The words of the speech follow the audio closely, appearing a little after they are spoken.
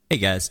Hey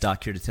guys,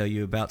 Doc here to tell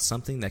you about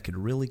something that could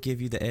really give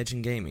you the edge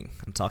in gaming.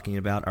 I'm talking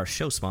about our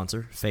show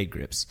sponsor, Fade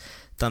Grips.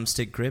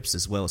 Thumbstick grips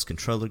as well as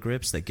controller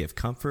grips that give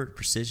comfort,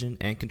 precision,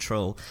 and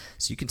control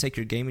so you can take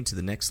your gaming to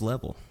the next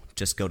level.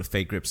 Just go to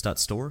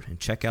fadegrips.store and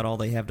check out all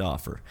they have to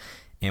offer.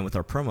 And with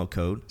our promo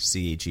code,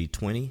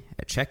 CAG20,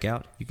 at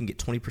checkout, you can get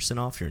 20%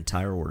 off your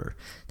entire order.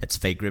 That's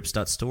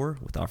fadegrips.store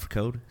with offer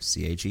code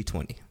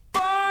CAG20.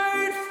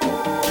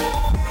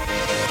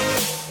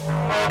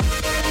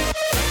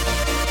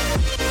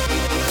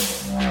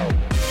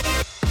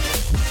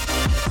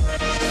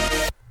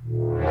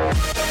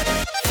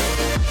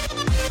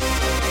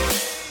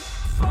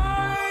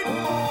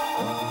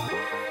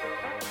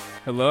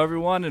 Hello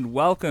everyone and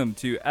welcome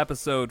to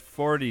episode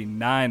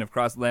 49 of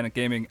Cross Atlantic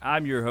Gaming.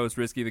 I'm your host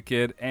Risky the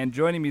Kid, and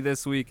joining me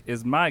this week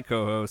is my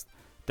co-host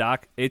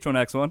Doc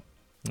H1X1.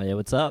 Hey,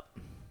 what's up?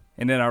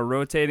 And in our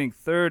rotating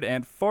third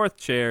and fourth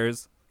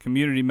chairs,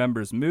 community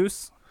members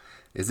Moose.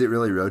 Is it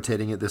really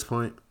rotating at this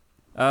point?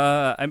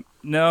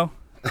 No.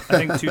 I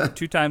think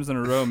two times in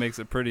a row makes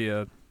it pretty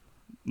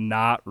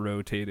not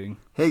rotating.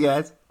 Hey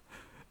guys.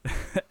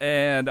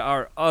 And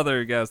our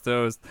other guest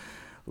host,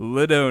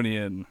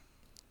 Lidonian.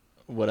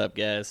 What up,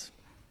 guys?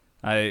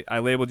 I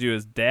labeled you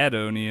as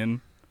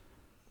Dadonian,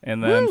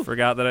 and then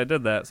forgot that I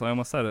did that, so I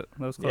almost said it.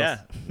 That was close.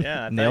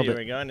 Yeah, I thought you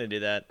were going to do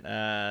that.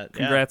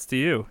 Congrats to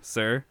you,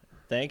 sir.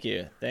 Thank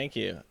you. I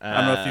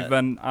don't know if you've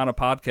been on a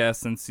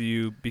podcast since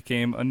you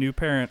became a new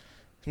parent.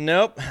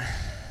 Nope.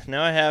 No,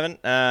 I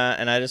haven't.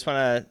 And I just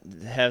want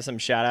to have some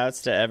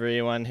shout-outs to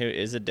everyone who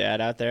is a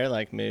dad out there,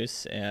 like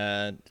Moose,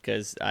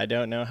 because I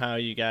don't know how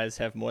you guys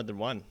have more than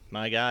one.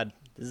 My God.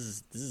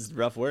 This is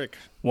rough work.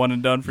 One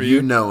and done for you.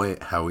 You know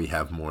it, how we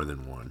have more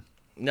than one.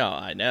 No,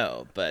 I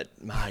know, but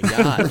my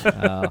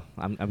God.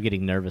 I'm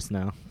getting nervous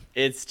now.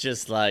 It's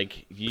just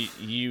like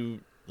you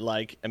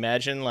like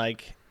imagine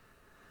like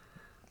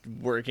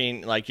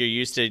working like you're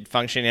used to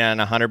functioning on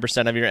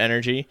 100% of your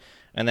energy,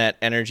 and that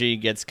energy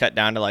gets cut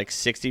down to like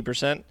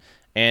 60%,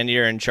 and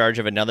you're in charge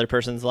of another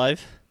person's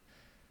life.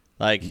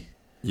 Like.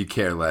 You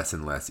care less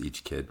and less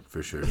each kid,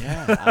 for sure.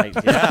 Yeah.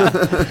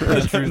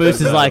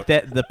 Moose is like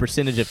that. The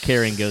percentage of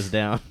caring goes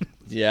down.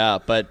 Yeah,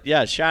 but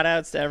yeah, shout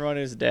outs to everyone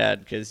who's a dad,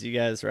 because you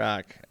guys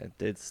rock.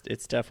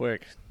 It's tough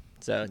work.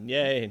 So,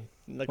 yay.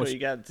 Look what you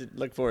got to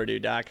look forward to,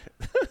 Doc.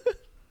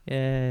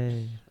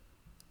 Yay.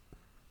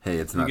 Hey,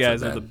 it's not You guys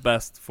so bad. are the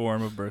best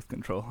form of birth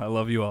control. I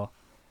love you all.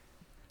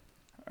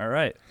 All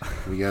right.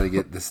 We got to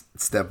get this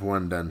step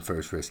one done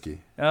first,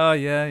 Risky. Oh,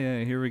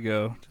 yeah, here we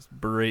go. Just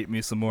berate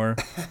me some more.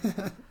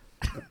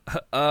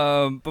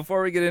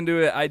 Before we get into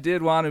it, I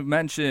did want to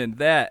mention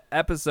that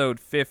episode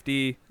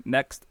 50,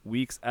 next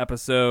week's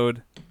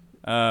episode,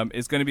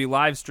 is going to be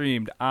live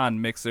streamed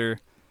on Mixer.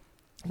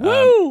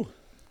 Woo!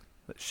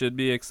 That should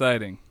be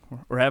exciting.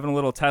 We're having a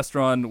little test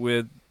run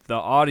with the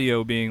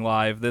audio being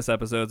live this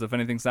episode, so if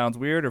anything sounds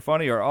weird or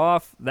funny or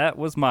off, that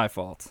was my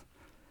fault.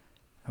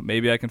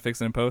 Maybe I can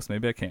fix it in post,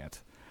 maybe I can't.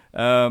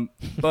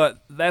 But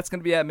that's going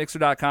to be at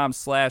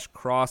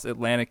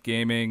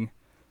mixer.com/crossatlanticgaming.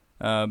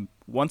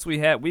 Once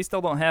we still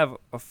don't have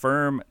a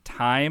firm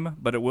time,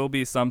 but it will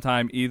be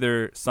sometime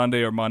either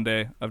Sunday or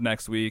Monday of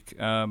next week.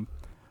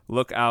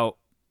 Look out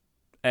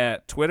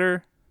at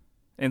Twitter,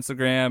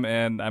 Instagram,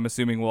 and I'm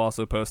assuming we'll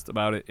also post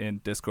about it in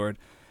Discord.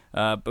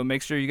 But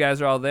make sure you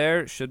guys are all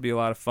there. Should be a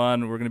lot of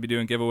fun. We're going to be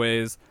doing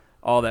giveaways,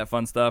 all that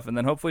fun stuff. And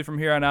then hopefully from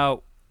here on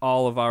out,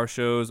 all of our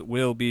shows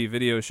will be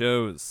video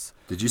shows.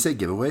 Did you say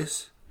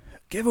giveaways?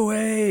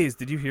 Giveaways!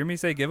 Did you hear me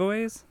say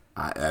giveaways?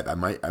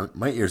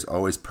 My ears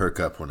always perk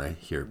up when I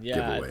hear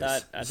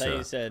giveaways. I thought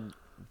you said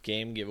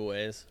game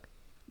giveaways.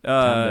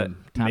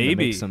 Time maybe to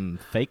make some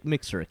fake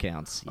Mixer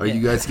accounts. Are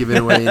you guys giving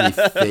away any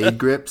Fade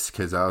Grips?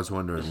 Because I was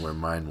wondering where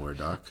mine were,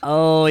 Doc.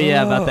 Oh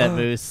yeah, about that,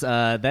 Moose.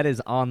 That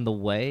is on the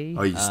way.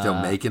 Are you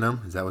still making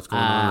them? Is that what's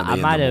going on? I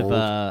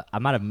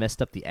might have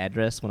messed up the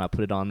address when I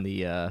put it on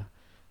the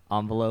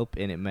envelope,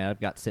 and it may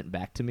have got sent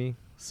back to me.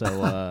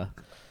 So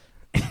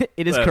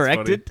it is That's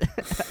corrected.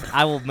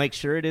 I will make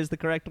sure it is the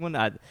correct one.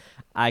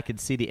 I could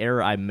see the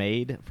error I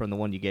made from the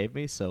one you gave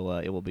me, so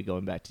it will be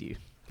going back to you.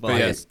 Well,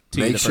 yes,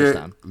 make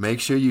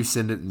sure you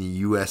send it in the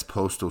U.S.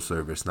 Postal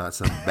Service, not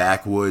some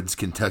backwoods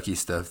Kentucky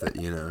stuff that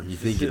you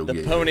think it'll the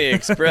get. The Pony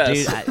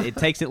Express. Dude, it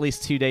takes at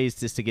least 2 days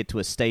just to get to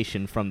a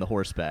station from the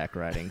horseback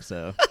riding.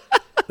 So,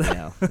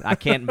 I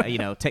can't.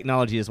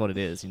 Technology is what it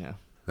is.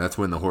 That's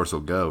when the horse will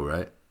go,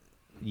 right?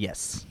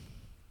 Yes.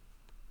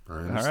 I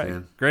understand. All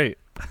right, great.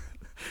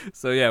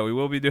 So, yeah, we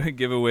will be doing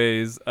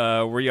giveaways.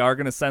 We are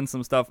going to send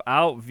some stuff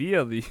out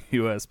via the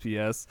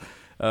USPS,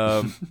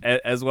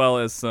 as well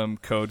as some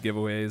code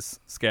giveaways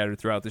scattered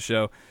throughout the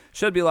show.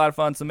 Should be a lot of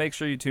fun, so make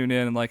sure you tune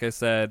in. And like I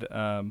said,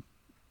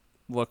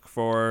 look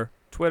for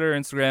Twitter,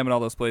 Instagram, and all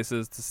those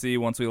places to see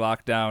once we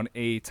lock down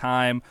a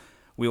time.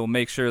 We will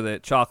make sure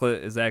that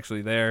chocolate is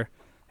actually there.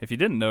 If you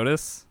didn't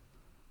notice,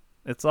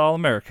 it's all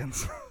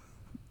Americans.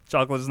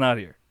 Chocolate is not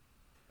here.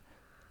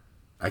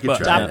 I could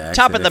try an accent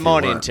top of the if you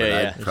morning want, to but you.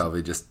 I'd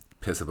probably just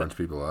piss a bunch of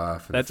people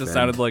off. And That just offend,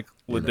 sounded like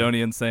you know.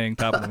 Ladonian saying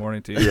 "top of the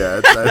morning" to you.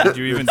 Yeah, Did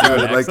you even do an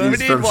like accent?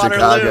 he's from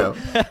Chicago.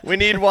 We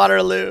need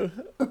Waterloo.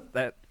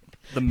 That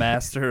the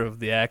master of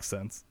the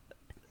accents,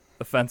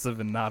 offensive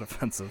and not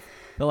offensive.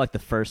 I feel like the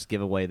first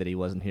giveaway that he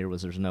wasn't here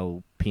was there's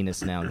no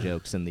penis noun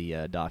jokes in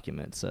the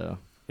document, so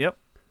Yep,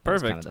 that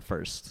was perfect. kind of the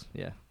first,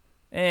 yeah.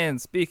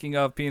 And speaking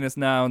of penis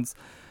nouns,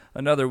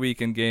 another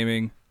week in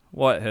gaming.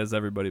 What has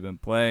everybody been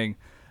playing?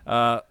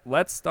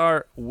 Let's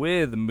start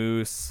with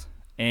Moose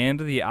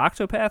and the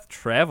Octopath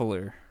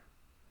Traveler.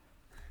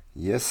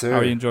 Yes, sir. How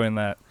are you enjoying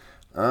that?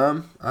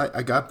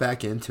 I got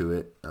back into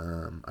it.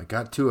 I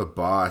got to a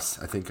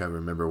boss. I think I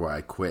remember why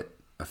I quit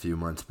a few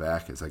months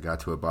back, is I got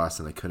to a boss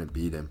and I couldn't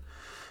beat him.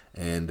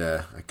 And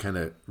I kind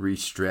of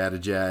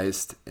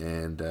re-strategized,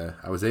 and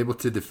I was able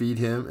to defeat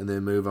him and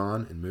then move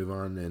on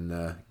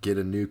and get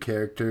a new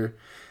character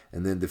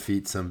and then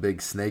defeat some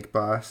big snake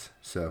boss.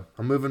 So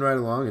I'm moving right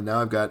along, and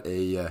now I've got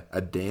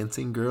a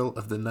dancing girl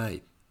of the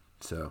night.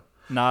 So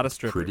Not a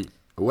stripper. pretty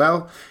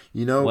well,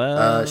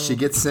 Well. she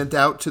gets sent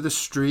out to the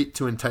street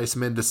to entice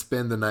men to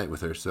spend the night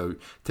with her. So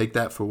take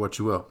that for what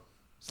you will.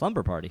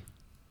 Slumber Party.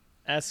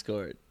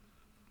 Escort.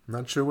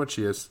 Not sure what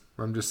she is.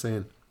 I'm just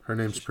saying her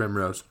name's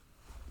Primrose.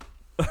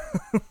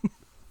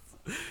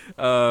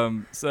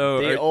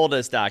 So The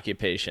oldest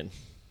occupation.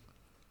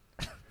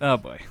 oh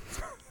boy,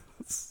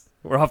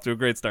 we're off to a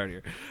great start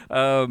here.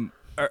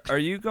 Are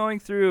you going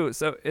through?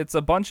 So it's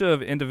a bunch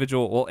of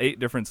individual, 8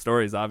 different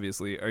stories.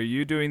 Obviously, are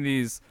you doing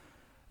these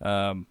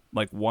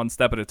like one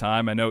step at a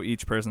time? I know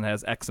each person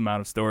has X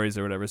amount of stories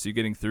or whatever. So you're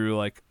getting through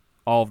like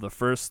all of the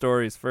first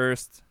stories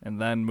first,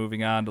 and then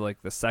moving on to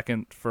like the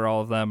second for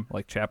all of them,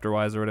 like chapter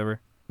wise or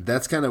whatever.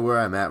 That's kind of where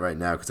I'm at right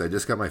now because I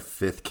just got my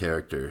 5th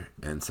character,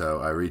 and so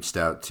I reached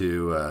out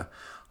to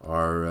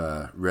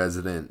our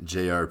resident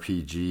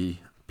JRPG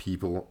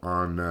people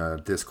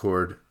on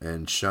Discord,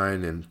 and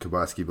Shine and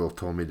Kaboski both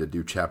told me to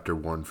do chapter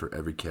 1 for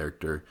every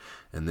character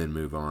and then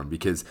move on,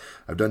 because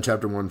I've done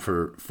chapter 1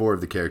 for 4 of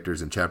the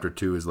characters, and chapter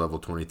 2 is level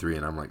 23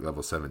 and I'm like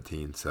level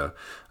 17, so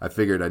I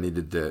figured I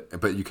needed to,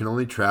 but you can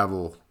only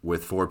travel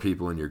with 4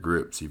 people in your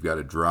group, so you've got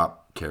to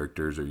drop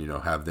characters or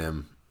have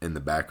them in the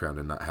background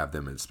and not have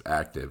them as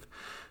active.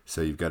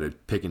 So you've got to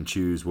pick and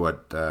choose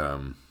what,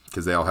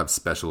 because they all have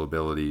special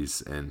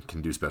abilities and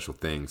can do special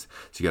things.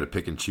 So you got to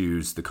pick and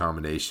choose the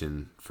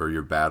combination for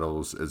your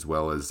battles, as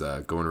well as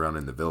going around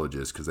in the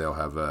villages, because they all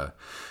have a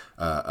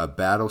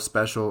battle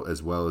special,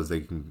 as well as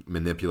they can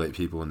manipulate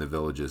people in the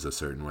villages a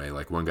certain way.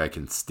 Like one guy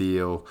can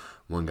steal,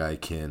 one guy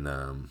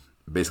can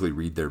basically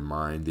read their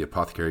mind. The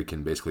apothecary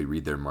can basically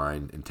read their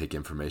mind and take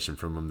information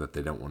from them that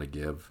they don't want to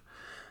give.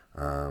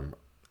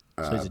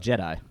 So he's a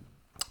Jedi.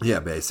 Yeah,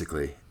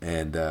 basically.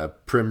 And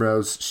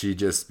Primrose, she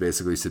just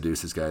basically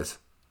seduces guys.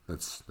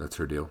 That's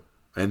her deal.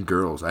 And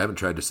girls. I haven't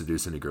tried to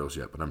seduce any girls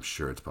yet, but I'm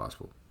sure it's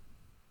possible.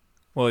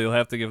 Well, you'll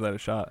have to give that a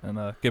shot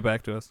and get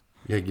back to us.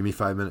 Yeah, give me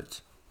 5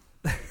 minutes.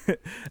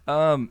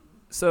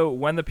 So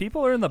when the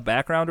people are in the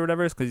background or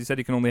whatever, because you said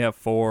you can only have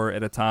 4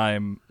 at a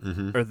time,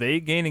 are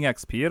they gaining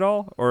XP at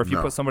all? Or if you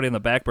No. put somebody in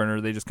the back burner,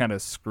 are they just kind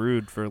of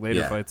screwed for later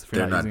Yeah, fights if you're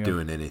they're not using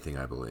doing anything,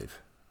 I believe.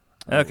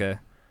 them? Okay.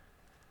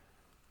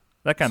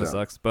 That kind of So.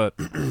 sucks, but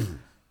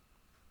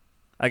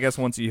I guess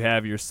once you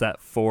have your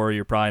set 4,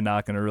 you're probably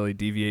not going to really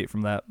deviate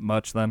from that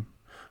much then.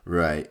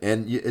 Right.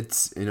 And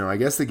it's, I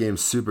guess the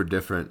game's super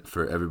different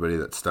for everybody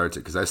that starts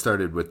it, because I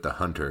started with the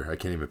Hunter. I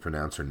can't even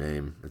pronounce her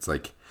name. It's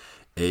like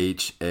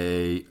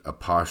HA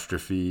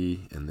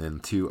apostrophe and then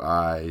 2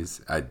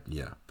 I's.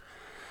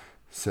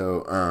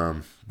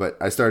 So, but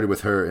I started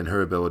with her, and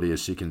her ability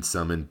is she can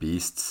summon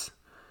beasts.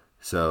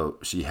 So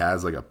she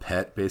has like a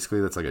pet,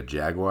 basically, that's like a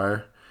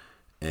jaguar,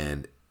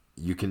 and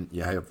you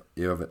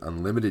have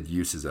unlimited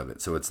uses of it.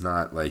 So it's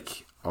not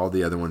like all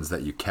the other ones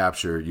that you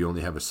capture, you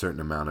only have a certain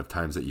amount of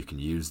times that you can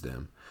use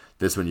them.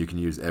 This one you can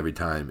use every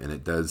time, and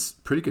it does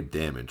pretty good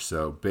damage.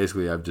 So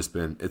basically I've just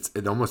been,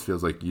 it almost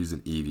feels like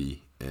using Eevee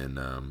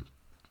in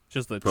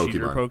Just the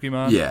cheater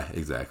Pokemon? Yeah,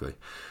 exactly.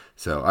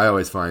 So I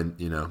always find,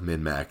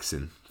 min-max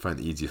and find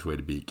the easiest way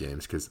to beat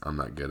games, because I'm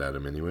not good at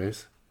them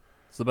anyways.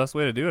 It's the best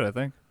way to do it, I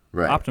think.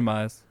 Right.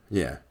 Optimize.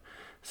 Yeah.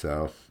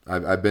 So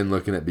I've been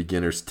looking at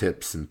beginners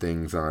tips and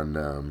things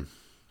on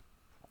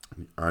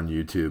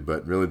YouTube,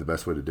 but really the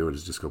best way to do it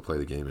is just go play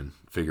the game and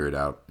figure it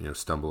out,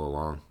 stumble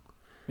along.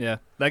 Yeah,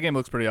 that game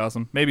looks pretty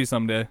awesome. Maybe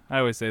someday. I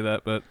always say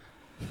that, but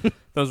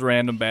those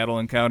random battle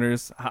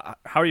encounters,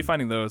 how are you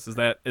finding those? Is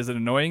it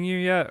annoying you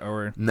yet,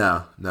 or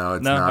No,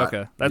 it's not.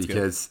 Okay, that's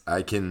because good.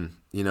 I can,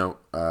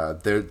 I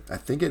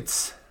think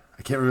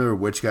I can't remember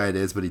which guy it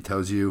is, but he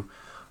tells you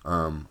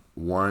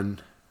one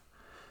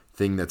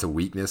thing that's a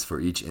weakness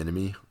for each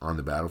enemy on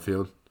the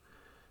battlefield.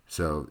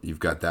 So you've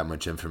got that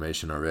much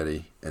information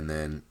already, and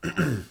then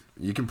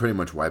you can pretty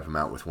much wipe them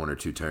out with 1 or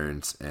 2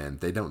 turns, and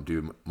they don't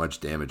do much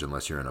damage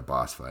unless you're in a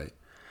boss fight.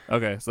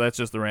 Okay, so that's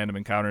just the random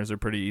encounters. They're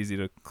pretty easy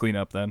to clean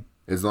up then.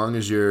 As long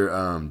as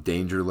your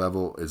danger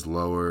level is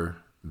lower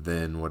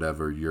than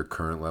whatever your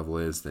current level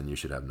is, then you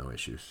should have no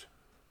issues.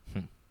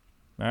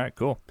 All right,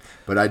 cool.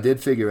 But I did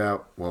figure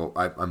out, well,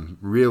 I'm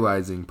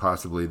realizing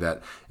possibly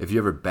that if you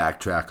ever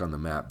backtrack on the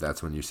map,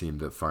 that's when you seem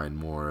to find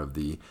more of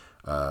the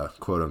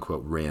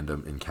quote-unquote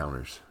random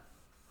encounters.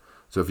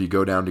 So if you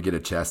go down to get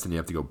a chest and you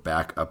have to go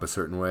back up a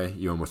certain way,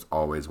 you almost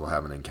always will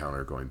have an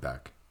encounter going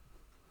back.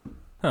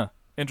 Huh.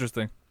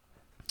 Interesting.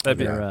 That'd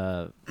be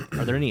Are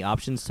there any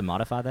options to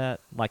modify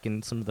that, like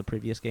in some of the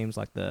previous games,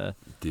 like the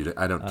Dude,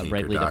 I don't tinker,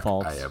 Bravely Doc.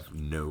 Defaults? I have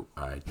no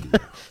idea.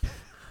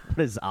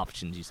 what is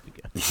options used to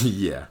go?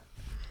 Yeah.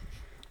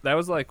 That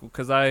was like,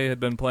 because I had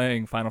been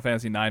playing Final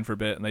Fantasy IX for a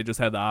bit, and they just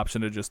had the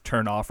option to just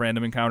turn off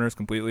random encounters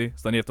completely.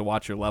 So then you have to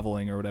watch your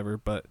leveling or whatever.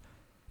 But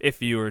if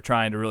you were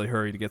trying to really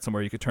hurry to get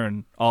somewhere, you could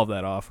turn all of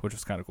that off, which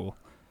was kind of cool.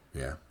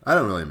 Yeah. I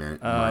don't really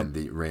mind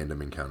the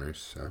random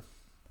encounters. So.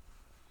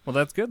 Well,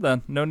 that's good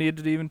then. No need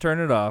to even turn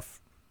it off.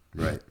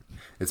 Right.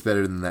 It's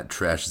better than that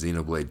trash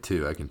Xenoblade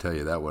 2. I can tell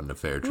you that wasn't a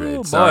fair trade. Ooh,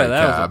 boy, Sorry,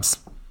 that Cobbs.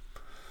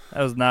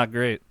 That was not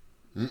great.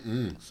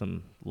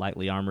 Some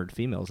lightly armored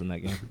females in that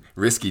game.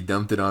 Risky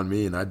dumped it on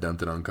me, and I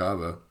dumped it on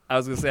Cabo. I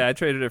was going to say, I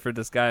traded it for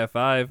Disgaea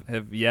 5,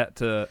 have yet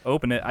to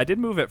open it. I did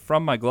move it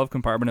from my glove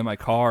compartment in my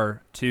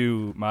car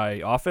to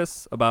my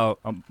office about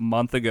a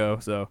month ago,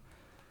 so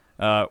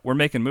we're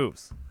making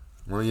moves.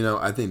 Well, you know,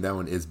 I think that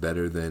one is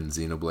better than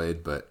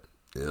Xenoblade, but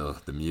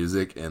the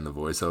music and the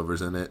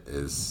voiceovers in it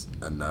is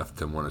enough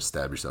to want to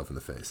stab yourself in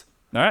the face.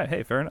 All right,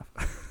 hey, fair enough.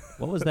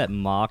 What was that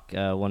mock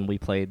when we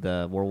played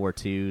the World War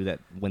II that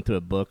went through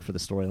a book for the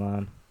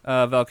storyline?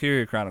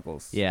 Valkyria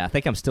Chronicles. Yeah, I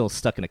think I'm still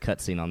stuck in a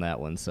cutscene on that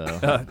one,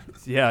 so.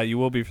 Yeah, you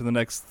will be for the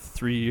next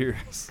 3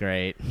 years.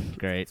 Great.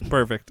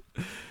 Perfect.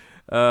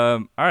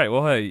 All right,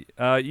 well, hey,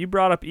 you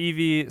brought up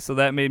Eevee, so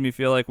that made me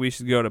feel like we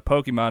should go to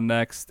Pokemon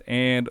next,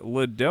 and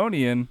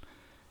Ledonian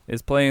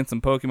is playing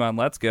some Pokemon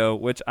Let's Go,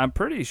 which I'm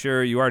pretty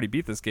sure you already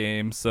beat this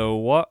game, so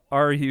what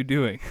are you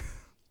doing?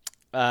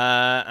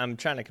 I'm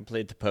trying to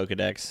complete the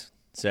Pokedex.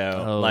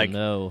 So,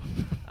 no.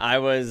 I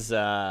was.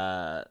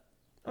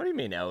 What do you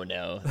mean? Oh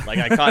no! Like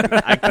I caught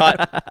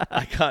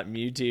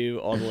Mewtwo,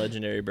 all the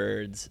legendary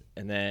birds,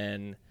 and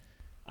then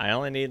I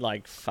only need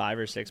like 5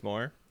 or 6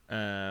 more.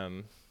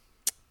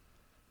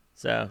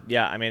 So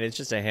yeah, I mean it's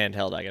just a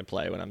handheld I can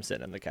play when I'm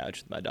sitting on the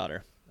couch with my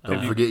daughter.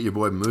 Don't forget your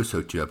boy Moose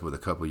hooked you up with a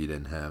couple you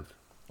didn't have.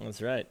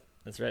 That's right,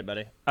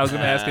 buddy. I was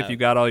going to ask if you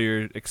got all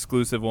your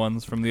exclusive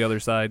ones from the other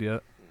side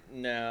yet.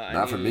 No, I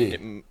Not for need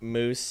me.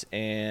 Moose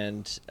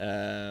and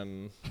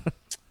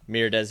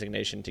Mirror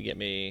Designation to get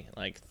me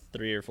like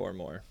 3 or 4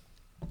 more.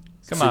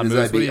 Come on, As soon as Moose, I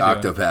what are beat you doing?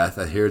 Octopath,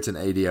 I hear it's an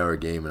 80-hour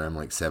game, and I'm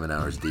like 7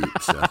 hours deep.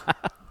 So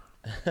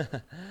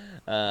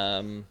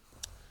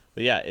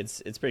But yeah,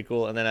 it's pretty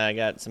cool. And then I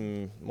got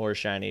some more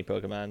shiny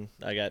Pokemon.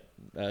 I got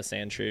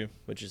Sandshrew,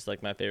 which is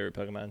like my favorite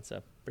Pokemon,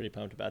 so pretty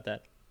pumped about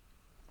that.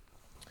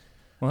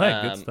 Well,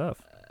 hey, good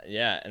stuff.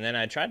 Yeah, and then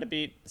I tried to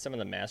beat some of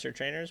the Master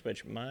Trainers,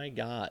 which, my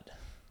God.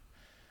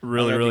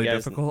 Really, I don't know if really you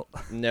guys difficult.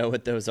 know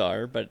what those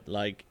are, but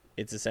like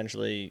it's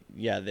essentially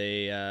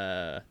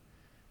it's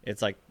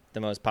like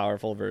the most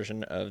powerful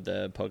version of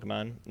the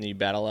Pokemon, and you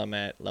battle them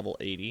at level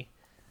 80.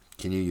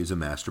 can you use a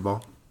Master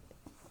Ball?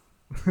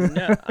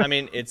 No, I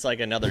mean it's like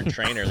another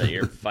trainer that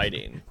you're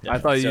fighting. I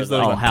thought you So, used those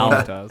like, on how-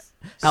 Ponytas.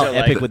 How So,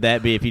 epic like- would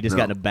that be if you just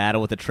got in No. a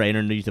battle with a trainer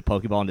and used a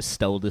Pokeball and just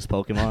stole this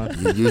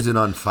Pokemon? You use it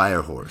on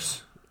Fire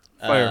Horse.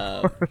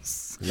 Fire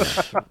Horse.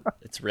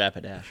 It's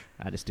Rapidash.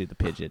 I just do the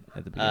Pidgeot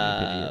at the beginning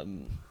of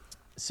Pidgeot.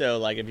 So,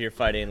 like, if you're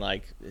fighting,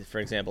 like, for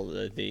example,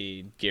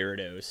 the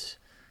Gyarados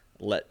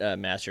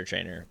Master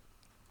Trainer,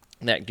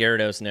 that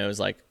Gyarados knows,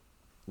 like,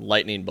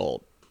 Lightning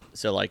Bolt.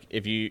 So, like,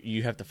 if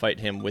you have to fight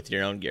him with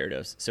your own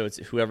Gyarados. So, it's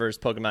whoever's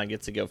Pokemon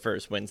gets to go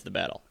first wins the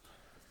battle.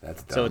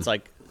 That's dumb. So, it's,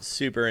 like,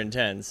 super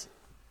intense.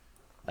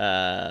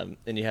 And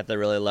you have to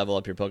really level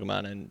up your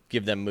Pokemon and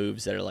give them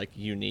moves that are, like,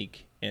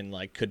 unique and,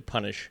 like, could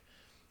punish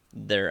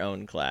their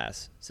own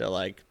class. So,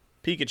 like,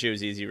 Pikachu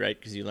is easy, right?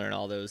 Because you learn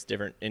all those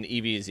different... And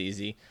Eevee is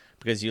easy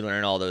because you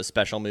learn all those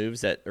special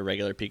moves that a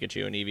regular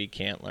Pikachu and Eevee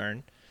can't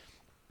learn.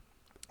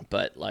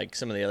 But, like,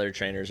 some of the other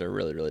trainers are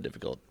really, really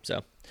difficult.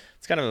 So,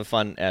 it's kind of a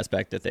fun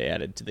aspect that they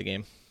added to the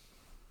game.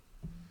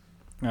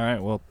 All right,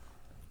 well,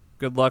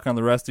 good luck on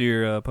the rest of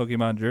your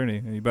Pokemon journey.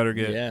 And you better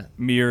get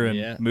Mir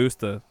and Moose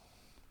to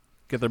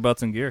get their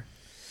butts in gear.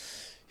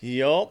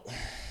 Yup.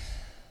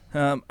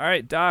 All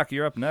right, Doc,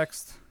 you're up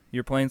next.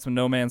 You're playing some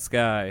No Man's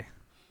Sky.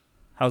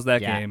 How's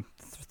that Yeah. game?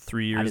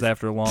 3 years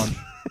after launch.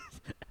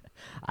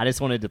 I just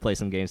wanted to play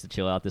some games to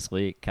chill out this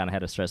week. Kind of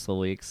had a stressful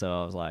week,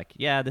 so I was like,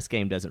 yeah, this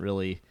game doesn't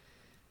really...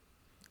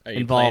 Are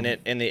you Involved- playing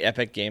it in the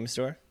Epic Game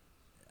Store?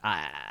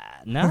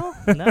 No,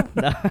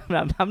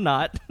 I'm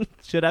not.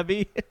 Should I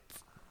be?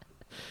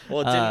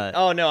 Well, it didn't...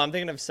 oh, no, I'm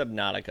thinking of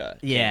Subnautica.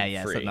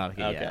 Yeah, free. Subnautica,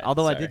 Okay, yeah.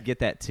 Although I sorry. did get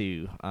that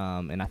too,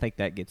 and I think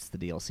that gets the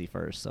DLC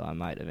first, so I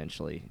might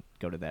eventually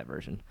go to that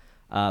version.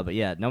 But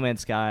yeah, No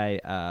Man's Sky,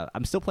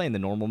 I'm still playing the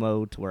normal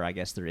mode to where I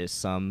guess there is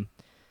some,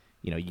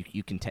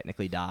 you can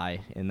technically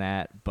die in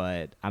that,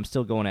 but I'm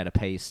still going at a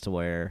pace to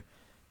where,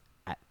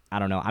 I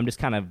don't know, I'm just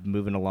kind of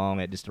moving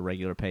along at just a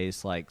regular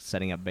pace, like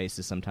setting up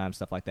bases sometimes,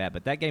 stuff like that.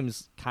 But that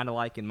game's kind of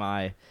like in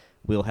my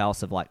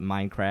wheelhouse of like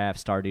Minecraft,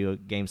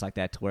 Stardew, games like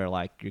that, to where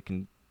like you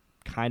can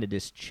kind of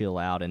just chill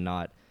out and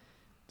not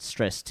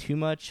stress too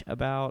much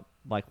about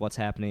like what's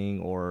happening,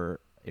 or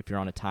if you're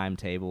on a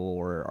timetable,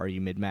 or are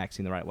you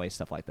mid-maxing the right way,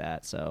 stuff like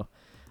that. So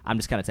I'm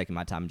just kind of taking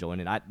my time enjoying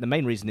it. The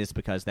main reason is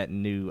because that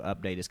new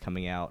update is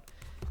coming out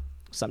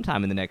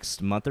sometime in the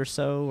next month or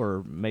so,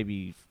 or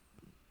maybe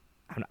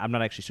I'm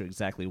not actually sure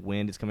exactly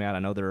when it's coming out. I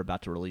know they're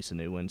about to release a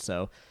new one,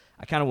 so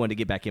I kind of wanted to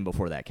get back in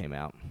before that came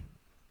out.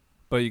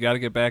 But you got to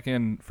get back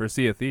in for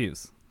Sea of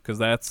Thieves, because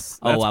that's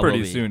I pretty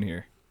will be. soon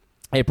here.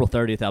 April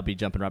 30th, I'll be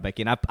jumping right back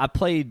in. I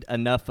played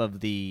enough of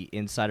the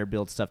insider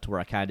build stuff to where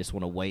I kind of just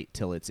want to wait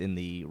till it's in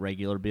the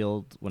regular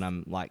build when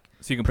I'm like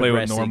So you can play with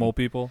progressing. normal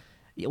people?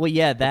 Well,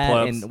 yeah, that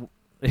plebs. and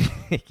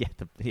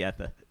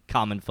the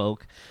common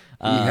folk.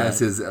 He has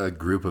his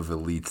group of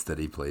elites that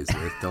he plays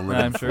with. Don't let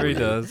him I'm sure he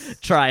fool you. does.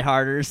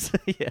 Try-harders.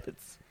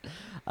 Yes.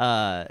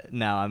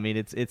 No, I mean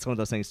it's one of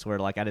those things to where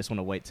like I just want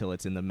to wait till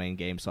it's in the main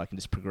game so I can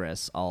just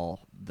progress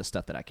all the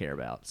stuff that I care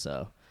about.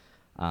 So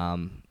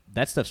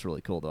that stuff's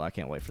really cool though. I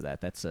can't wait for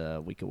that. That's a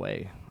week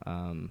away,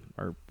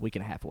 or week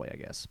and a half away, I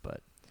guess.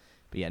 But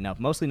yeah, no,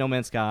 mostly No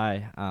Man's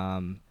Sky.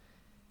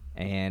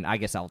 And I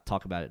guess I'll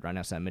talk about it right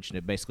now since I mentioned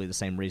it. Basically the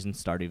same reason,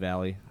 Stardew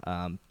Valley.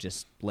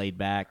 Just laid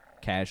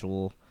back,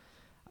 casual.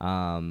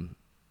 Or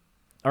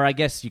I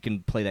guess you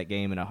can play that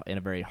game in a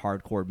very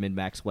hardcore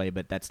min-max way,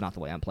 but that's not the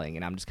way I'm playing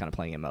it. I'm just kind of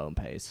playing at my own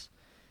pace.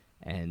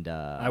 And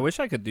I wish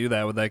I could do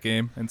that with that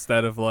game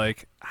instead of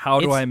like, how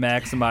do I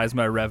maximize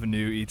my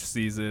revenue each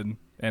season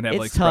and have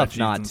like it's tough spreadsheets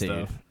not and to.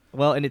 stuff.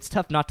 Well, and it's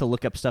tough not to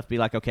look up stuff, be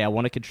like, okay, I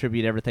want to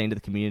contribute everything to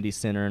the community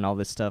center and all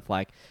this stuff.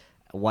 Like,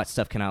 what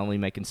stuff can I only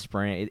make in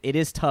spring? It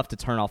is tough to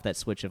turn off that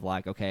switch of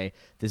like, okay,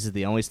 this is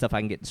the only stuff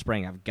I can get in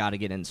spring. I've got to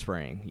get in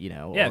spring, you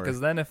know? Yeah,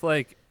 because then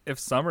if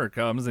summer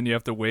comes and you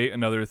have to wait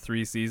another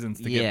 3 seasons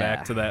to get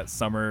back to that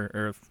summer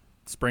or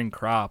spring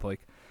crop,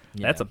 like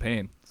that's a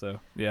pain.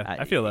 So yeah,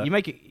 I feel that. You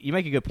make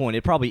a good point.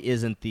 It probably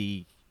isn't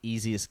the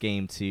easiest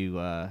game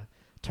to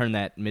turn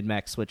that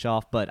mid-max switch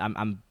off, but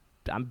I'm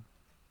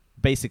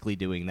basically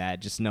doing that,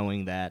 just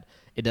knowing that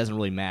it doesn't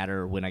really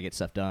matter when I get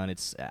stuff done.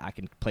 I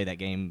can play that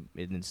game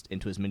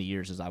into as many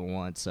years as I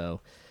want,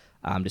 so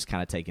I'm just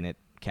kind of taking it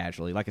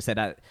casually. Like I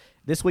said,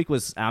 this week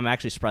I'm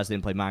actually surprised I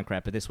didn't play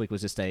Minecraft, but this week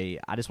was just I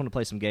just want to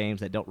play some games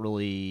that don't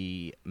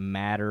really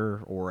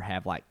matter or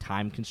have like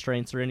time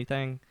constraints or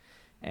anything,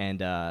 and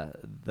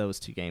those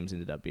 2 games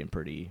ended up being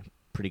pretty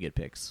good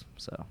picks.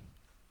 So,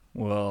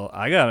 Well,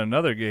 I got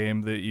another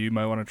game that you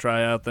might want to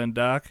try out then,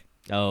 Doc.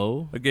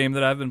 Oh, A game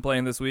that I've been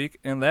playing this week,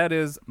 and that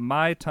is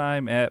My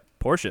Time at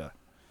Porsche.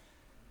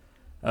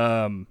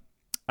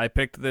 I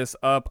picked this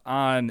up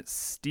on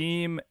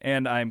Steam,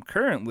 and I'm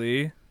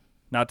currently,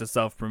 not to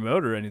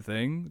self-promote or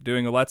anything,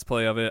 doing a Let's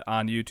Play of it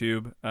on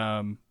YouTube.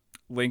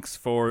 Links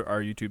for our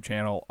YouTube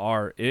channel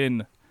are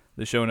in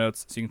the show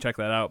notes, so you can check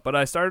that out. But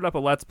I started up a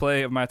Let's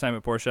Play of My Time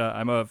at Porsche.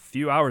 I'm a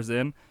few hours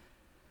in.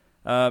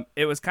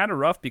 It was kind of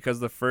rough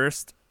because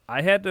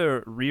I had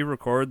to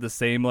re-record the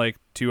same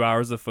 2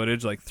 hours of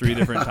footage 3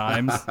 different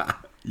times.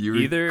 You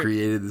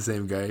created the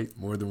same guy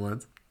more than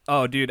once?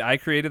 Oh, dude, I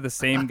created the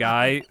same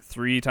guy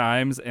 3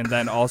 times and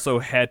then also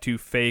had to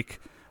fake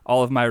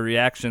all of my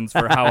reactions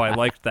for how I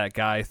liked that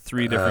guy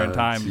 3 different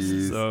times.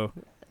 Geez. So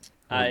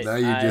Now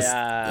you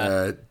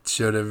just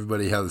showed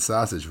everybody how the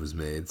sausage was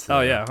made. So.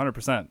 Oh, yeah,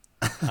 100%.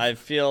 I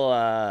feel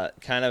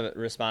kind of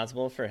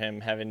responsible for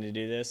him having to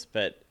do this,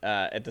 but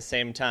at the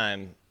same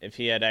time, if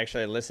he had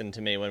actually listened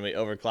to me when we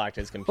overclocked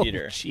his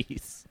computer,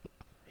 jeez,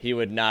 he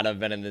would not have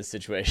been in this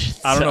situation.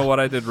 I don't know what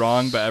I did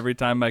wrong, but every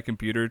time my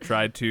computer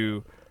tried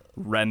to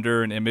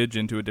render an image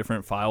into a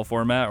different file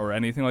format or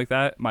anything like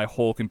that, my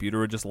whole computer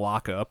would just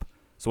lock up.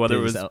 So whether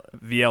it was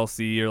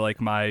VLC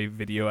or my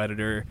video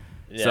editor.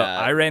 Yeah. So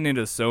I ran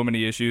into so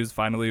many issues.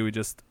 Finally, we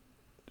just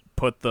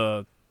put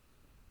the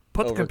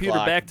computer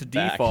back to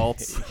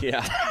defaults.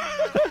 Yeah.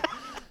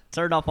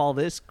 turned off all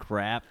this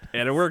crap.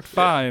 And it worked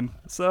fine.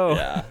 So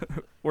Yeah.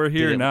 we're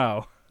here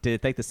now. Did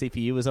it think the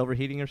CPU was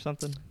overheating or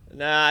something?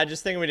 Nah, I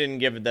just think we didn't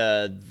give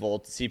the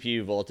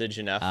CPU voltage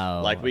enough.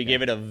 Oh, We okay.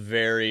 gave it a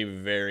very,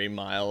 very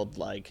mild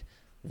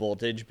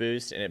voltage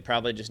boost, and it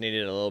probably just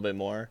needed a little bit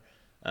more,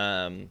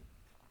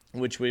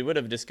 which we would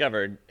have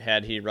discovered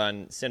had he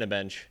run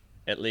Cinebench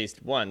at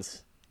least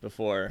once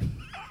before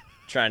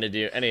trying to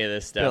do any of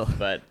this stuff. Bill.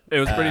 But It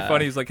was pretty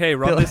funny. He's like, hey,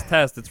 run this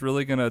test. It's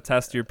really going to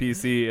test your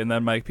PC. And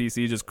then my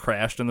PC just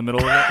crashed in the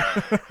middle of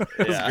it.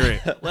 It was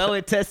great. Well,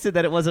 it tested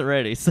that it wasn't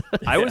ready. So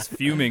I was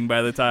fuming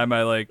by the time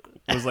I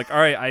was like, all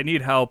right, I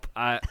need help.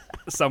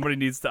 Somebody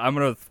needs to. I'm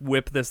gonna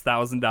whip this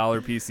 $1,000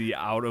 PC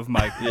out of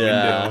my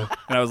window.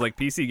 And I was like,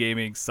 PC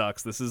gaming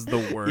sucks. This is the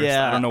worst.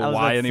 Yeah, I don't I know was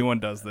why about to- anyone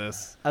does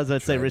this. I was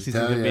about to say, Trying to Rissy's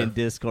tell going to be ya. in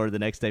Discord the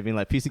next day being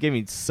like, PC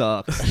gaming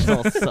sucks. It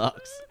all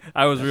sucks.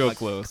 I was real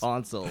close,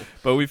 Console.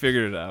 but we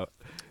figured it out.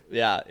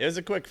 yeah, it was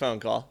a quick phone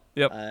call.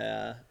 Yep.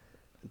 I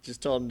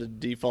just told him to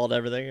default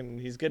everything, and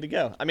he's good to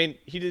go. I mean,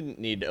 he didn't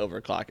need to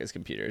overclock his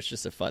computer. It's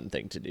just a fun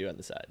thing to do on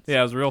the side.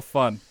 Yeah, it was real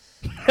fun.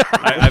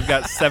 I've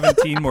got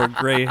 17 more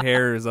gray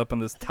hairs up on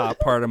this top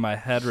part of my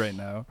head right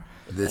now.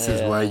 This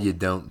is why you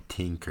don't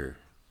tinker.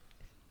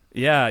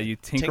 Yeah, you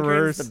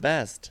Tinkering's the tinkerers.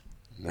 best.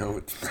 No,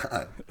 it's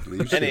not.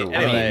 Leave shit alone.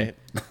 Anyway,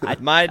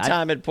 my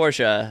time at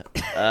Porsche,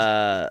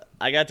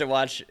 I got to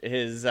watch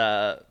his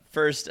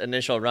first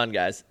initial run,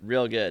 guys.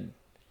 Real good.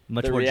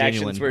 Much The more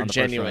reactions genuine were on the first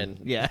run. genuine.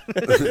 Yeah.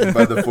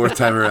 By the fourth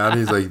time around,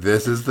 he's like,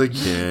 "This is the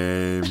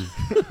game.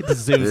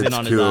 Just zooms It's in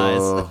on his eyes.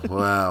 cool.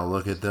 Wow,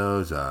 look at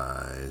those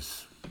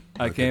eyes.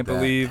 I Look can't at that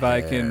believe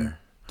I can hair.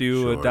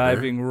 do Shorter. a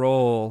diving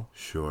roll.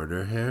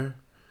 Shorter hair,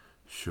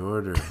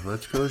 shorter.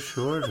 Let's go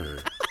shorter."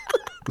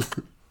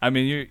 I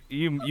mean,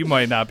 you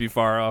might not be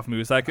far off,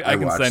 Moose. I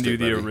can watched send you it,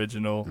 the buddy.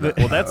 original. No.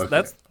 Well, that's Okay.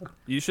 that's.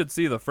 You should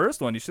see the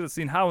first one. You should have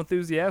seen how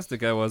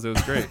enthusiastic I was. It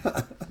was great.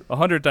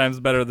 100 times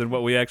better than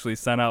what we actually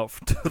sent out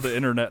to the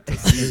internet to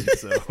see.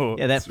 So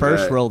Yeah, that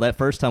first right. roll, that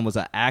first time was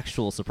an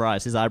actual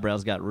surprise. His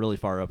eyebrows got really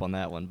far up on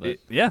that one, but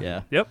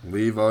yeah, yep.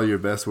 Leave all your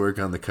best work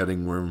on the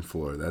cutting worm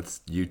floor.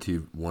 That's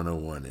YouTube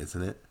 101,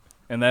 isn't it?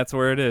 And that's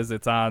where it is.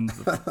 It's on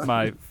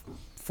my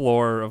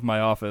floor of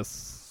my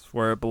office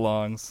where it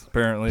belongs,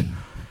 apparently.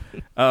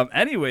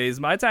 Anyways,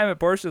 my time at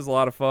Porsche is a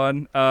lot of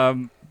fun.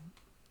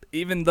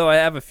 Even though I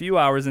have a few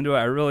hours into it,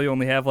 I really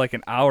only have like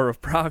an hour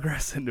of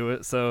progress into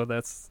it, so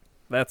that's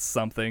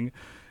something.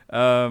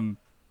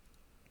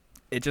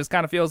 It just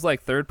kind of feels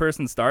like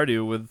third-person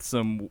Stardew with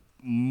some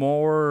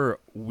more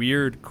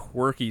weird,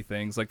 quirky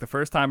things. Like the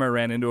first time I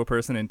ran into a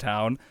person in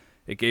town,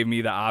 it gave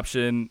me the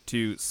option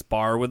to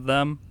spar with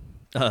them.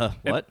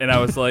 what? And I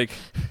was like,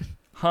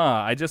 "Huh,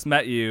 I just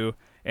met you."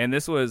 And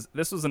this was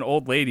an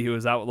old lady who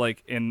was out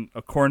like in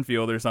a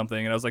cornfield or something,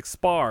 and I was like,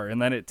 "Spar,"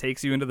 and then it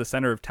takes you into the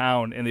center of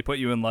town, and they put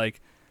you in like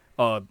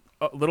a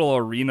little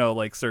arena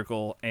like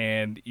circle,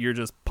 and you're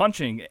just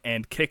punching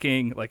and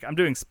kicking. Like I'm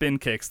doing spin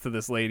kicks to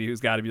this lady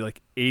who's got to be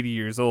like 80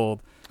 years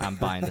old. I'm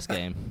buying this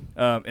game.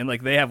 And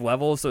like they have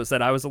levels, so it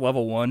said I was a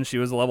level 1, she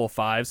was a level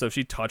 5. So if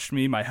she touched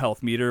me, my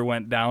health meter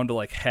went down to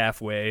like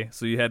halfway.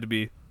 So you had to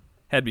be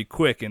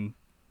quick and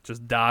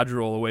just dodge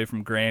roll away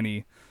from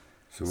Granny.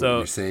 So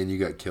you're saying you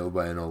got killed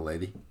by an old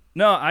lady?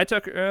 No, I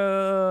took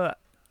that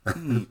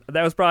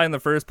was probably in the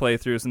first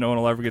playthrough, so no one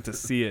will ever get to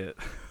see it.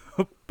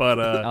 But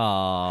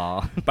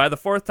Aww. by the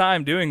fourth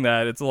time doing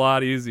that, it's a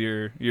lot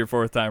easier your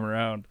fourth time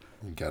around.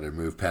 You got her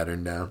move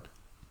pattern down.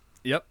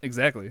 Yep,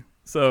 exactly.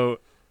 So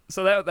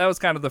that was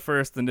kind of the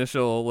first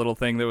initial little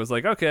thing that was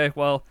like, okay,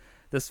 well,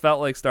 this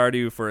felt like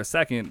Stardew for a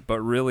second, but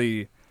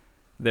really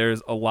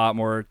there's a lot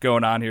more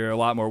going on here, a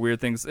lot more weird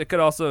things. It could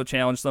also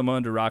challenge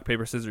someone to rock,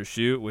 paper, scissors,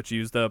 shoot, which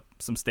used up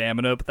some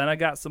stamina, but then I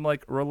got some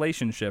like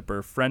relationship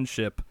or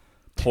friendship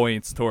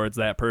points towards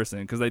that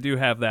person, because they do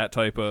have that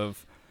type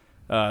of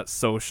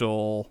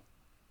social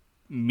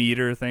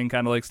meter thing,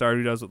 kind of like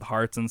Stardew does with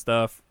hearts and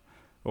stuff,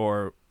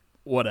 or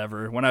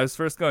whatever. When I was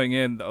first going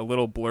in, a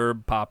little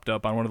blurb popped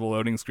up on one of the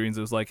loading screens.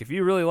 It was like, if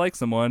you really like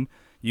someone,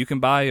 you can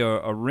buy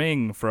a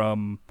ring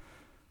from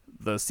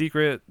the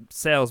secret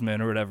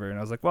salesman or whatever. And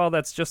I was like, well,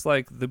 that's just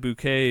like the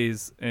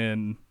bouquets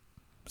in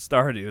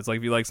Stardew. It's like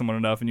if you like someone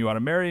enough and you want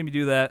to marry him, you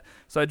do that.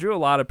 So I drew a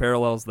lot of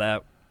parallels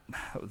that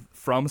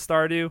from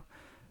Stardew,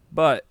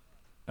 but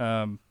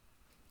I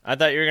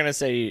thought you were gonna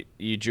say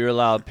you drew a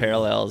lot of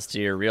parallels to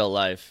your real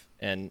life,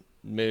 and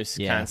Moose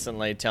Yeah.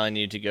 constantly telling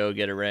you to go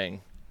get a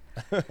ring.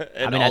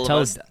 I mean, I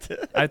told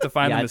I have to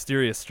find Yeah, the I-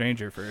 mysterious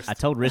stranger first. I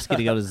told Risky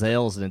to go to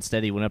Zales, and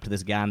instead he went up to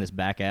this guy in this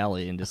back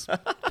alley and just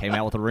came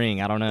out with a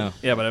ring. I don't know.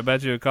 Yeah, but I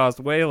bet you it cost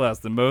way less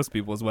than most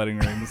people's wedding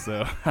rings,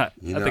 so I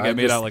You know, think I I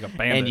made just- out like a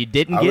bandit. And you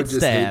didn't I get would just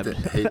stabbed.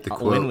 hate the A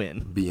quote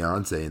win-win.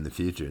 Beyonce in the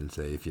future and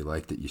say, if you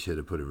liked it, you should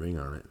have put a ring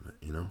on it. But,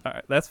 you know? All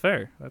right, that's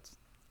fair. That's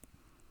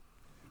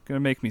gonna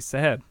make me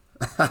sad.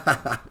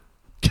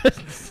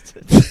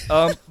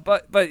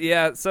 But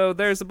yeah, so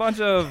there's a bunch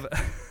of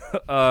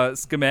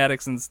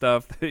schematics and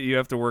stuff that you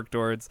have to work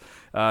towards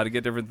to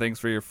get different things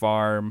for your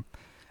farm.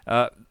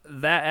 That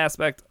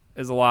aspect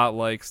is a lot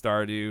like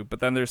Stardew, but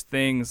then there's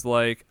things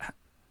like,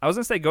 I was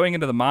gonna say going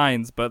into the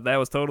mines, but that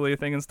was totally a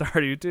thing in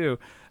Stardew too.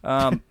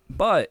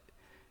 But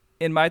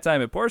in my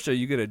time at Porsche,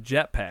 you get a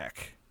jetpack,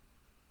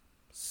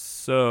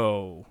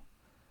 so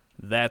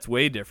that's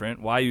way different.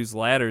 Why use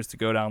ladders to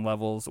go down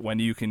levels when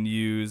you can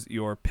use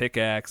your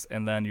pickaxe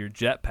and then your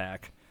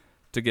jetpack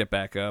to get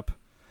back up?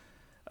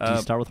 Do you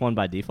start with one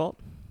by default?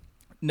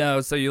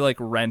 No, so you like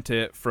rent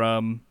it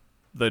from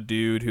the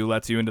dude who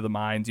lets you into the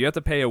mines. You have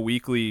to pay a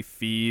weekly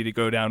fee to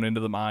go down into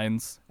the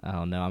mines.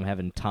 Oh no, I'm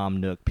having Tom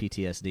Nook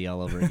PTSD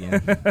all over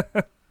again.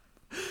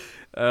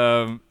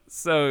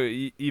 So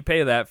you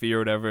pay that fee or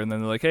whatever, and then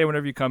they're like, hey,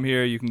 whenever you come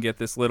here, you can get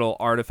this little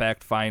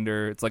artifact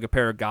finder. It's like a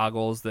pair of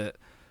goggles that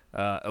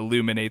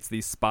illuminates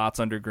these spots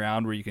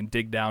underground where you can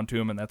dig down to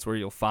them, and that's where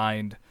you'll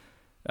find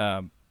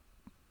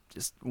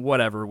just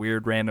whatever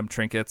weird random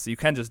trinkets. You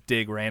can just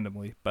dig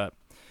randomly, but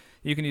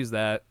you can use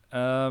that.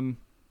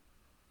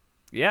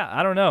 Yeah,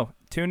 I don't know.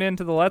 Tune in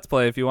to the Let's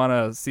Play if you want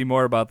to see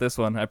more about this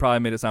one. I probably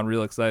made it sound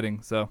real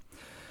exciting. So,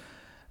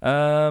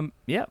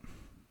 yeah,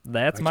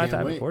 that's I my can't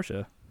time wait. at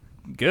Porsche.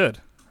 Good.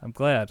 I'm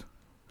glad.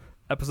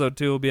 Episode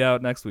 2 will be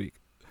out next week.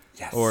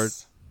 Yes. Or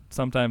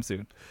sometime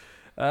soon.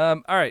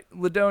 All right,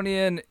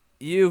 Ladonian,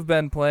 you've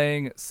been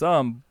playing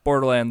some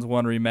Borderlands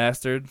 1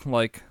 Remastered,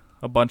 like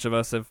a bunch of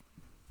us have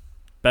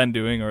been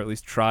doing, or at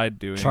least tried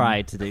doing.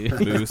 Tried to do.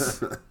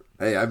 Moose.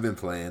 Hey, I've been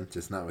playing,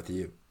 just not with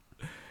you.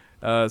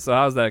 So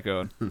how's that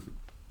going?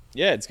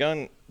 Yeah, it's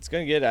going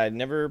good. I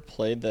never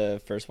played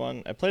the first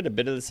one. I played a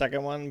bit of the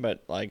second one,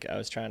 but like I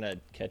was trying to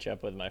catch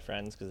up with my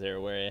friends because they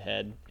were way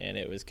ahead, and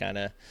it was kind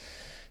of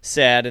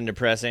sad and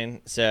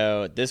depressing.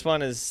 So this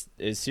one is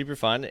super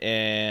fun,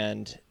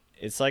 and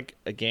it's like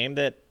a game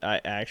that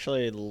I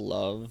actually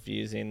love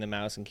using the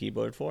mouse and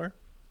keyboard for.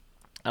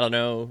 I don't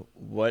know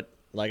what,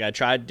 like I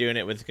tried doing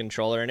it with the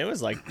controller, and it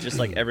was like just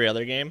like every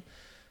other game.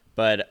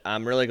 But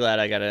I'm really glad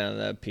I got it on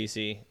the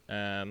PC.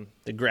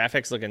 The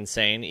graphics look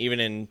insane, even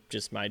in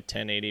just my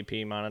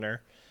 1080p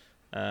monitor.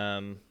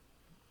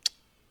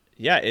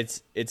 Yeah,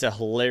 it's a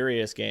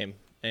hilarious game,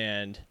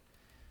 and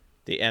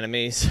the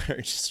enemies are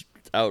just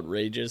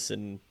outrageous,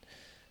 and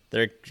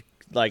they're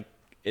like,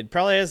 it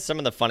probably has some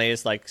of the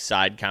funniest like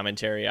side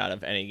commentary out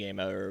of any game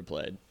I've ever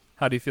played.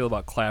 How do you feel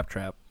about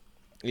Claptrap?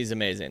 He's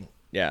amazing.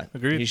 Yeah,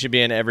 Agreed. He should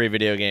be in every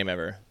video game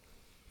ever.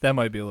 That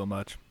might be a little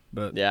much,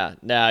 but Yeah,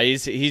 no,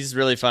 he's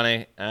really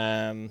funny.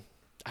 I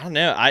don't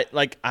know.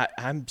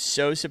 I'm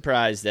so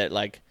surprised that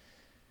like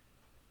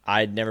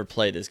I'd never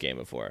played this game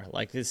before.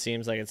 Like this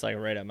seems like it's like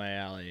right up my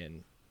alley,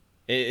 and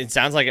it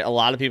sounds like a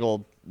lot of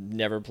people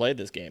never played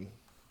this game.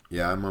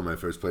 Yeah, I'm on my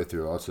first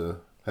playthrough also.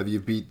 Have you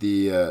beat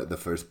the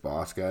first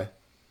boss guy?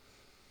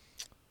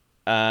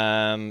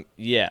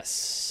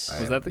 Yes.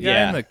 was that the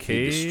guy in the He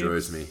cave?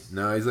 destroys me.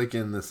 No, he's like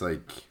in this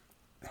like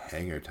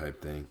hangar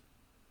type thing.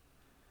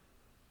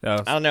 Oh,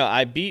 I don't know.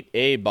 I beat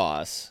a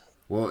boss.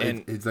 Well,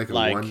 And, it's like a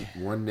like-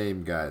 one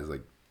name guy. It's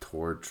like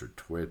Torch or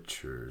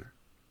Twitch or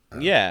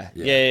Yeah.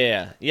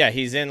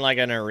 He's in like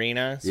an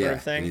arena sort yeah,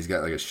 of thing. and he's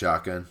got like a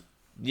shotgun.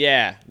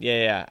 Yeah.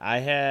 I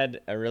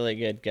had a really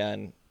good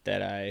gun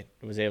that I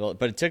was able,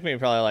 but it took me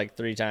probably like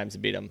 3 times to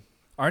beat him.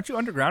 aren't you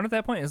underground at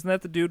that point? Isn't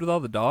that the dude with all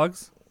the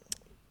dogs?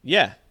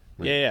 Yeah.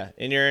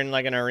 And you're in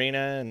like an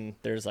arena, and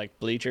there's like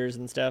bleachers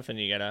and stuff, and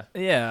you gotta.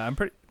 Yeah, I'm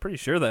pretty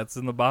sure that's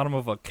in the bottom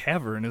of a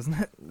cavern, isn't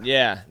it?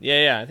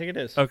 Yeah. I think it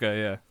is. Okay,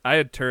 yeah. I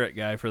had turret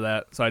guy for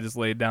that, so I just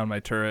laid down my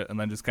turret and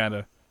then just kind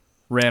of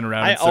ran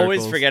around. I in always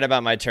circles. forget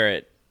about my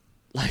turret.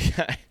 Like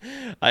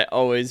I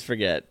always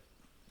forget.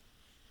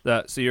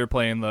 So you're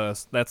playing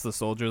that's the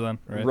soldier then,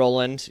 right?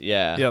 Roland,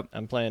 yeah. Yep.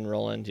 I'm playing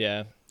Roland,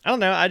 yeah. I don't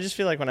know. I just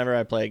feel like whenever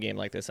I play a game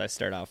like this, I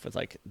start off with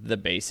like the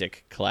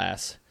basic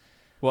class.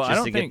 Well, I just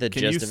don't to get think the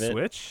can you gist of it.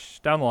 switch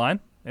down the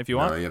line if you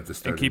want No, you have to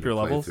start and keep a new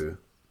your levels. playthrough.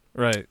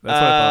 Right. That's what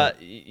I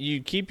thought.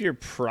 You keep your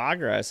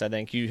progress. I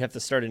think you have to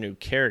start a new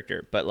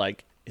character, but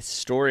like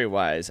story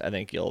wise, I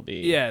think you'll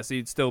be. Yeah, so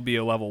you'd still be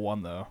a level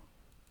 1 though,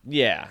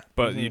 Yeah.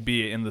 but you'd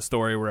be in the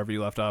story wherever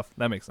you left off.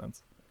 That makes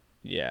sense.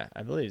 Yeah,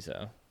 I believe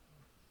so.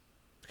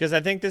 Because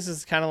I think this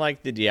is kind of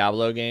like the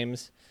Diablo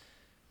games,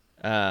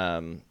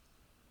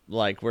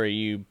 like where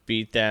you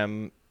beat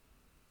them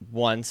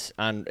once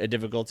on a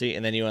difficulty,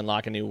 and then you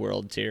unlock a new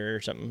world tier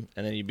or something,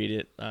 and then you beat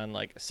it on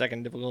like a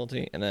second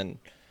difficulty, and then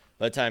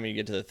by the time you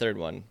get to the third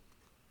one,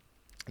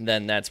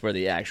 then that's where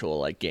the actual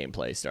like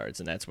gameplay starts,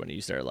 and that's when you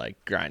start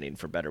like grinding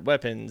for better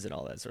weapons and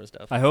all that sort of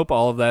stuff. I hope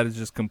all of that is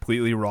just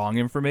completely wrong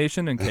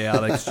information and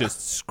Chaotic's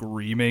just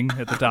screaming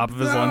at the top of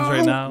his lungs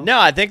right now. No,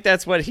 I think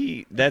that's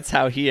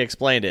how he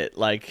explained it.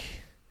 Like,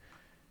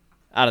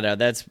 I don't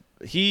know.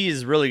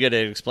 He's really good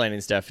at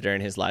explaining stuff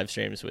during his live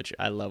streams, which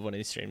I love when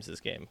he streams this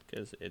game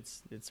because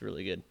it's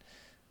really good.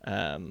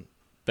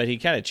 But he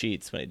kind of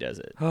cheats when he does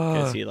it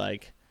because he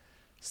like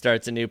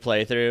starts a new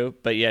playthrough,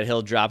 but yet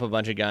he'll drop a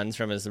bunch of guns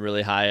from his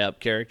really high up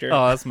character.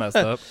 Oh, that's messed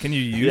up. Can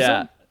you use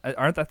Yeah. them?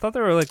 I thought they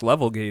were like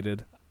level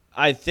gated.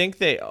 I think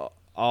they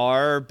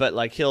are, but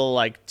like he'll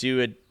like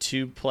do a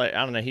 2-play.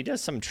 I don't know. He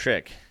does some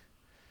trick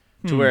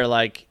to where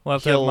like We'll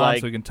have to have he'll him on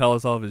like so he can tell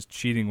us all of his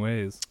cheating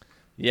ways.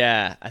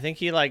 yeah. I think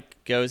he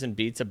like goes and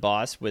beats a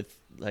boss with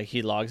like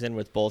he logs in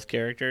with both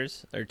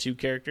characters or 2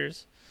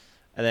 characters,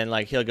 and then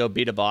like he'll go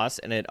beat a boss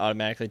and it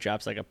automatically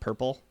drops like a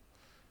purple.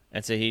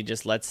 And so he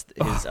just lets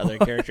his other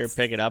character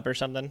pick it up or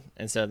something.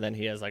 And so then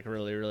he has like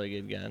really, really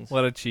good guns.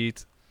 What a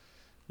cheat.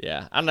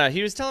 Yeah. I don't know.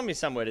 He was telling me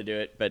some way to do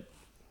it, but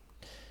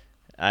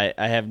I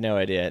have no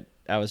idea.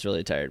 I was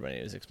really tired when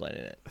he was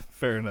explaining it.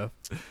 Fair enough.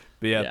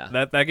 But yeah,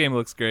 Yeah. that game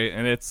looks great.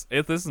 And this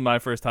is my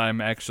first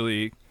time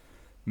actually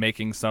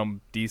making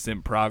some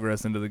decent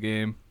progress into the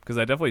game. Because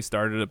I definitely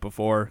started it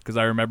before because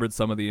I remembered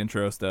some of the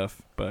intro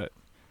stuff. But it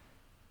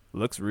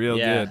looks real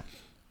Yeah. good.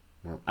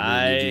 Well,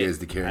 I need you guys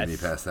to I carry me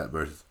past that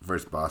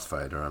first boss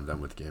fight, or I'm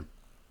done with the game.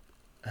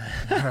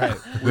 All right.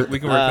 We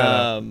can work that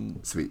out.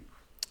 Sweet.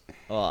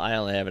 Well, I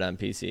only have it on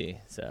PC,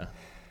 so.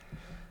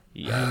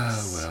 Yikes.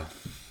 Well,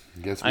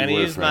 I guess we I'm going to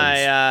were use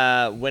friends.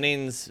 my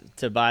winnings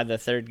to buy the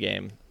third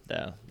game,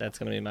 though. That's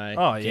going to be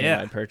my game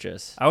yeah. I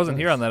purchase. I wasn't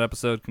here on that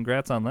episode.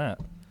 Congrats on that.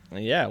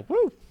 Yeah.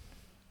 Woo.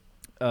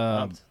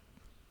 All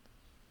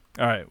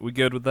right. We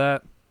good with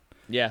that?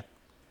 Yeah.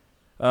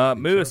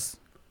 Moose,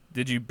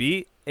 did you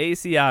beat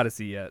AC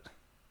Odyssey yet?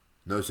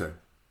 No, sir.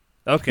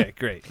 Okay,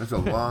 great. That's a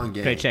long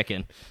game. Great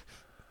check-in.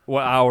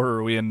 What hour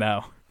are we in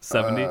now?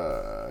 70?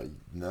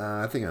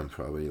 Nah, I think I'm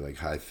probably like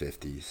high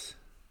 50s.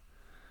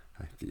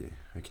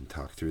 I can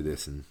talk through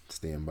this and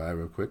stand by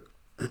real quick.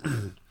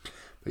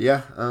 But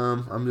yeah,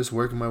 I'm just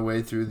working my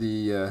way through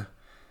the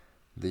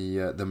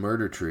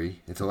murder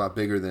tree. It's a lot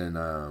bigger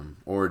than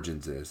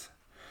Origins is.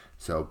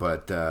 So,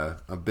 but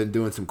I've been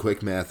doing some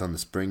quick math on the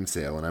spring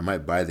sale, and I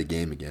might buy the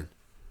game again.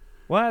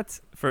 What?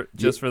 For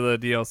the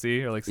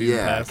DLC or like season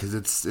Yeah, pass? because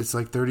it's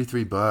like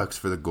 $33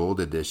 for the gold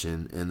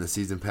edition, and the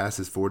season pass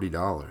is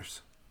 $40.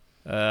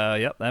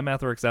 Yep, that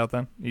math works out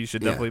then. You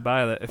should definitely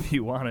buy that if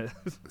you want it.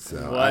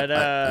 So What,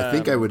 I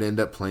think I would end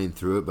up playing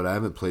through it, but I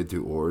haven't played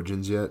through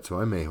Origins yet, so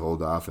I may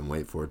hold off and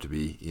wait for it to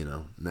be,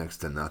 next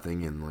to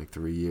nothing in like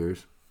 3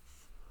 years.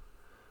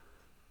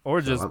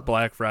 Or just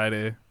Black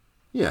Friday.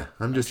 Yeah,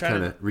 I'm just trying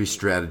kind of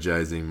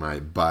re-strategizing my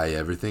buy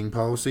everything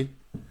policy.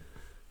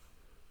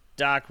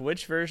 Doc,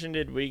 which version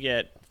did we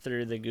get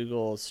through the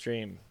Google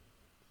stream?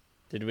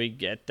 Did we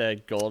get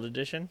the gold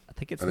edition? I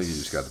think it's I think you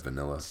just got the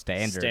vanilla.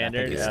 standard. I Standard?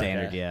 think it's Yeah.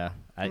 standard, Okay. yeah.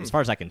 As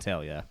far as I can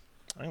tell, yeah.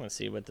 I'm going to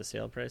see what the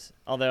sale price.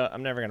 Although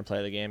I'm never going to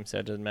play the game, so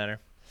it doesn't matter.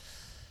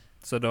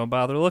 So don't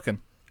bother looking.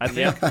 I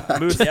think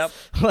Moose, Yep.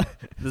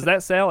 does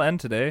that sale end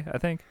today? I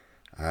think.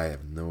 I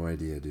have no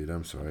idea, dude.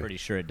 I'm sorry. Pretty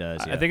sure it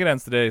does, yeah. I think it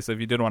ends today, so if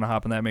you did want to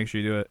hop on that, make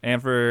sure you do it.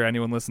 And for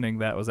anyone listening,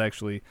 that was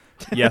actually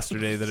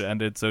yesterday that it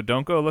ended. So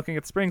don't go looking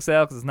at spring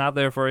sale because it's not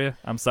there for you.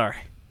 I'm sorry.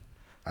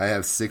 I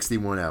have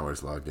 61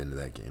 hours logged into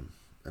that game,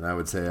 and I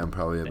would say I'm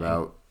probably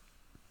about,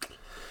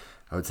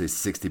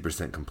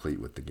 60% complete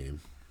with the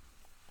game.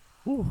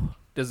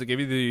 Does it give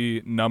you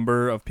the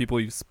number of people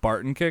you've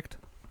Spartan kicked?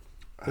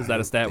 Is that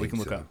a stat we can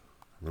look up?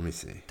 Let me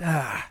see.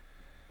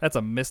 That's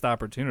a missed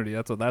opportunity.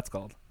 That's what that's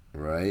called.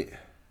 Right?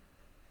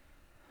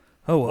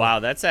 Oh, well. Wow,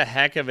 that's a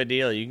heck of a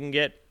deal. You can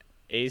get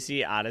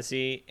AC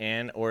Odyssey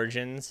and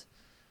Origins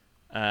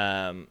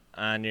on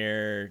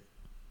your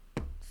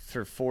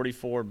for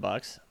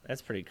 $44.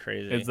 That's pretty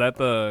crazy. Is that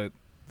the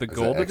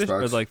gold that edition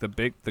or Xbox? like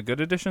the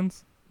good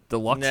editions?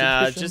 Deluxe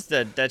No,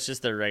 edition? that's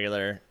just the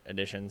regular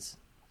editions.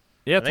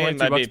 Yeah, I think it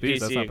 $22 might be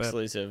piece. That's PC not bad.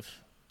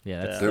 exclusive.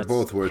 Yeah, They're They're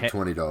both worth he-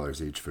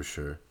 $20 each for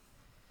sure.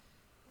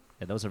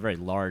 Yeah, those are very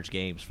large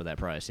games for that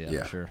price,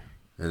 yeah. For sure.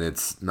 And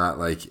it's not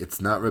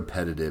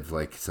repetitive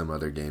like some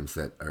other games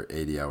that are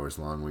 80 hours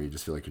long where you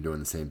just feel like you're doing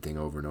the same thing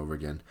over and over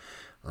again.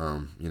 I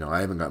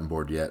haven't gotten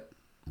bored yet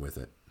with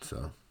it,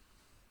 so.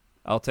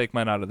 I'll take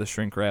mine out of the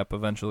shrink wrap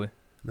eventually.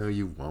 No,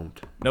 you won't.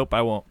 Nope,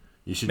 I won't.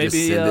 You should Maybe,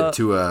 just send it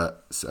to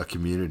a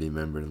community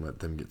member and let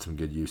them get some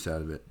good use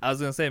out of it. I was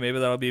going to say, maybe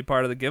that'll be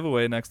part of the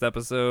giveaway next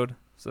episode.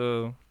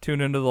 So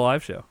tune into the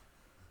live show.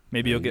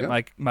 Maybe There you'll you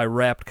get my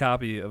wrapped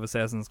copy of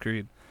Assassin's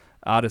Creed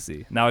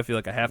Odyssey. Now I feel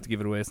like I have to give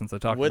it away since I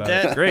talked Would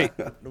about it. Great.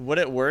 Would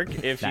it work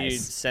if you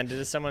Nice. sent it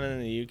to someone in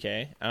the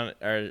UK?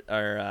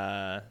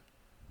 Are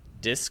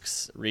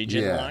discs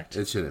region Yeah, locked?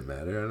 it shouldn't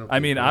matter. I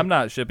mean, I'm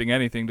not shipping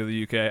anything to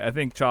the UK. I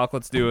think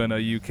Chocolate's doing a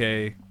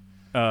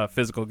UK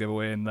physical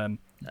giveaway, and then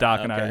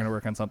Doc and I are okay. going to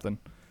work on something.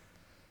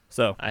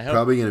 So I hope,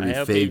 Probably gonna be I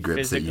hope fade he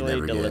grips that you physically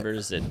never get.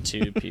 delivers it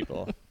to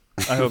people.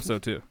 I hope so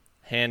too.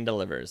 Hand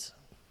delivers.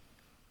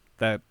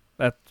 That's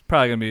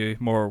probably going to be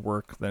more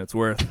work than it's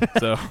worth.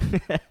 So,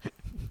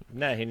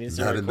 No, he needs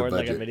to Not in the record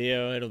like a budget.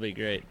 video. It'll be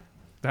great.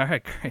 all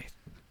right, great.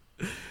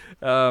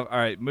 All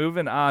right,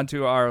 moving on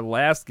to our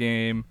last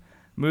game.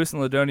 Moose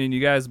and Ladonian, you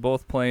guys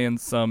both playing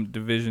some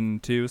Division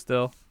 2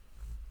 still?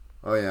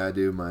 Oh yeah, I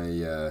do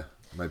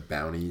my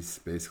bounties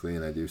basically,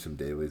 and I do some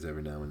dailies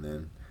every now and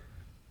then.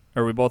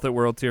 Are we both at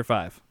World Tier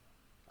 5?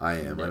 I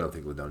am. I don't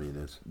think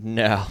Ladonian is.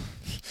 No,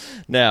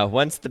 no.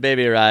 Once the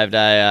baby arrived,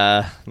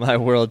 my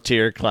world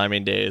tier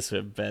climbing days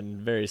have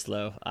been very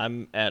slow.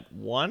 I'm at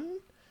 1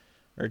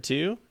 or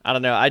 2. I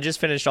don't know. I just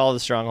finished all the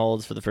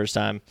strongholds for the first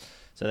time,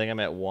 so I think I'm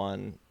at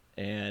 1.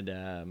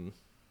 And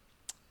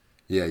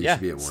Yeah, you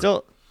should be at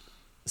 1.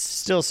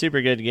 still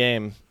super good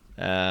game.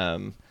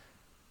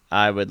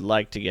 I would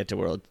like to get to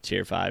world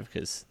tier 5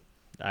 because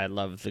I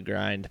love the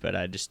grind, but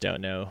I just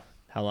don't know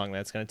how long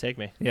that's going to take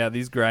me. Yeah,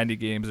 these grindy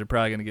games are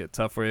probably going to get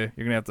tough for you.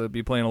 You're going to have to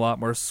be playing a lot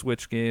more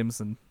Switch games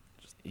and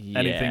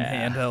anything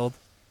handheld.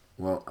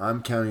 Well,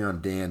 I'm counting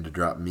on Dan to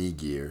drop me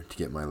gear to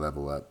get my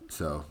level up.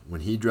 So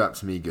when he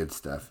drops me good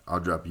stuff, I'll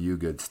drop you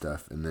good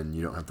stuff, and then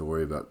you don't have to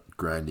worry about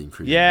grinding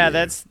for your Yeah,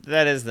 gear.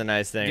 that is the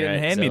nice thing,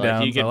 Getting right?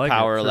 hand-me-downs, you can I like it,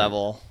 power sure.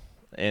 level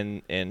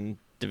in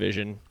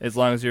Division. As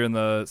long as you're in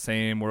the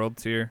same World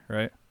Tier,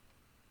 right?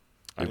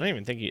 I don't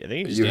even think I think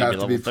you just You need to have be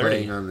to level be 30.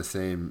 playing on the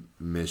same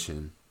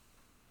mission.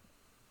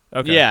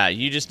 Okay. Yeah,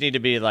 you just need to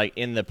be like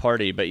in the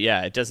party. But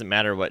yeah, it doesn't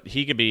matter what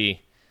he could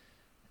be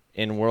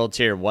in World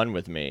Tier 1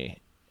 with me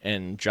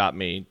and drop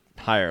me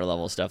higher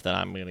level stuff that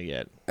I'm gonna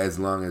get. As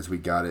long as we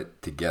got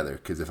it together,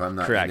 because if I'm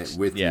not Correct. in it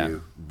with Yeah.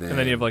 you, then And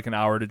then you have like an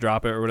hour to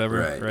drop it or whatever,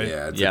 right?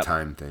 Yeah, it's Yep. a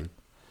time thing.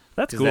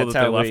 That's 'Cause cool that's that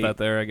they how left we- that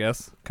there, I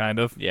guess. Kind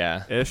of.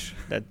 Yeah. Ish.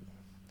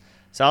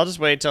 So I'll just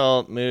wait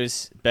till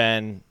Moose,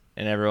 Ben,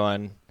 and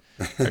everyone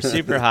are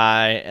super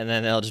high, and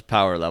then they'll just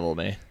power level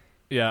me.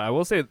 Yeah, I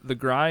will say the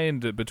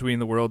grind between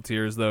the world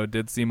tiers though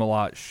did seem a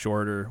lot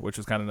shorter, which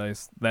was kind of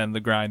nice than the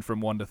grind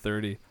from 1 to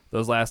 30.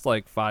 Those last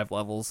like 5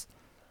 levels,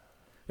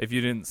 if you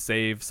didn't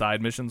save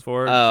side missions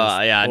for it. Oh,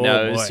 yeah,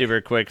 no, it was boy.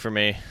 super quick for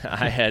me.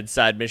 I had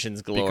side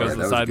missions galore. Because of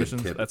that the was a side good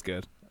missions, tip. that's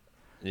good.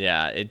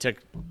 Yeah, it took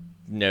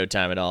no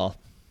time at all.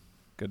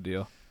 Good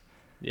deal.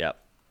 Yep.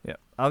 Yeah,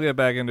 I'll get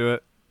back into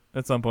it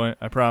at some point.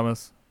 I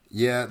promise.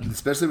 Yeah,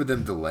 especially with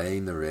them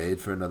delaying the raid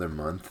for another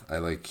month.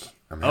 I'm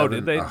Oh, having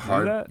did they a do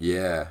hard, that?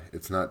 Yeah,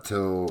 it's not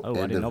till Oh, I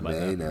end didn't of know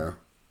about May that. now.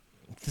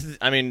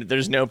 I mean,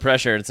 there's no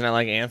pressure. It's not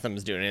like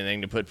Anthem's doing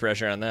anything to put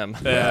pressure on them.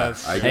 Yeah.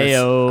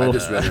 Heyo. I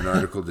just read an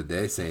article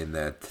today saying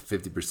that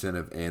 50%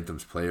 of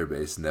Anthem's player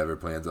base never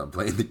plans on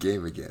playing the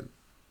game again.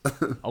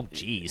 Oh,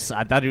 jeez.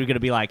 I thought you were going to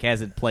be like,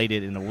 hasn't played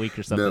it in a week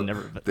or something. No,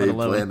 Never, they let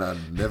alone. plan on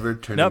never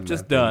turning Nope, that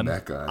just thing done.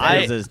 back on.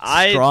 I- That is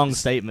a strong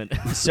statement.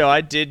 So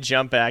I did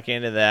jump back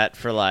into that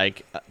for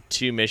like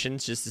 2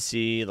 missions just to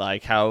see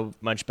like how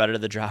much better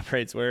the drop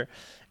rates were.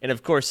 And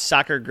of course,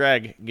 Soccer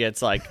Greg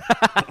gets like 2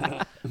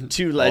 All the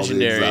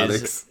legendaries.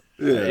 exotics.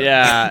 Yeah.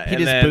 Yeah, He and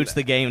just then, boots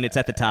the game and it's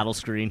at the title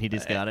screen. He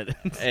just got it.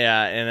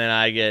 yeah, and then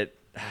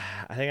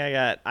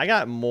I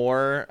got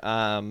more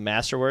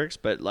Masterworks,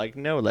 but like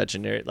no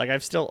legendary. Like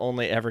I've still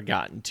only ever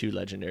gotten 2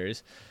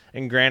 legendaries.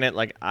 And granted,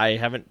 like I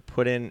haven't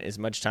put in as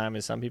much time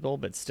as some people,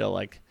 but still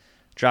like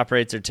drop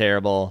rates are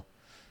terrible.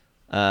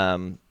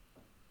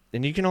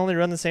 And you can only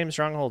run the same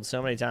stronghold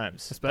so many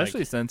times.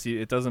 Especially since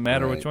it doesn't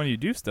matter which Right. one you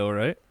do still,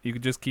 right? You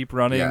could just keep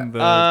running Yeah. the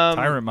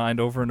Tyrant Mind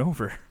over and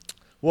over.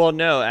 Well,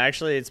 no,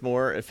 actually, it's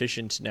more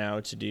efficient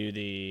now to do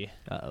the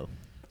Uh-oh.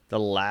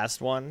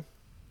 last one.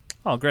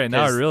 Oh, great.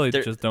 Now I 'Cause really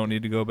there- just don't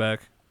need to go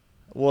back.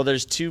 Well,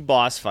 there's 2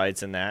 boss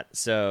fights in that,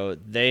 so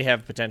they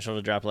have potential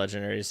to drop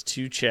legendaries.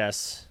 2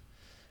 chests,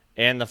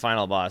 and the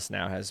final boss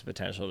now has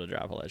potential to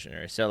drop a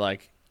legendary. So,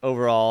 like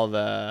overall,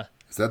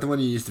 Is that the one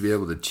you used to be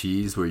able to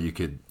cheese where you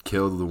could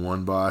kill the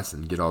one boss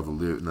and get all the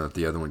loot and let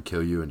the other one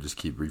kill you and just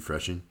keep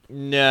refreshing?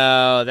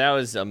 no, that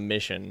was a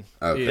mission.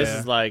 Okay. This Yeah.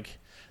 is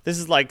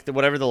like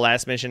whatever the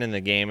last mission in the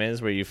game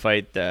is, where you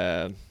fight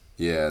the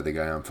The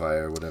guy on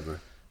fire or whatever.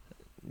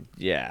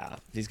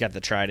 he's got the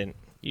trident.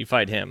 You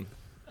fight him.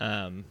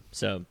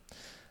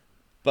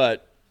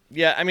 But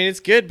yeah, I mean it's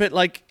good, but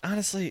like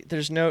honestly,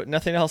 there's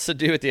nothing else to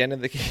do at the end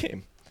of the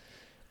game.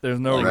 There's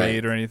no Right.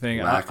 raid or anything.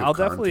 Lack of I'll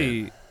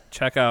definitely content.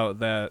 check out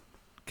that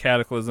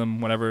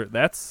Cataclysm whenever.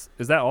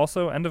 Is that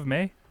also end of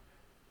May?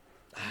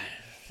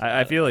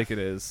 I feel like it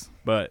is,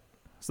 but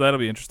so that'll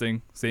be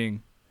interesting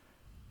seeing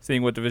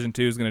what Division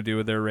 2 is going to do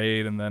with their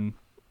raid, and then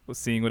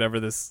seeing whatever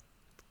this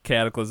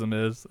Cataclysm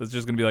is. It's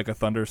just going to be like a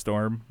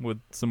thunderstorm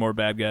with some more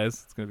bad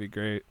guys. It's going to be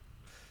great.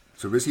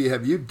 So, Risky,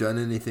 have you done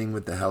anything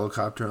with the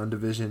helicopter on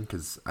Division?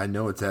 Because I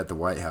know it's at the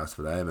White House,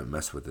 but I haven't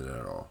messed with it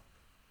at all.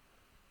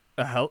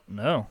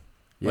 No.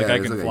 Like I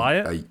there's can fly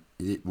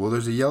it? Well,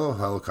 there's a yellow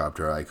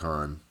helicopter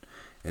icon,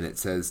 and it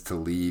says to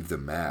leave the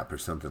map or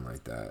something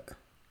like that.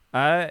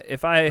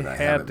 If I But I had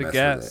haven't to messed with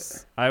guess,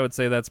 it. I would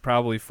say that's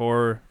probably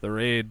for the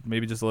raid.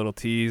 Maybe just a little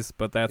tease,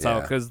 but that's how,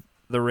 Yeah. because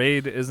the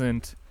raid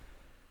isn't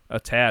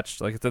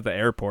attached. Like it's at the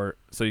airport,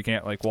 so you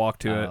can't like walk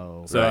to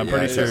Oh. it. So Right, I'm yeah,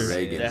 pretty it's sure. at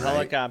Reagan, The right?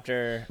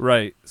 helicopter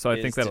Right. So I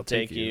is think to that'll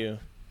take you.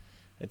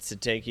 It's to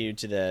take you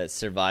to the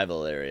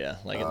survival area,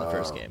 like in the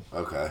first game.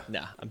 Okay.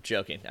 No, I'm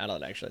joking. I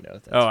don't actually know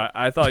what that Oh,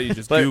 I thought you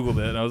just But- Googled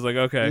it, and I was like,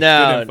 okay,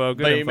 no, good info,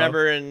 good but you info.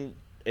 remember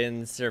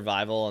in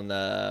survival in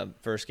the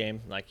first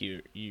game, like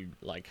you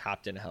like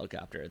hopped in a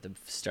helicopter at the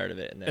start of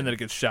it, and then it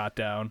gets shot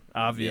down.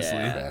 Obviously,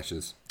 Yeah.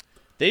 Crashes.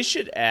 they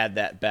should add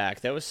that back.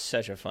 That was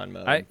such a fun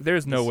mode.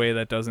 There's no way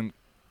that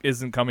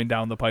isn't coming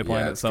down the pipeline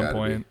Yeah, at it's some gotta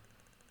point.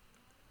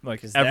 Like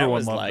 'Cause that everyone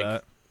was loved like-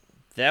 that.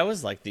 That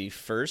was like the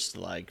first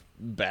like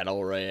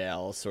battle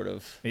royale sort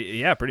of.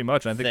 Yeah, pretty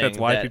much. I think that's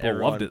thing why that people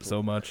everyone loved it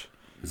so much.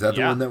 Is that the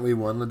Yeah. one that we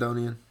won,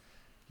 Ladonian?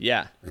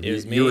 Yeah, And it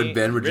was me. you and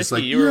Ben were just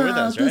Risky, like, you were yeah, with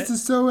us, right? this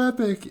is so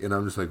epic. And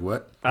I'm just like,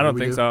 what? I don't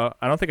think so.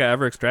 I don't think I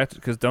ever extracted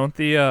because don't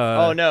the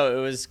Oh no,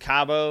 it was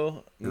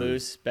Cabo,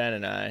 Moose, Ben,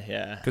 and I.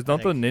 Yeah, because don't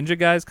I the think- ninja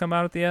guys come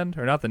out at the end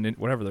or not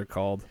whatever they're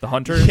called, the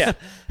hunters? yeah,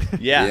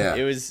 yeah, Yeah.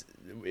 It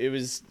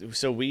was.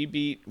 So we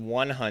beat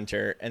one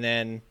hunter, and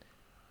then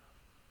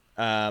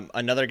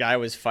another guy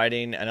was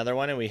fighting another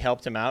one, and we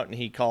helped him out, and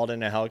he called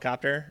in a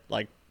helicopter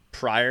like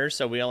prior,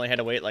 so we only had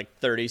to wait like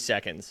 30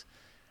 seconds,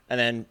 and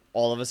then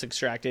all of us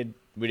extracted.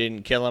 We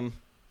didn't kill him.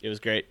 It was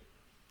great.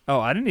 Oh,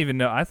 I didn't even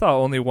know. I thought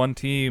only one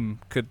team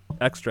could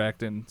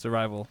extract in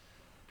survival.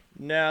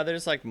 No,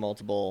 there's like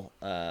multiple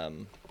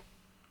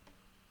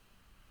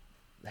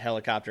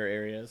helicopter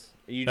areas.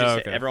 You just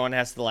okay. everyone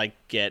has to like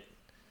get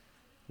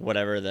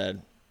whatever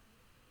you're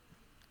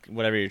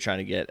trying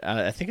to get.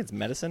 I think it's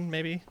medicine,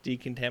 maybe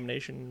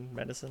decontamination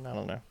medicine. I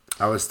don't know.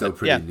 I was still But,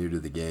 pretty yeah. new to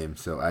the game,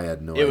 so I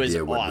had no It was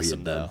idea what we awesome,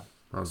 had done. though.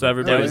 I was So like,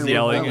 everybody's was the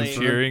yelling only- and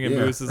cheering, and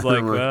Yeah. Moose is like,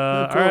 I'm like,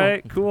 oh, all cool.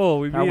 right, cool,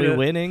 we Are beat we it.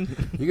 winning?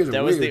 You guys are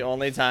That was weird. the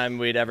only time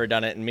we'd ever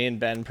done it, and me and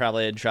Ben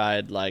probably had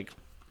tried like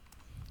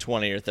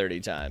 20 or 30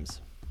 times.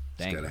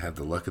 Just gotta have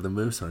the luck of the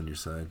moose on your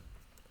side.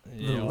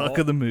 The luck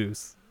of the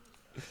Moose.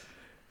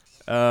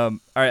 All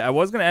right, I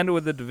was gonna end it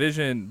with the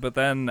division, but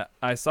then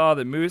I saw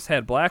that Moose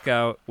had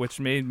Blackout, which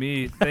made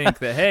me think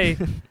that hey,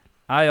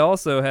 I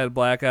also had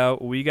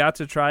Blackout. We got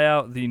to try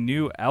out the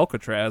new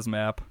Alcatraz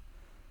map.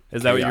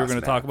 Is that what you were Chaos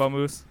going to map. talk about,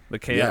 Moose? The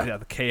chaos. Yeah. Yeah,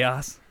 the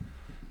chaos.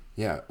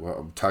 Yeah,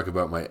 well, talk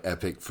about my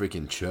epic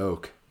freaking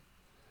choke.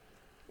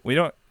 We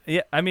don't.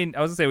 Yeah, I mean,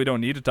 I was gonna say we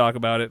don't need to talk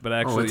about it, but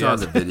actually, it's yes. on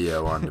the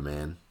video on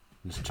demand.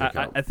 Just check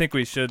out. I think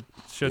we should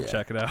Yeah.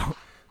 check it out.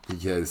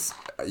 Because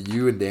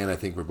you and Dan, I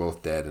think, were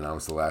both dead, and I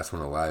was the last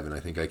one alive, and I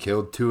think I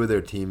killed 2 of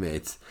their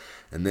teammates.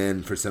 And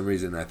then, for some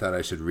reason, I thought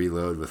I should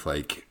reload with,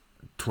 like,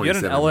 You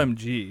had 27... an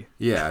LMG.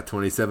 Yeah,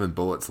 27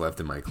 bullets left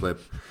in my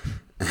clip.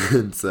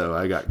 And so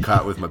I got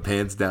caught with my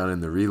pants down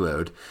in the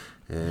reload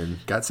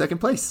and got second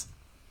place.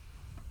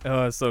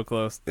 Oh, it's so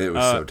close. It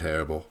was so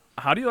terrible.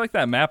 How do you like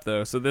that map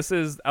though? So this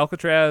is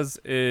Alcatraz.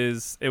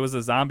 It was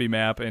a zombie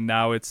map, and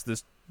now it's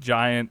this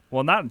giant.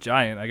 Well, not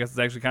giant. I guess it's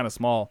actually kind of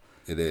small.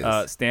 It is.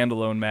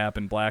 Standalone map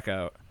in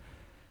Blackout.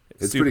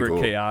 It's super pretty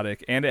cool.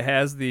 chaotic, and it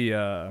has the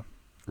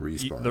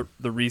Respawn.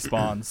 the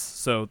respawns.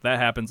 So that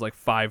happens like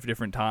 5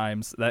 different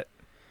times. That,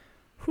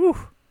 whew.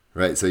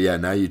 Right, so yeah,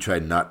 now you try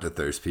not to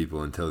thirst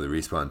people until the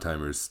respawn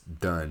timer's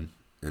done,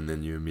 and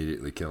then you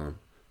immediately kill them.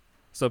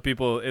 So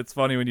people, it's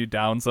funny when you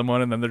down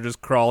someone and then they're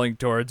just crawling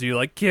towards you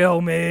like,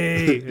 kill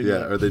me. And Yeah,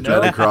 you're or they like, try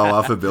 "No." to crawl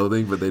off a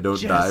building, but they don't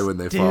Just die when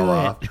they do fall it.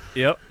 off.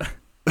 Yep.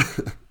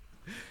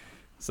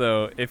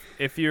 So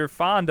if you're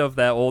fond of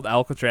that old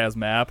Alcatraz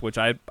map, which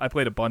I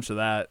played a bunch of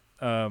that,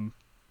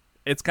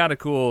 it's kind of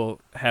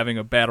cool having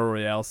a battle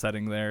royale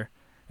setting there,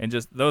 and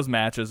just those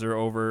matches are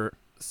over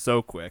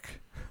so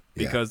quick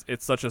because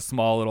it's such a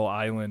small little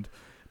island.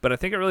 But I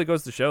think it really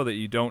goes to show that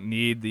you don't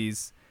need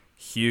these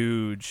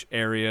huge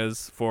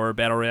areas for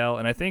battle royale.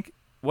 And I think,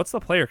 what's the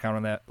player count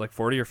on that? Like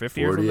 40 or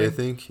 50 or 40, something? I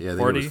think. Yeah, I think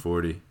 40? it was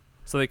 40.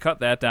 So they cut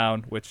that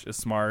down, which is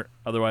smart.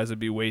 Otherwise, it'd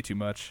be way too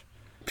much.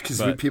 Because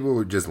But- people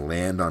would just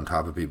land on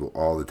top of people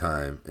all the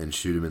time and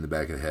shoot them in the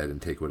back of the head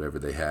and take whatever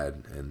they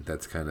had, and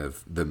that's kind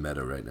of the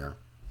meta right now.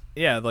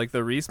 Yeah, like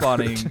the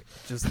respawning,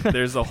 just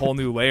there's a whole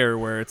new layer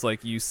where it's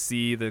like you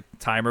see the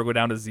timer go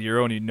down to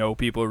 0 and you know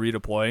people are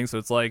redeploying. So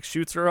it's like,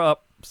 shoots are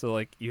up. So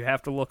like you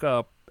have to look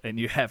up and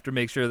you have to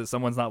make sure that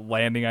someone's not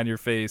landing on your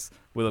face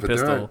with a But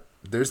pistol.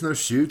 there's no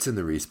shoots in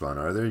the respawn,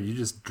 are there? You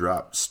just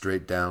drop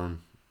straight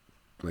down,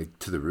 like,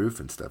 to the roof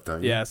and stuff,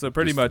 don't you? Yeah, so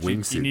pretty Just much you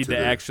wingsuit need to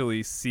the-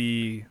 actually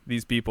see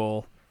these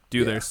people do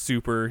Yeah. their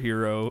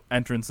superhero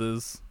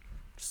entrances,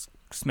 just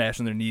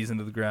smashing their knees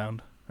into the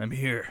ground. I'm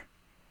here.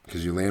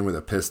 Because you land with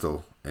a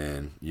pistol,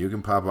 and you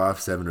can pop off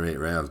 7 or 8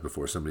 rounds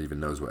before somebody even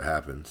knows what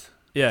happens.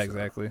 Yeah, So-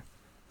 exactly.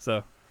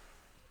 So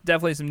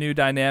definitely some new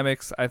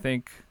dynamics. I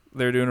think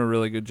they're doing a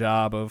really good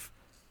job of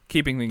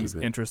keeping things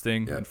Keep it-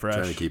 interesting Yeah, and fresh.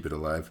 trying to keep it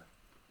alive.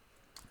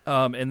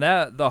 And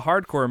that the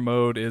hardcore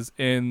mode is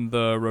in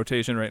the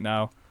rotation right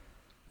now.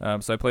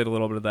 So I played a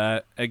little bit of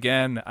that.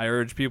 Again, I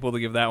urge people to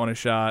give that one a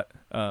shot.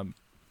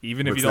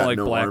 Even if What's you don't that? like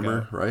No Blackout.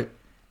 armor,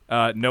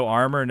 right? No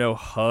armor, no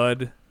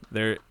HUD.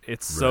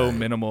 It's so Right.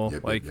 minimal.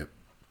 Yep, like yep.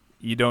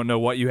 you don't know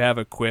what you have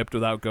equipped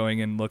without going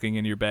and looking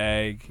in your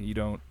bag. You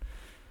don't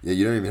Yeah,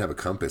 you don't even have a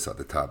compass at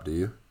the top, do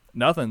you?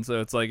 nothing. So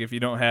it's like if you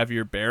don't have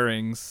your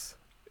bearings,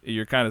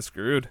 you're kind of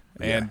screwed.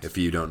 And yeah, if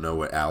you don't know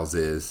what ALS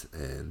is,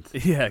 and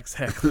yeah,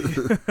 exactly.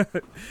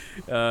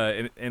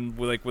 And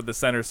with the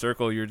center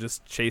circle, you're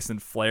just chasing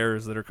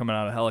flares that are coming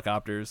out of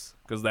helicopters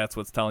because that's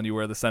what's telling you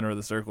where the center of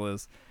the circle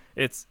is.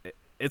 It's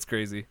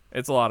crazy.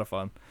 It's a lot of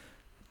fun.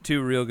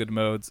 2 real good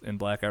modes in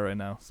Blackout right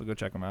now, so go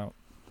check them out.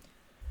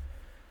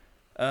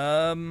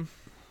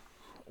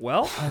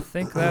 Well, I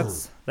think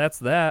that's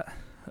that.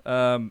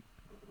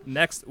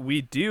 Next,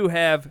 we do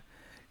have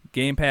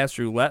Game Pass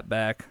Roulette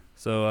back,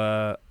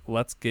 so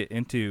let's get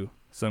into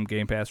some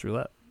Game Pass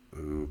Roulette.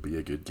 ooh, be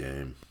a good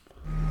game.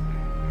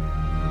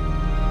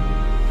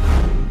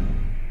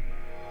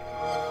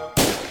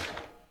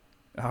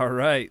 All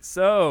right,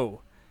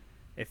 so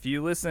if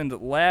you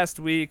listened last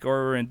week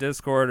or were in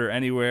Discord or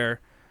anywhere,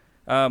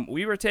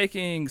 we were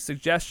taking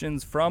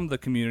suggestions from the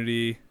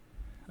community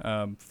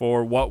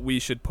for what we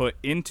should put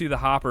into the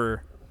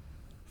hopper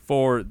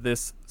for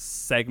this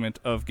segment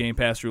of Game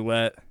Pass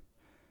Roulette.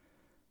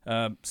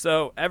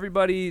 So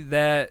everybody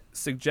that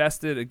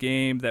suggested a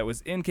game that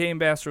was in Game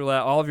Pass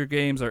Roulette, all of your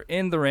games are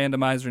in the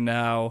randomizer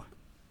now,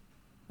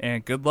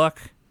 and good luck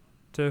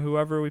to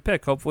whoever we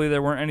pick. Hopefully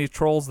there weren't any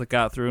trolls that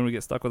got through and we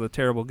get stuck with a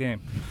terrible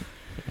game.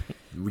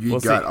 You We'll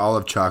got see. all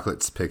of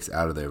Chocolate's picks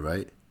out of there,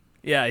 right?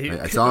 Yeah,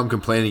 I saw him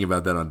complaining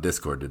about that on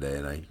Discord today,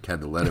 and I had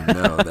to let him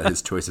know that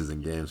his choices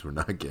in games were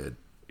not good.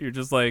 you're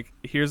just like,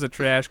 here's a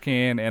trash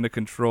can and a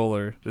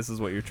controller. This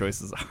is what your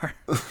choices are.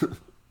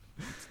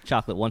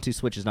 Chocolate 1-2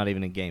 Switch is not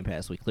even in Game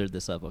Pass. We cleared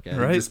this up, okay?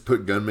 Right. He just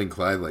put Gunman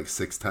Clyde like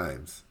 6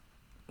 times.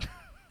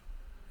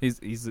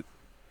 He's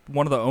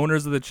one of the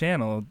owners of the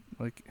channel.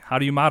 Like, how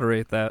do you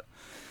moderate that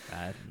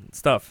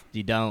stuff?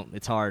 You don't.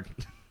 It's hard.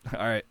 All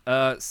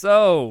right.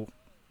 So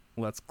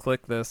let's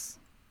click this.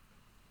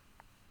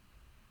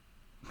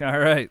 All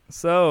right.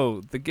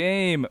 So the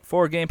game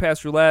for Game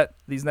Pass Roulette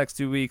these next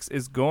 2 weeks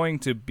is going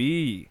to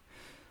be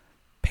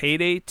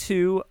Payday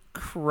 2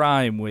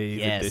 Crime Wave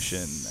Yes.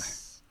 Edition.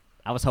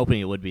 I was hoping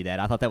it would be that.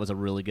 I thought that was a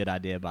really good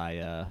idea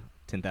by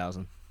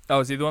 10,000. Oh,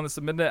 is he the one that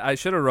submitted it? I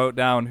should have wrote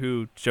down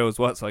who chose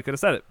what, so I could have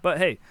said it. But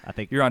hey, I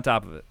think you're on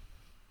top of it.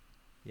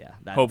 Yeah,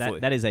 Hopefully.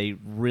 that is a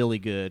really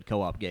good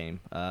co-op game.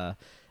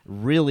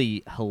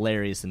 Really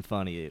hilarious and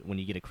funny when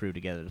you get a crew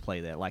together to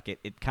play that. Like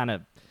it kind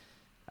of,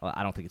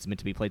 I don't think it's meant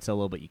to be played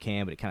solo, but you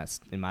can. But it kind of,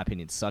 in my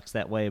opinion, sucks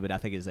that way. But I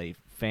think it's a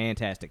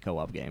fantastic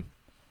co-op game.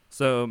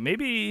 So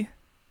maybe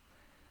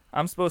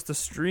I'm supposed to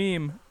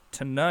stream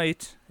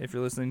tonight. If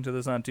you're listening to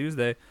this on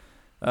Tuesday,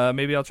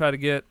 maybe I'll try to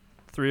get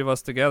 3 of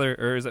us together,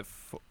 or is it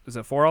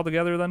 4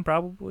 altogether then?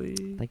 Probably.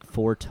 I think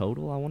 4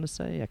 total. I want to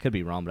say I could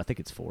be wrong, but I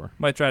think it's 4.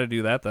 Might try to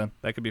do that then.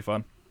 That could be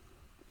fun.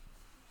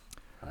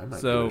 I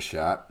might give it a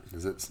shot.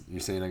 Is it? You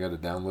saying I got to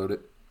download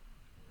it?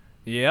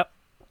 Yep.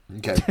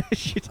 Okay,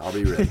 I'll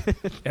be ready.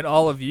 And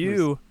all of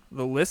you,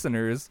 the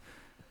listeners,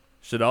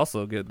 should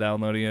also get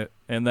downloading it.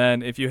 And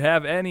then if you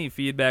have any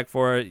feedback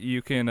for it,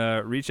 you can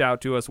reach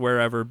out to us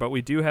wherever. But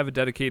we do have a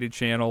dedicated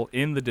channel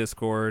in the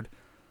Discord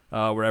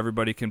where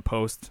everybody can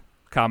post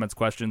comments,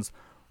 questions,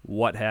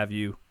 what have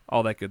you,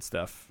 all that good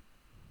stuff.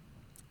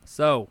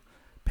 So,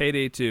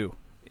 Payday 2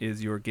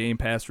 is your Game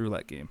Pass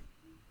roulette game.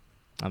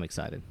 I'm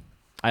excited.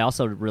 I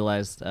also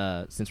realized,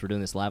 since we're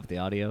doing this live with the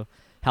audio,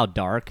 how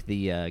dark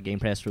the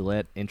Game Pass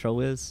roulette intro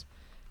is.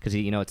 Because,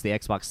 it's the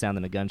Xbox sound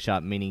and a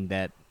gunshot, meaning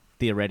that,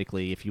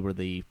 theoretically, if you were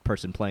the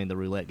person playing the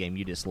roulette game,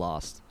 you just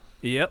lost.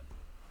 Yep.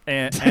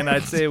 And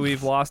I'd say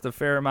we've lost a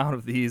fair amount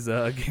of these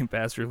Game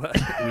Pass roulette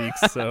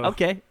weeks. So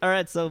Okay. All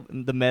right. So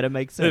the meta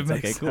makes sense. It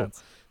makes okay,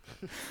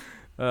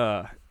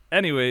 cool.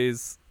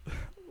 Anyways,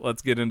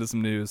 let's get into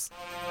some news.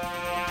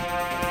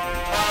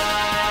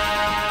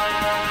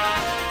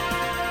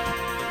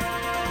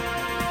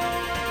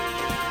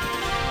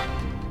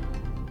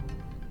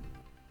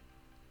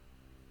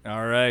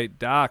 All right,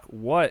 Doc,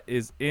 what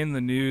is in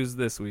the news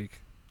this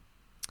week?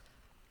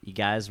 You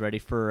guys ready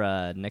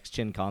for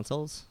next-gen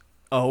consoles?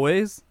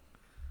 Always?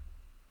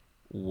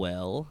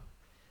 Well,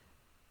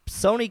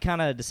 Sony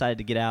kind of decided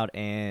to get out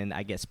and,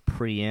 I guess,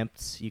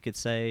 preempt, you could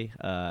say,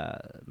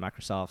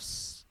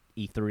 Microsoft's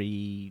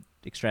E3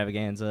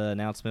 extravaganza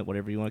announcement,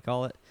 whatever you want to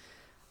call it.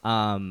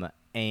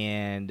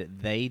 And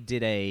they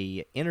did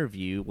a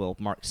interview. Well,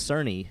 Mark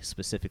Cerny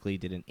specifically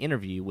did an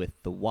interview with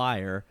The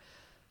Wire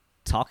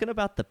talking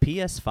about the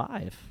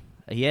PS5.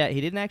 Yeah, he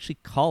didn't actually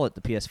call it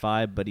the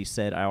PS5, but he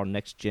said our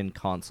next-gen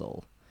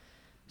console.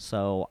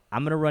 So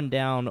I'm going to run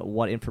down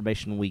what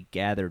information we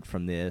gathered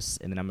from this,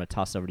 and then I'm going to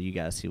toss over to you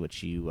guys, see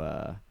what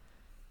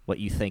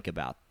you think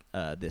about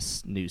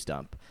this news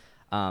dump.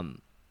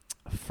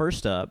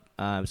 First up,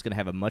 it's going to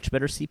have a much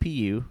better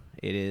CPU.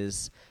 It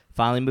is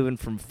finally moving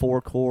from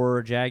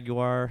 4-core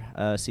Jaguar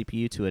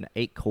CPU to an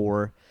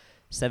 8-core,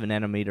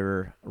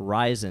 7-nanometer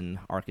Ryzen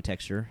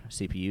architecture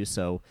CPU.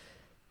 So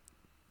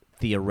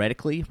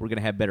theoretically, we're going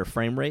to have better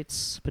frame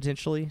rates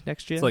potentially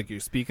next gen. It's like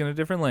you're speaking a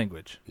different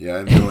language. Yeah, I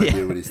have no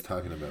idea what he's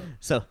talking about.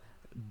 So,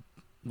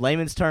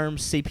 layman's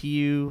terms,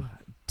 CPU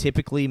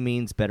typically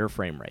means better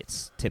frame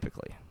rates,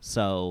 typically.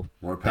 So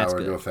more power,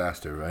 go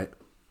faster, right?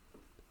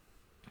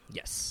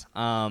 Yes.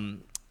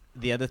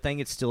 The other thing,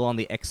 it's still on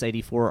the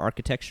x84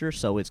 architecture,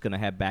 so it's going to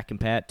have back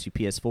compat to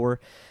PS4.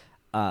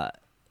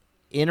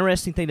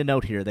 Interesting thing to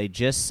note here, they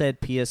just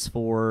said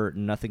PS4,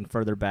 nothing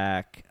further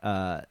back.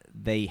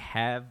 They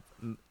have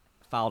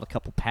filed a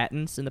couple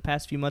patents in the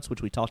past few months,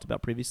 which we talked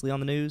about previously on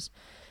the news,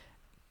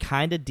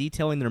 kind of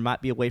detailing there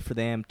might be a way for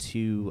them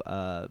to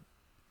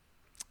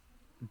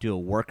do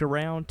a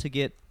workaround to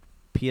get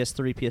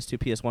PS3, PS2,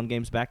 PS1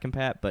 games back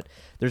compat, but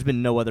there's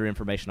been no other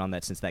information on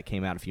that since that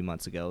came out a few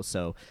months ago.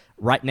 So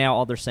right now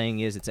all they're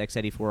saying is it's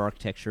x84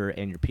 architecture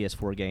and your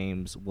PS4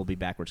 games will be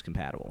backwards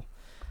compatible.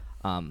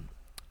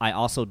 I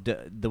also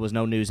there was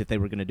no news if they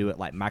were going to do it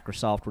like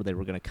Microsoft, where they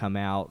were going to come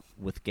out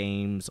with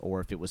games, or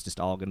if it was just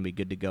all going to be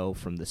good to go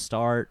from the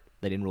start.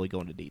 They didn't really go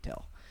into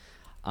detail.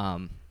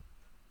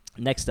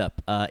 Next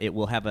up, it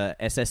will have a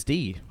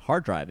SSD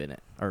hard drive in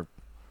it, or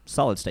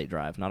solid state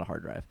drive, not a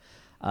hard drive.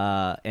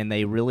 And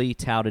they really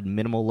touted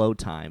minimal load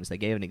times. They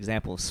gave an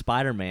example of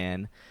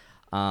Spider-Man,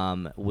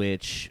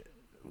 which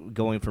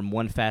going from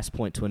one fast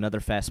point to another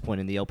fast point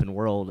in the open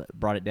world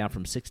brought it down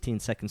from 16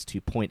 seconds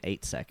to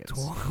 0.8 seconds.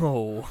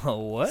 Whoa,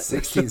 what?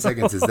 16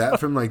 seconds. Is that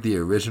from like the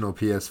original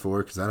PS4?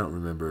 Because I don't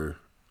remember.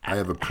 I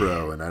have a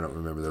Pro, and I don't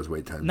remember those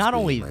wait times. Not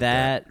only like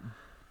that,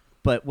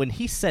 but when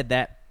he said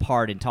that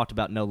part and talked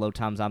about no load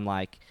times, I'm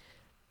like,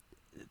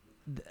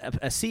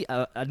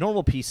 a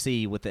normal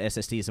PC with the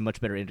SSD is a much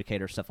better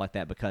indicator of stuff like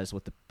that, because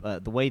with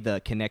the way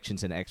the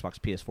connections in Xbox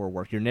PS4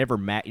 work,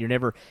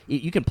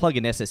 you can plug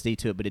an SSD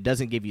to it, but it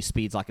doesn't give you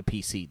speeds like a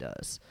PC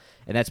does,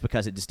 and that's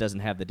because it just doesn't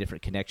have the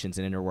different connections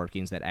and inner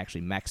workings that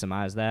actually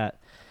maximize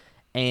that.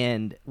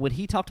 And when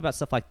he talked about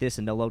stuff like this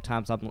and no load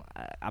times,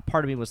 a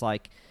part of me was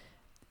like,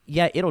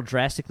 yeah, it'll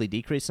drastically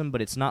decrease them,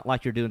 but it's not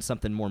like you're doing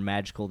something more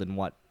magical than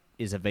what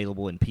is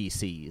available in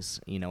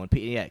PCs, and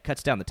it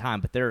cuts down the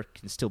time, but there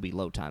can still be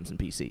load times in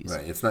PCs.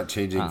 Right, it's not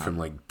changing from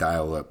like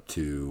dial up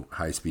to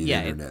high speed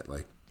internet.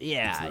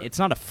 It's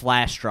not a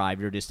flash drive.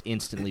 You're just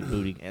instantly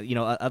booting.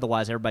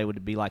 Otherwise everybody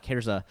would be like,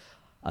 here's a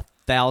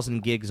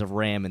 1,000 gigs of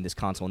RAM in this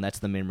console, and that's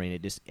the memory,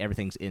 and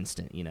everything's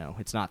instant.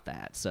 It's not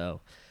that.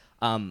 So,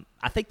 I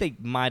think they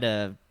might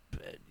have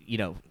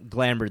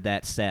glamored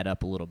that stat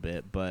up a little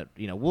bit, but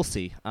we'll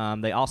see.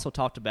 They also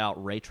talked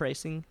about ray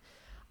tracing.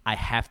 I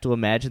have to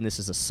imagine this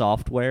is a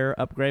software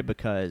upgrade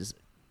because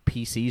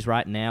PCs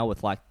right now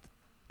with like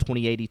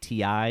 2080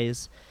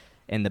 Ti's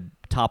and the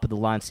top of the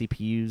line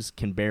CPUs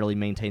can barely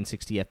maintain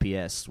 60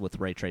 FPS with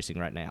ray tracing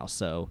right now.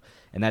 So,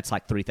 and that's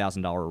like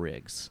 $3,000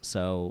 rigs.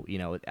 So,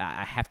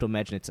 I have to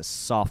imagine it's a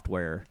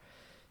software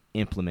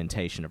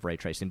implementation of ray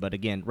tracing. But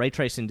again, ray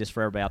tracing, just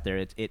for everybody out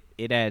there,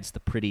 it adds the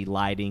pretty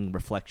lighting,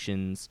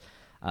 reflections,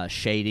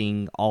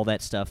 shading, all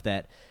that stuff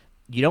that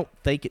you don't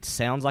think it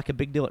sounds like a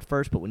big deal at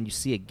first, but when you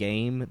see a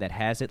game that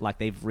has it, like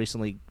they've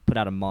recently put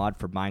out a mod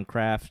for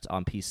Minecraft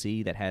on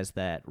PC that has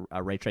that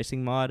ray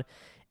tracing mod,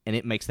 and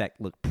it makes that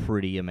look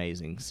pretty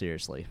amazing,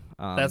 seriously.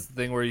 That's the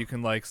thing where you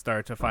can like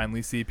start to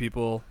finally see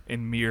people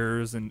in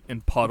mirrors and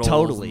in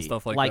puddles and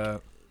stuff like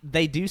that.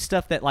 They do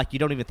stuff that like you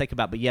don't even think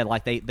about, but yeah,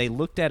 like they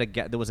looked at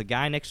there was a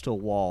guy next to a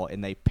wall,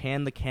 and they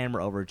panned the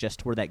camera over just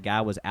to where that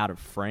guy was out of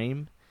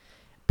frame,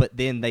 but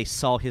then they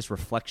saw his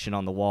reflection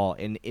on the wall,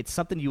 and it's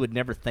something you would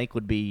never think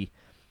would be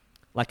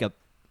like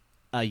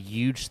a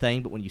huge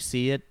thing, but when you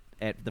see it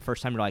at the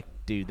first time, you're like,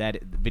 dude,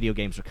 that video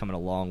games are coming a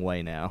long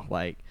way now.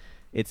 Like,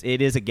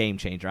 it is a game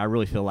changer. I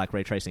really feel like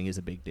ray tracing is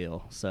a big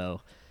deal.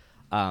 So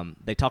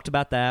they talked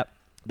about that.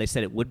 They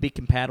said it would be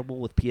compatible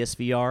with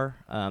PSVR.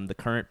 The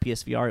current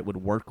PSVR, it would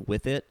work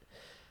with it.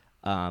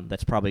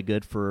 That's probably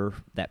good for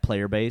that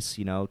player base,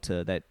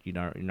 to that you're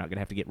not going to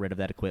have to get rid of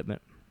that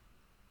equipment.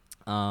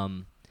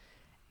 And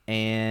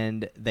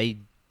the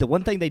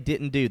one thing they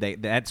didn't do,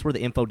 that's where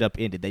the info dump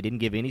ended. They didn't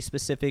give any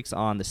specifics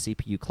on the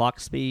CPU clock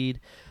speed,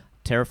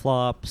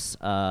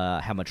 teraflops,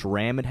 how much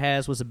RAM it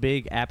has was a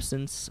big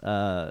absence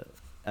to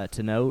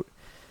note.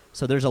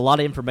 So there's a lot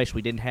of information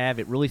we didn't have.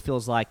 It really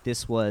feels like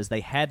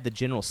they had the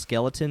general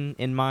skeleton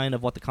in mind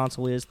of what the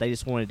console is. They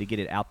just wanted to get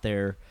it out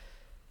there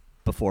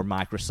before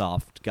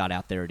Microsoft got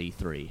out there at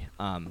E3.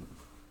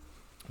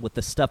 With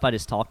the stuff I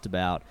just talked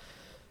about,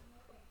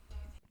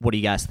 what do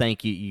you guys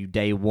think? You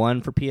day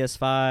one for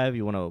PS5?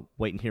 You want to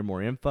wait and hear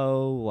more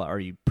info? Are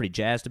you pretty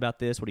jazzed about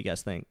this? What do you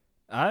guys think?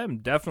 I'm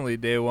definitely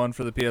day one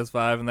for the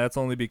PS5, and that's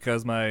only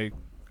because my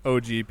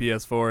OG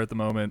PS4 at the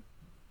moment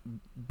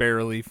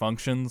barely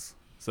functions.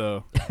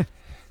 So,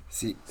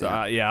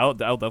 I'll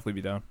definitely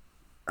be down.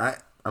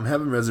 I'm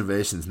having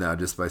reservations now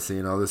just by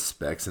seeing all the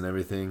specs and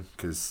everything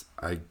because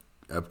I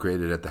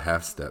upgraded at the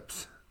half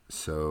steps.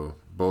 So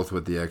both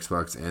with the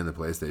Xbox and the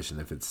PlayStation,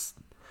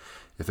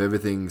 if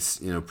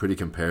everything's pretty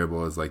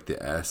comparable as like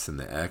the S and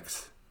the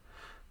X,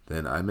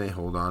 then I may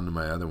hold on to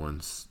my other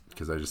ones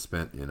because I just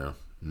spent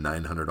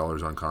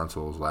 $900 on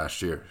consoles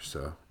last year.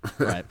 So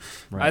right.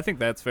 I think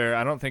that's fair.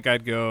 I don't think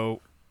I'd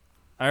go.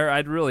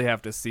 I'd really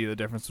have to see the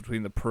difference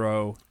between the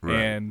Pro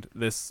and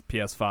this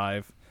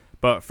PS5.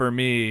 But for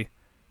me,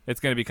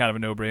 it's going to be kind of a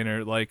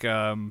no-brainer. Like,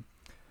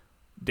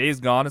 Days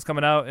Gone is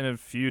coming out in a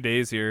few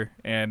days here,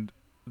 and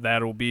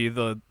that'll be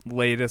the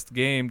latest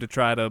game to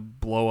try to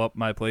blow up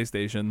my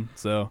PlayStation.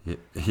 So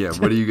yeah.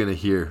 What are you going to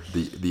hear?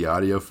 The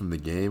audio from the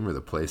game or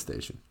the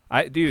PlayStation?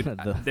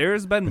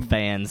 There's been the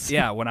fans.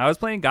 Yeah, when I was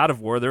playing God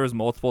of War, there was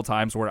multiple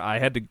times where I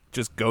had to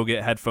just go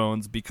get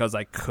headphones because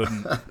I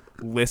couldn't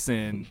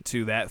listen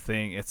to that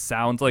thing. It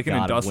sounds like an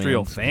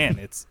industrial fan.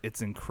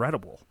 It's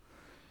incredible,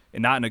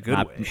 and not in a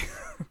good way.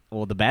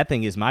 Well, the bad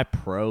thing is my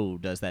Pro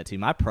does that too.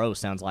 My Pro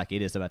sounds like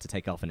it is about to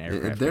take off an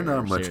aircraft. They're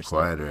not much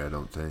quieter, I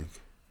don't think.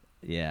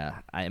 Yeah,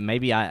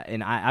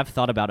 I've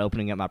thought about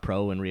opening up my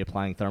Pro and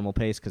reapplying thermal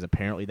paste because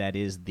apparently that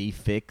is the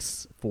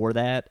fix for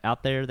that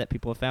out there that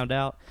people have found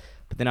out.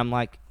 But then I'm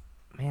like,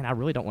 man, I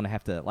really don't want to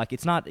have to, like,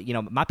 it's not,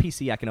 my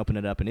PC, I can open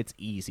it up and it's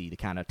easy to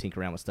kind of tinker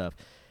around with stuff.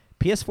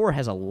 PS4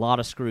 has a lot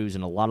of screws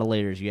and a lot of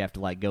layers you have to,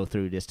 like, go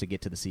through just to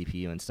get to the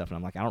CPU and stuff. And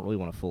I'm like, I don't really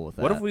want to fool with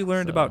that. What have we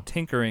learned about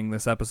tinkering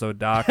this episode,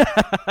 Doc?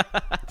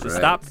 Just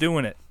stop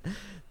doing it.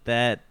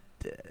 That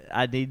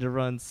I need to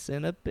run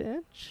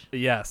Cinebench?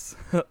 Yes.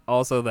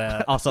 Also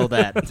that.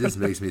 It just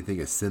makes me think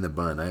of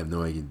Cinnabon. I have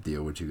no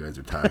idea what you guys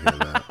are talking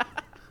about.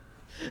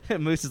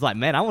 Moose is like,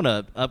 man, I want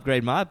to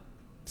upgrade my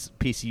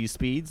PCU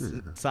speeds.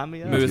 Sign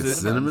me up.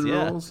 Cinnamon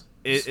rolls?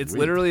 It's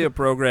literally a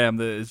program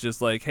that is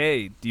just like,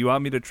 hey, do you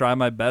want me to try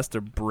my best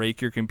to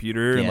break your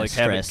computer and like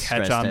have it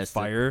catch on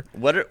fire?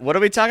 What are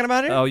we talking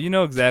about here? Oh, you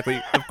know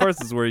exactly. Of course,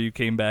 this is where you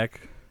came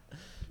back.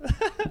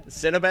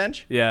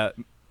 Cinebench? Yeah.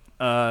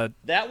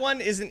 That one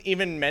isn't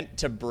even meant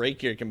to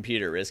break your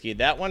computer, Risky.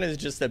 That one is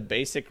just a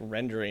basic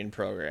rendering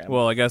program.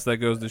 Well, I guess that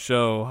goes to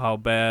show how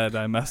bad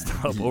I messed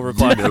up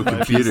overclocking my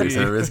computers,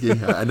 PC. Huh, Risky?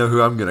 I know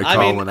who I'm going to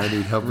call when I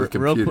need help with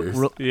computers.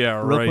 Real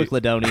quick,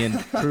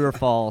 Ladonian, true or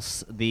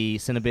false, the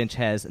Cinebench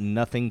has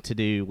nothing to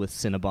do with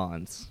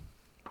Cinnabons.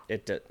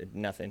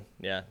 Nothing.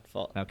 Yeah.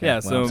 Okay.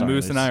 Yeah, so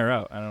Moose and I are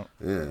out. I don't.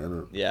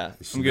 Yeah.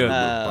 I'm good.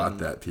 Bought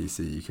that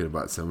PC. You could have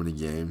bought so many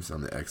games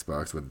on the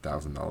Xbox with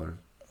 $1,000.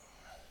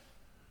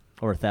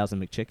 Or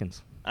 1,000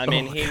 McChickens. I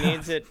mean, he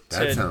needs it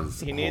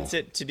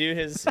to do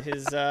his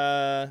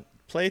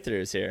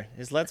playthroughs here,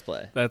 his Let's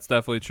Play. That's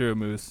definitely true,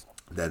 Moose.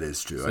 That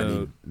is true.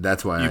 So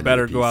that's why you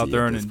better go out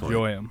there and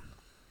enjoy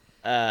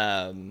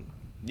them.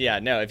 Yeah,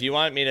 no. If you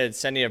want me to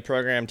send you a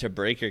program to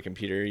break your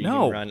computer, you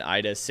No. can run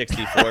IDA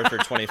 64 for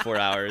 24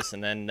 hours,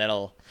 and then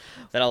that'll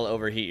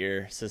overheat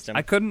your system.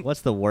 I couldn't.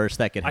 What's the worst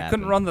that could happen? I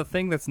couldn't run the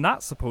thing that's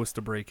not supposed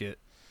to break it.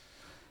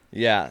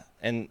 Yeah,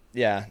 and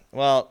yeah.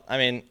 Well, I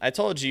mean, I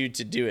told you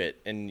to do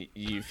it, and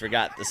you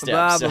forgot the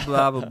Blah steps.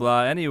 blah blah blah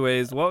blah.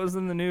 Anyways, what was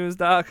in the news,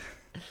 Doc?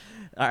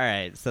 All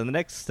right, so the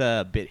next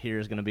bit here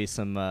is going to be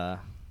some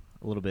a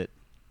little bit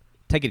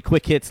taking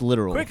quick hits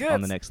literal Quick on the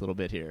hits. next little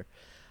bit here.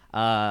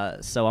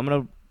 So I'm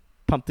going to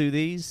pump through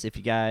these. If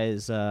you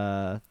guys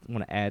want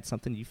to add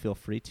something, you feel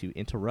free to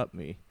interrupt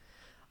me.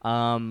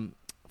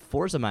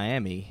 Forza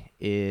Miami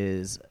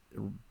is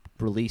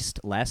released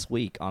last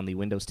week on the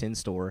Windows 10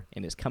 store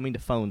and is coming to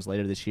phones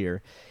later this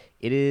year.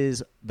 It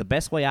is, the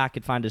best way I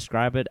could find to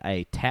describe it,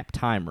 a tap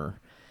timer,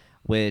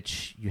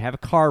 which you have a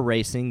car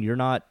racing. You're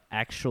not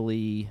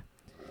actually...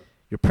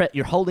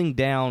 You're holding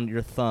down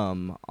your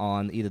thumb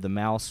on either the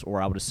mouse or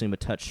I would assume a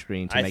touch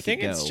screen to make it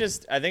go.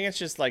 I think it's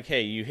just like,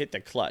 hey, you hit the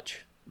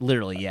clutch.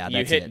 Literally, yeah. You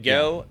That's hit it,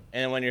 go,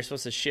 and when you're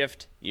supposed to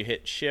shift, you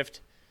hit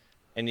shift,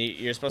 and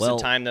you're supposed Well,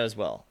 to time those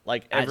well,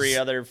 like every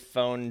other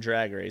phone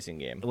drag racing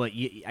game. Well,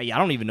 I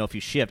don't even know if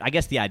you shift. I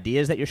guess the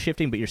idea is that you're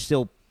shifting, but you're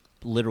still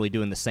literally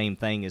doing the same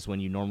thing as when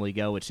you normally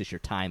go. It's just your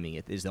timing.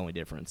 It is the only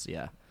difference.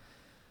 Yeah.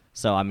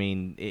 So I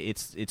mean,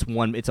 it's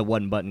a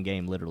one button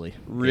game, literally.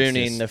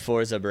 Ruining the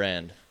Forza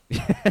brand.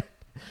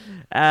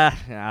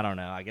 I don't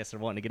know. I guess they're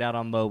wanting to get out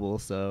on mobile,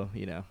 so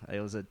it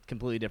was a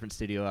completely different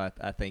studio.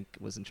 I think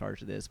was in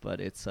charge of this,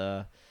 but it's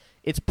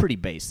pretty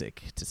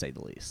basic to say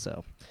the least.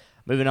 So,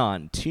 moving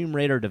on. Tomb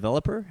Raider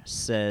developer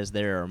says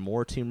there are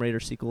more Tomb Raider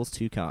sequels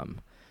to come.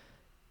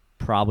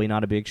 Probably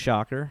not a big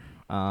shocker.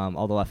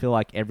 Although I feel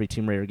like every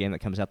Tomb Raider game that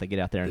comes out, they get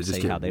out there and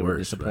say how they were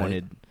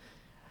disappointed. Right?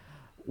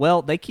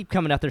 Well, they keep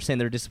coming out there saying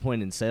they're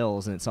disappointed in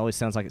sales, and it always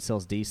sounds like it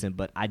sells decent.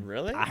 But I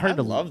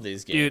love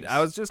these games, dude. I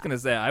was just gonna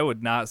say I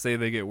would not say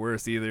they get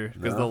worse either,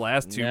 because the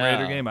last Tomb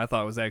Raider game I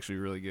thought was actually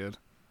really good.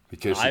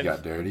 Because she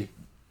got dirty.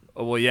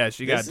 Oh, well, yeah,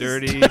 she got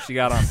dirty. She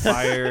got on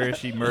fire.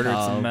 She murdered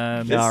some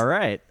men. All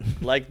right.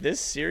 Like this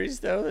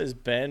series though has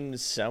been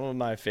some of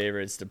my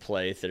favorites to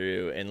play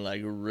through and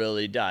like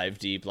really dive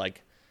deep,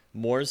 like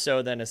more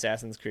so than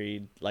Assassin's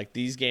Creed. Like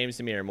these games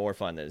to me are more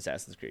fun than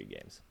Assassin's Creed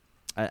games.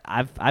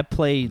 I've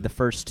played the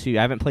first two.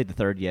 I haven't played the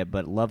third yet,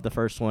 but love the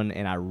first one,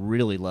 and I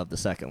really love the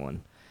second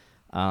one.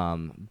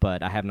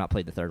 But I have not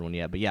played the third one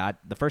yet. But yeah,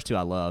 the first two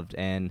I loved,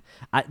 and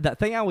the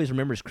thing I always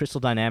remember is Crystal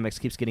Dynamics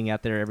keeps getting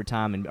out there every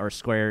time, or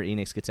Square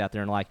Enix gets out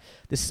there and like,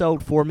 this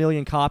sold 4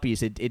 million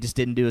copies. It just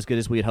didn't do as good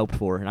as we had hoped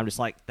for, and I'm just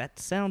like, that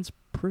sounds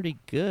pretty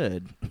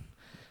good.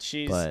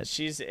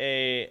 She's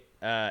a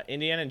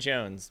Indiana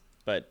Jones,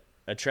 but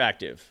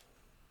attractive.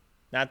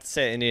 Not to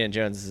say Indiana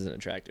Jones isn't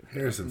attractive.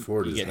 Harrison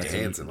Ford is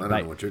handsome. I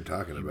don't know what you're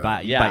talking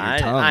about.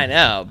 I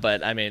know,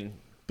 but I mean,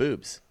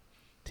 boobs.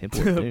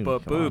 Temple of Doom,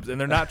 but boobs, and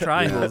they're not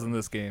triangles in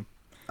this game.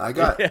 I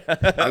got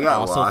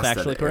also lost factually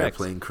at an correct.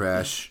 airplane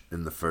crash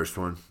in the first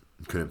one.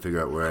 Couldn't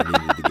figure out where I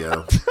needed to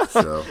go.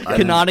 So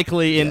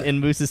canonically,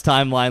 in Moose's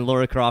timeline,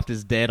 Lara Croft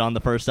is dead on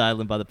the first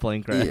island by the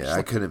plane crash. Yeah,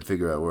 I couldn't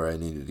figure out where I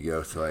needed to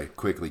go, so I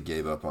quickly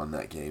gave up on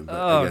that game. But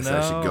I guess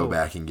I should go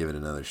back and give it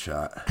another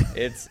shot.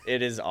 It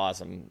is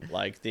awesome.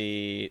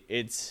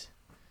 It's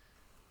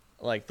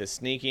like the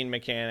sneaking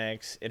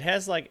mechanics. It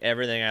has like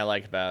everything I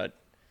like about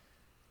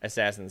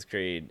Assassin's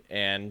Creed,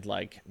 and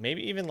like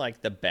maybe even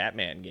like the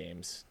Batman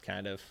games,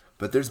 kind of.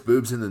 But there's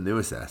boobs in the new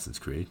Assassin's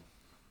Creed.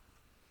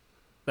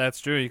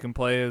 That's true. You can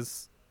play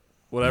as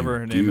whatever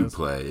her name is.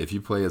 If you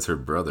play as her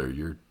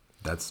brother,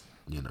 that's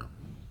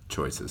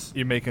choices.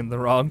 You're making the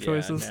wrong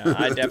choices. Yeah, no,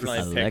 I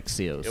definitely picked.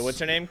 Alexios. What's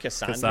her name?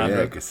 Cassandra. Cassandra.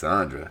 Yeah,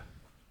 Cassandra.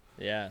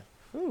 Yeah.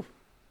 Whew.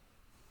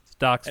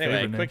 Doc's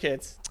Anyway, favorite quick name.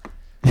 hits.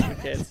 Quick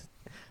hits.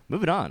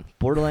 Moving on.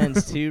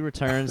 Borderlands 2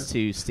 returns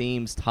to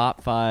Steam's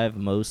top 5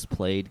 most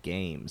played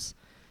games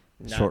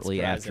Not shortly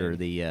surprising. after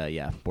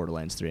the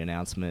Borderlands 3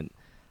 announcement.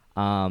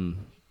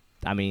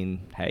 I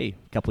mean, hey,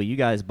 a couple of you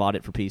guys bought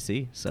it for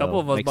PC. So A couple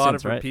of us makes bought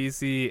sense, it for right?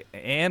 PC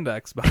and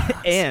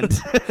Xbox.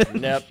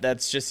 And Nope,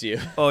 that's just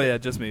you. Oh yeah,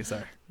 just me.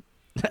 Sorry.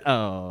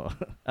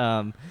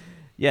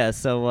 Yeah.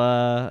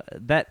 So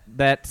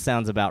that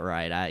sounds about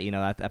right.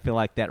 I feel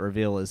like that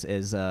reveal is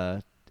as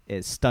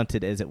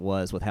stunted as it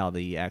was with how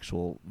the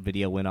actual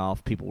video went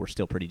off. People were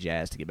still pretty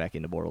jazzed to get back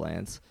into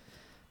Borderlands.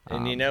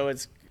 And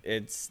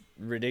it's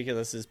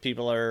ridiculous as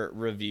people are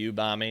review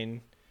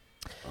bombing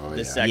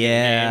the second game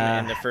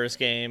and the first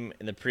game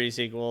and the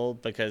pre-sequel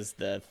because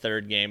the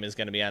third game is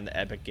going to be on the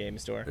Epic Game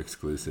Store.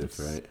 Exclusive,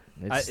 right?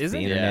 The isn't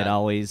it? internet Yeah.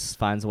 always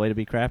finds a way to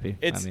be crappy.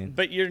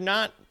 But you're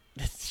not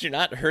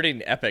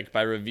hurting Epic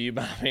by review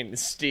bombing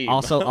Steam.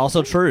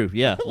 Also true.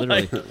 Yeah,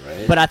 literally.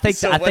 Right? But I think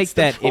So I think what's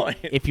the that point?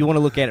 if you want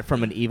to look at it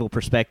from an evil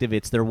perspective,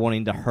 it's they're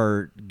wanting to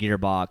hurt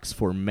Gearbox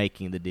for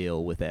making the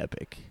deal with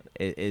Epic.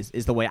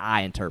 Is the way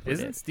I interpret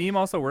Isn't it. Steam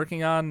also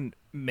working on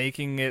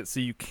making it so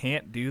you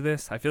can't do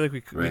this? I feel like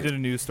we did a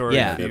news story.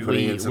 Yeah, They're review.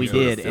 putting in some we sort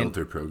did, of and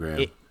filter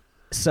program.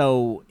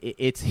 So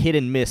it's hit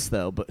and miss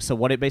though. But so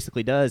what it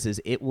basically does is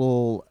it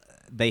will.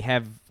 They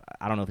have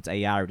I don't know if it's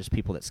AI or just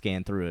people that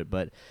scan through it,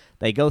 but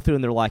they go through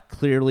and they're like,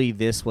 clearly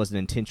this was an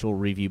intentional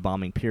review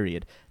bombing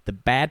period.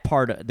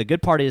 The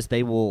good part is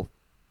they will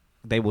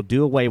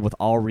do away with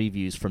all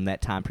reviews from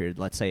that time period.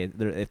 Let's say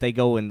if they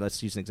go and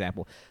let's use an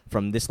example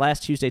from this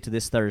last Tuesday to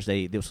this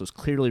Thursday, this was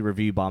clearly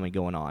review bombing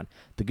going on.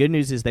 The good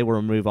news is they will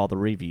remove all the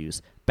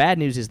reviews. Bad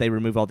news is they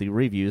remove all the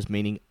reviews,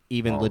 meaning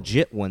even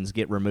legit ones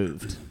get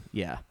removed.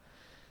 Yeah.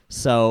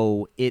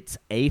 So it's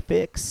a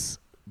fix.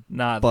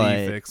 Not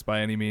the fix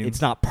by any means.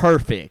 It's not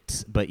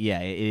perfect, but yeah,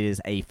 it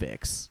is a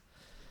fix.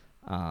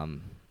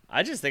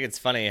 I just think it's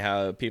funny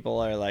how people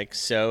are like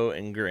so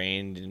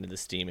ingrained into the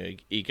Steam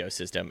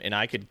ecosystem, and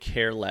I could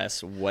care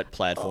less what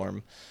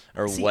platform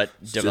or what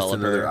It's developer.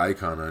 just another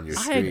icon on your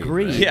screen. I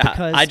agree. right?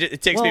 Yeah, because,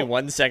 it takes me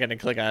 1 second to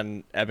click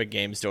on Epic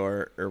Game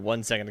Store or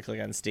 1 second to click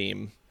on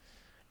Steam,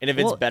 and if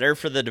it's better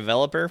for the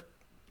developer,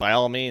 by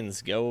all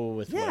means, go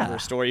with whatever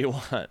store you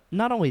want.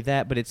 Not only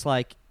that, but it's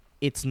like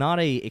it's not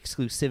a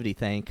exclusivity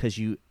thing because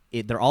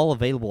they're all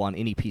available on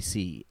any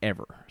PC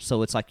ever.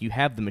 So it's like you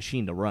have the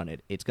machine to run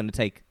it. It's going to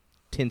take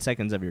 10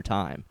 seconds of your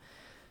time.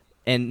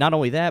 And not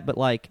only that, but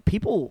like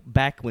people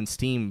back when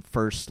Steam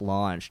first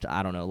launched,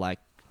 I don't know,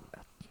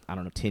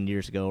 10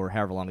 years ago or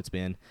however long it's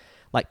been,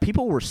 like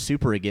people were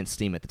super against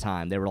Steam at the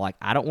time. They were like,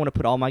 I don't want to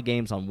put all my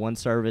games on one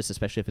service,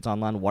 especially if it's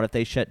online. What if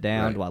they shut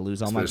down? Right. Do I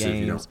lose all Especially my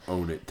games? if you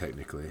don't own it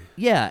technically.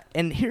 Yeah,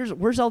 and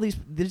there's all these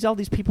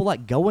people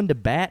like going to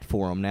bat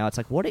for them now. It's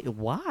like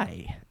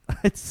why?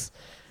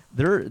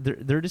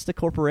 They're just a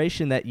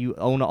corporation that you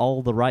own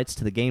all the rights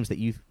to the games that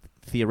you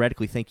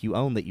theoretically think you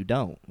own that you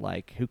don't.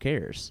 Like, who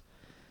cares?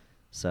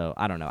 So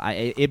I don't know.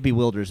 It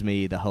bewilders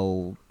me, the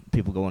whole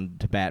people going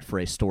to bat for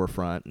a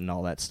storefront and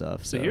all that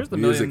stuff. So here's the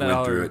Music $1 million.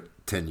 went through it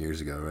 10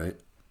 years ago, right?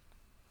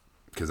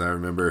 Because I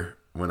remember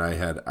when I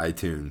had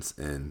iTunes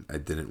and I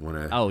didn't want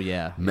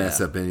to mess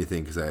up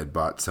anything because I had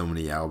bought so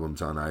many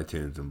albums on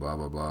iTunes and blah,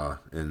 blah, blah.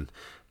 And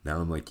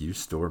now I'm like, you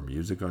store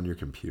music on your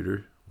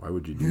computer? Why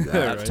would you do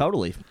that?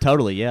 Right.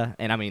 Totally, yeah.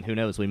 And I mean, who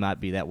knows? We might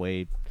be that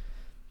way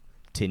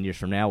 10 years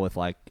from now with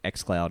like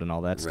xCloud and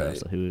all that stuff. Right.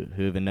 So who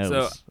even knows?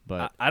 So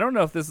But I don't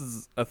know if this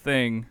is a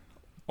thing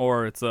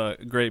or it's a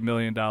great $1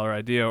 million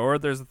idea or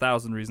there's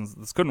 1,000 reasons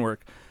this couldn't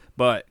work.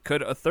 But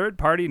could a third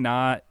party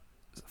not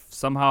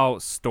somehow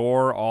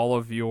store all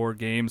of your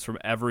games from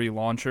every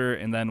launcher,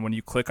 and then when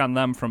you click on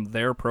them from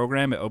their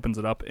program, it opens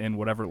it up in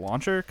whatever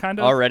launcher, kind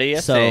of? Already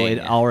a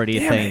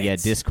thing. Yeah,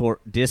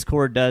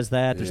 Discord does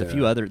that. There's a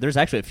few other. There's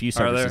actually a few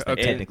services that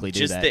Okay. technically do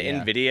just that. the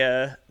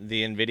yeah.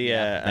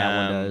 NVIDIA, that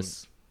one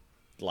does.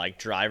 like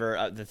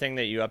driver, the thing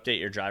that you update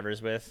your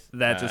drivers with.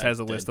 That just has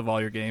a list of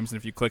all your games, and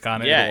if you click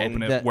on it, Yeah, it'll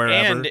open and it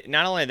wherever. And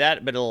not only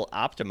that, but it'll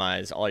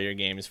optimize all your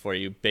games for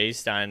you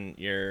based on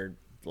your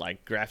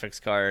like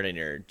graphics card and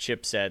your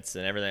chipsets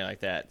and everything like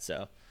that.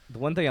 So The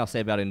one thing I'll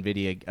say about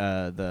NVIDIA,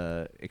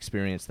 the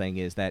experience thing,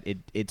 is that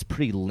it's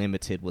pretty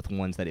limited with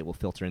ones that it will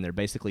filter in there.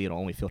 Basically, it'll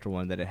only filter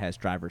one that it has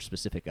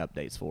driver-specific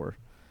updates for.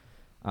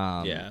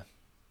 yeah.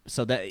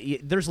 So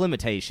there's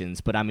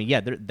limitations, but I mean,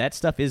 yeah, that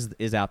stuff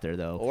is out there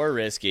though. Or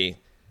risky.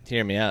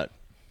 Hear me out.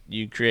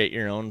 You create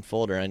your own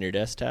folder on your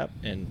desktop,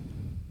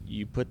 and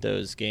you put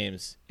those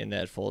games in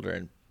that folder,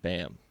 and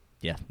bam.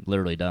 Yeah,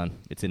 literally done.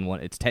 It's in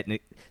one. It's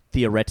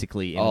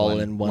theoretically All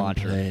one in one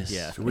launcher. place.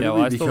 Yeah. So when Yeah, did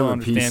well, I we still become don't a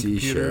understand PC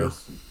show?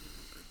 computers.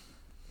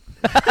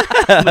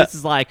 This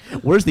is like,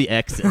 where's the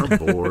exit? I'm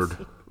bored.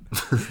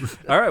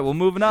 All right, well,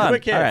 moving on.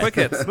 Quick hits. All right. Quick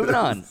hits. Moving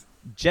on.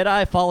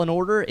 Jedi Fallen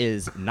Order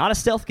is not a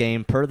stealth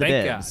game per the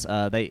Thank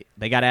devs.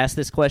 They got asked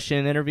this question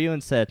in an interview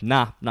and said,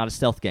 nah, not a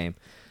stealth game.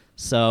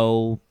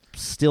 So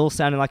still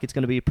sounding like it's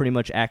going to be pretty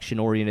much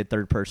action-oriented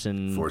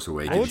third-person. Force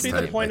Awakens. What would be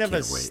the type. point I of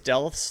a can't wait.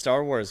 stealth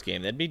Star Wars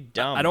game? That'd be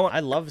dumb. I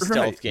love right.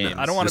 stealth games.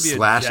 I don't want to Just be a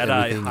slash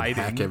Jedi everything, hiding.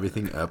 hack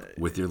everything up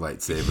with your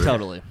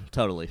lightsaber.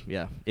 Totally,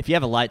 yeah. If you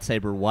have a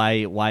lightsaber,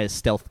 why is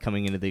stealth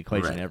coming into the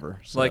equation Right. ever?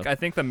 So, Like, I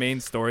think the main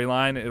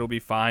storyline, it'll be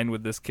fine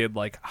with this kid,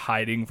 like,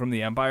 hiding from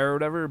the Empire or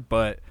whatever,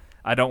 but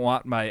I don't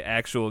want my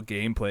actual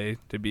gameplay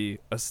to be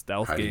a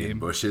stealth Hiding in game.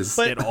 bushes.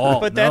 But, At all,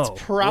 but that's no.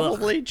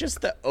 probably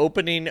just the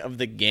opening of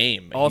the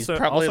game. Also, he's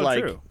probably also like,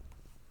 true.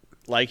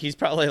 he's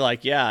probably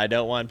like, yeah, I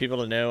don't want people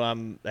to know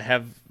I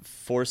have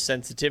force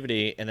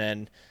sensitivity, and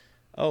then,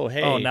 oh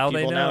hey, Oh, now they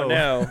people now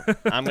know. know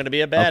I'm gonna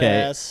be a okay,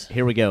 badass.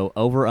 here we go.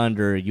 Over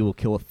under, you will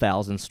kill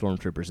 1,000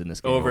 stormtroopers in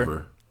this game.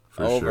 Over.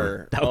 For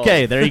Over. Sure.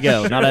 Okay, there you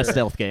go. Not a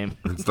stealth game.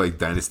 It's like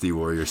Dynasty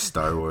Warriors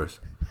Star Wars.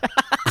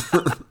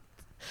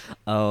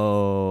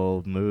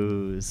 Oh,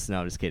 moose. No,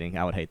 I'm just kidding.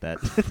 I would hate that.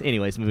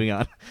 Anyways, moving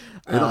on.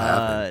 It'll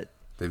happen.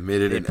 They've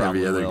made it they in every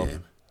probably other will.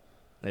 game.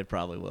 They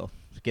probably will.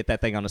 Get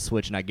that thing on a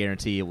Switch, and I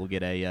guarantee it will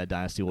get a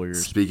Dynasty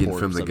Warriors. Speaking port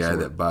from of the some guy sort.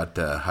 that bought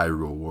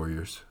Hyrule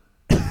Warriors.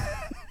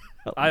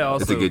 I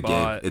also It's a good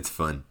bought game. It's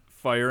fun.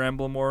 Fire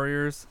Emblem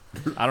Warriors.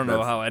 I don't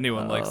know how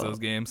anyone likes those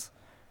games.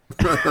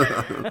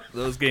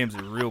 Those games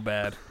are real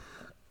bad.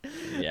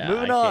 Yeah,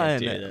 Moving I on.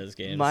 can't do those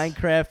games.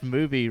 Minecraft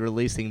movie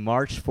releasing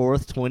March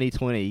 4th,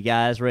 2020. You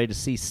guys ready to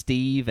see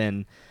Steve?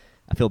 And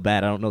I feel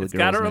bad. I don't know It's the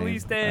girl's got a name.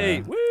 release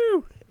date.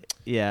 Woo!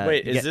 Yeah.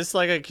 Wait, you is got- this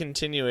like a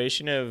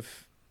continuation of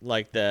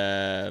Like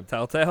the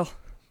Telltale.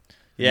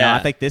 yeah. No, I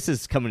think this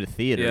is coming to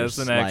theaters. Yeah, it's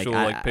an actual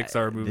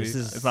Pixar movie. This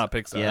is, It's not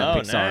Pixar. Yeah, Oh,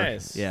 Pixar.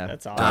 nice. Yeah,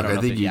 That's awesome. I Doc, don't I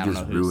know think if- you yeah, I don't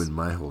just know who's- ruined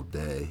my whole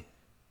day.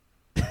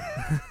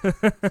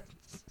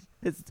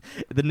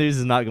 The news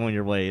is not going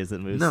your way, is it,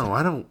 Moose? No,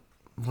 I don't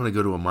want to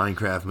go to a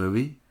Minecraft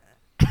movie.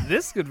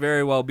 This could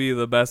very well be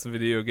the best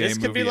video game This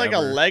could be movie like ever.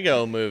 a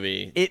Lego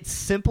movie. It's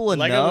simple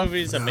Lego enough.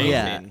 movie's amazing.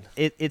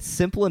 Yeah, it's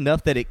simple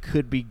enough that it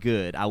could be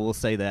good. I will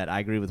say that. I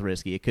agree with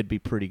Risky. It could be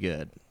pretty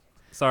good.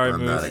 Sorry,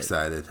 I'm not Moose.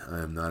 excited. I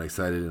am not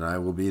excited, and I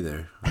will be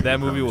there. That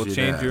movie will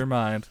change your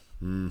mind.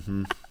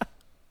 Mm-hmm.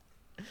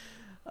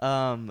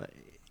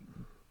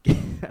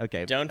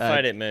 Okay. Don't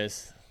fight it,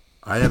 Moose.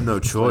 I have no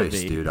what it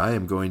choice, be. dude. I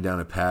am going down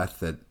a path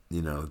that,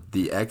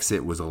 the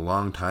exit was a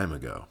long time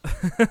ago.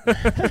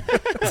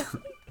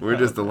 We're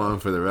just along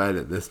for the ride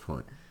at this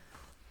point.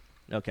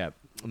 Okay,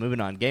 moving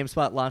on.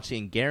 GameSpot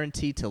launching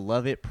Guaranteed to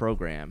Love It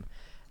program.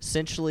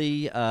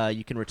 Essentially,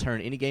 you can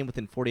return any game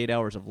within 48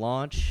 hours of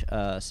launch,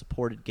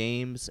 supported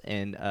games,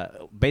 and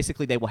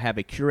basically they will have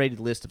a curated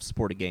list of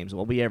supported games. It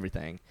won't be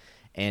everything,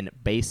 and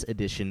base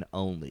edition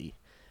only.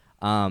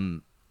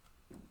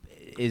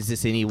 Is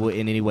this in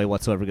any way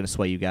whatsoever going to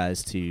sway you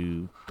guys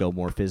to go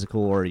more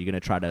physical, or are you going to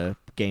try to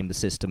game the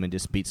system and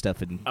just beat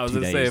stuff in I was 2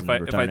 gonna days say and if I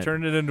return it?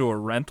 turned it into a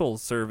rental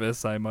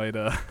service, I might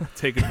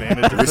take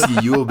advantage of it. Risky,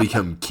 you will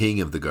become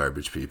king of the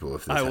garbage people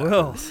if this I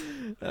will. happens.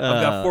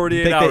 I've got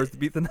 48 think hours to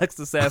beat the next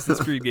Assassin's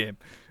Creed game.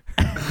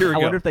 Here we I go.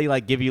 wonder if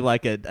they give you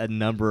a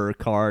number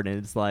card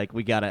and it's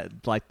we gotta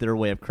their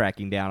way of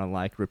cracking down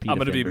on repeat. I'm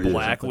gonna be offenders or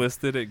something.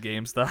 blacklisted at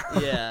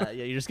GameStop. Yeah,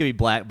 you're just gonna be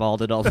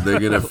blackballed at all. They're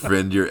going to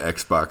friend your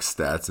Xbox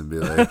stats and be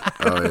like,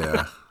 oh,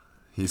 yeah,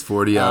 he's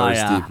 40 hours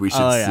yeah. deep. We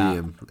should Oh, see yeah.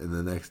 him in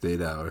the next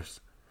 8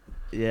 hours.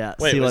 Yeah.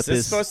 Wait, see was what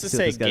this supposed to see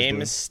what say this guy's game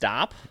doing.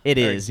 stop? It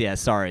is. Yeah.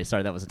 Sorry,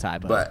 that was a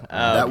typo. But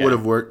Oh, that okay. would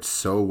have worked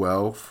so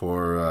well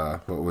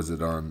for, what was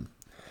it on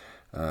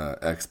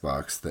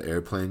Xbox, the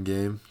airplane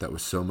game that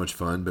was so much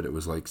fun, but it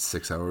was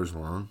 6 hours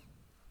long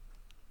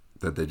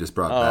that they just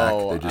brought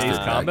back. They just Ace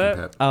did Combat?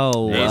 back and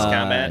oh, Ace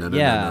Combat? No,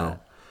 yeah.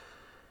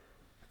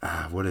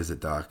 no. What is it,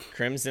 Doc?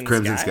 Crimson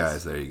Crimson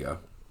Skies? Skies. There you go.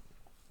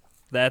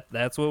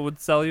 That's what would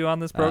sell you on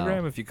this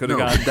program if you could have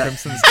No, gotten that-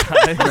 Crimson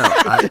Sky.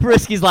 No, I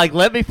Risky's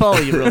let me follow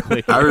you real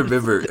quick.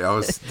 remember. I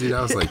was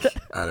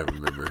I don't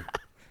remember,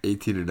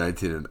 18 or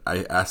 19, and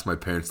I asked my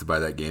parents to buy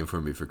that game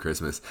for me for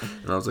Christmas,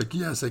 and I was like,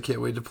 yes, I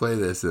can't wait to play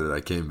this. And then I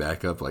came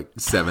back up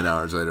 7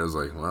 hours later. I was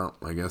like, well,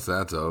 I guess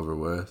that's over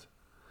with.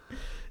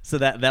 So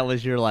that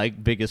was your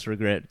biggest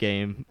regret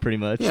game, pretty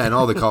much. Yeah, and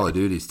all the Call of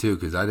Duties too,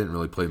 because I didn't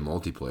really play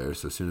multiplayer.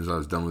 So as soon as I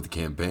was done with the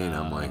campaign,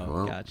 I'm like,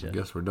 well, gotcha. I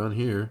guess we're done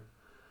here.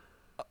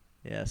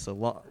 Yeah,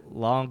 so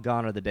long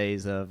gone are the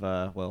days of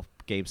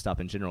GameStop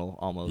in general,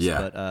 almost.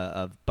 Yeah. But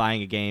of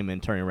buying a game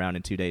and turning around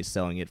in 2 days,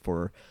 selling it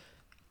for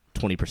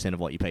 20% of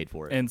what you paid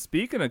for it. And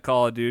speaking of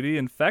Call of Duty,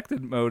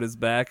 Infected mode is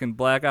back in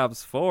Black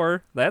Ops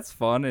 4. That's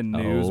fun and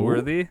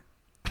newsworthy.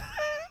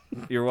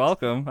 You're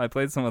welcome. I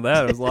played some of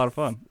that. It was a lot of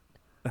fun.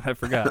 I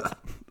forgot.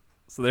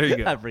 So there you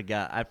go. I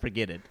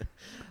forget it.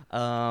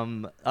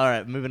 All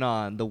right, moving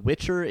on. The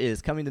Witcher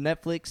is coming to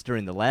Netflix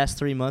during the last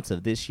 3 months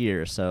of this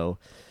year. So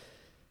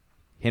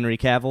Henry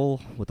Cavill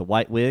with the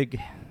white wig,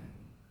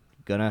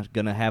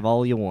 gonna have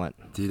all you want.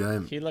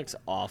 Dude, He looks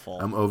awful.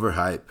 I'm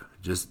overhyped.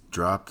 Just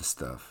drop the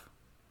stuff.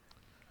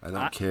 I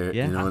don't care.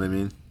 yeah. You know what I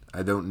mean?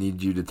 I don't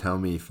need you to tell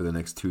me for the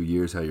next 2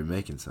 years how you're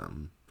making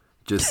something.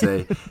 Just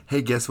say,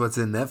 hey, guess what's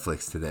in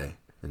Netflix today?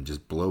 And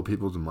just blow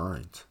people's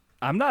minds.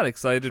 I'm not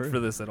excited for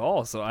this at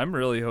all, so I'm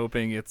really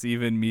hoping it's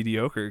even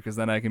mediocre because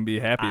then I can be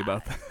happy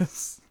about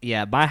this.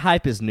 Yeah, my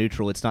hype is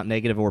neutral. It's not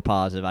negative or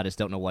positive. I just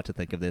don't know what to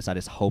think of this. I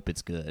just hope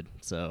it's good.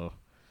 So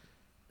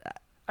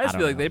I just don't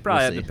feel like know. they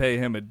probably We'll had to see. pay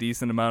him a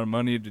decent amount of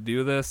money to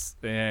do this,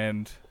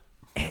 and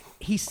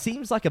he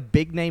seems like a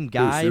big name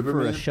guy for a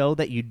Superman? show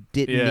that you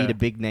didn't Yeah. need a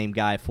big name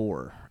guy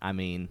for. I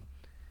mean,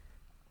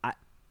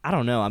 I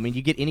don't know. I mean,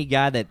 you get any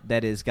guy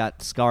that has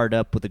got scarred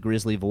up with a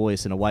grizzly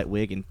voice and a white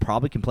wig and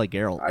probably can play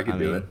Geralt. I can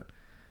do it.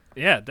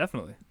 yeah,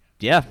 definitely.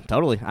 Yeah,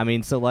 totally. I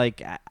mean, so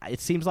it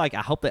seems like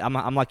I hope that I'm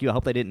like you. I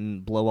hope they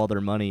didn't blow all their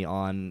money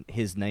on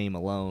his name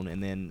alone,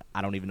 and then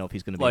I don't even know if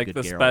he's going to be a Like good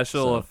the Geralt,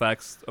 special so.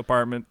 effects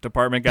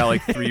department got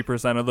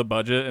 3% of the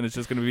budget, and it's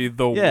just going to be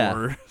the Yeah.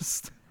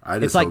 worst. I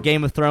just It's like hope-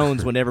 Game of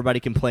Thrones when everybody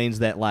complains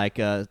that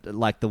the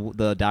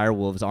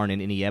direwolves aren't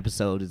in any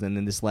episodes, and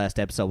then this last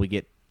episode we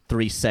get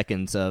 3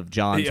 seconds of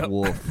John's Yep.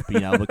 wolf,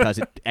 because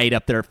it ate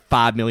up their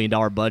 $5 million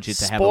budget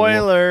to have a wolf.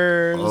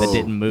 Spoilers. that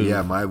didn't move.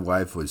 Yeah, my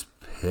wife was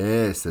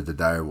pissed that the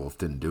direwolf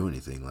didn't do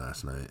anything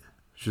last night.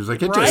 She was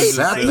like, it Right? just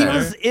sat He there.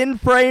 was in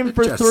frame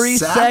for just 3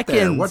 sat there.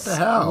 seconds. What the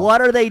hell?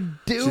 What are they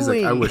doing? She's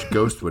like, I wish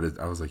Ghost would have.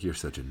 I was like, you're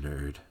such a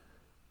nerd.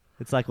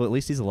 It's like, well, at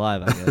least he's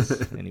alive, I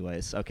guess.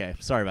 Anyways, okay.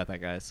 Sorry about that,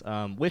 guys.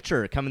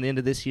 Witcher coming the end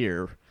of this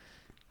year.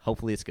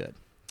 Hopefully it's good.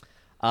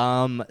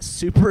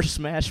 Super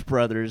Smash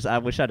Brothers. I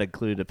wish I'd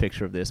included a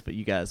picture of this, but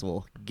you guys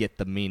will get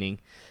the meaning.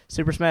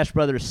 Super Smash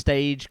Brothers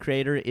stage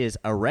creator is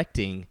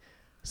erecting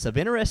some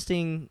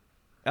interesting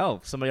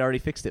Oh, somebody already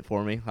fixed it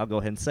for me. I'll go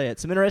ahead and say it.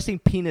 Some interesting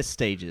penis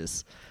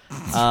stages.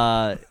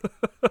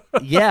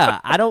 Yeah,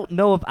 I don't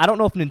know if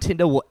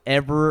Nintendo will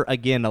ever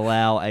again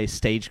allow a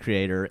stage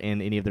creator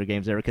in any of their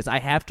games ever, because I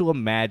have to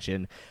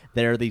imagine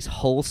there are these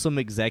wholesome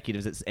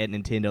executives at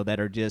Nintendo that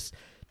are just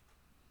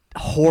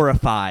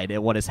horrified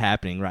at what is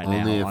happening right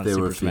Only now if on they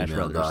Super were Smash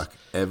female, Brothers. Doc.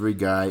 Every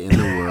guy in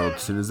the world,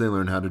 as soon as they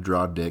learn how to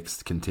draw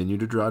dicks, continue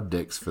to draw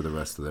dicks for the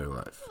rest of their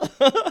life.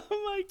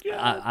 Oh my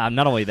god. I'm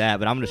not only that,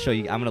 but I'm going to show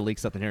you. I'm going to leak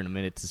something here in a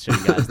minute to show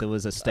you guys. There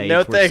was a stage. No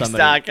where thanks,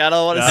 somebody, Doc. I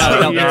don't want to No,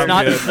 see No, you. it's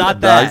not. good. It's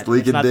not that. Doc's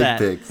leaking It's not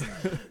dick that.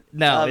 pics.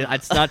 No,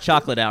 it's not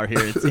chocolate hour here.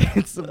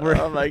 It's we're,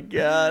 Oh my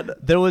god.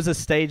 there was a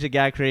stage a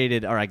guy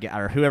created, or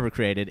whoever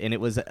created, and it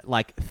was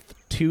like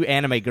two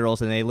anime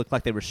girls, and they looked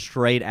like they were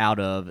straight out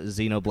of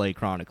Xenoblade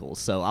Chronicles.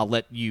 So I'll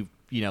let you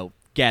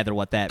gather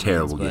what that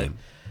Terrible means.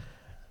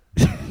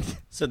 game.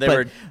 So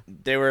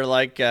they were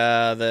like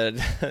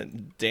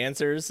the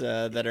dancers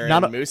that are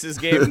Not in a- Moose's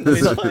game.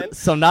 he's playing? But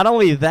so not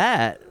only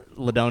that,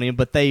 Ladonian,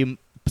 but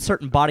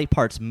certain body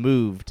parts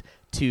moved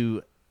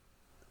to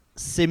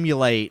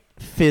simulate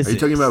physics. Are you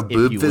talking about if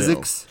boob you will.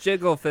 physics?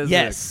 Jiggle physics.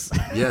 Yes.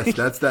 Yes,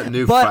 that's that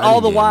new But fighting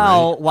all the game,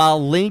 while, right?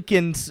 while Link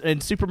and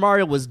Super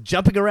Mario was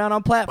jumping around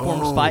on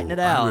platforms, fighting it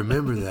out. I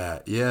remember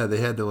that. Yeah, they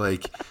had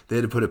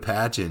to put a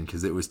patch in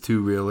because it was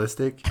too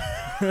realistic.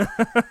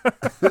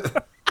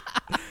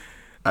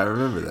 I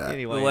remember that.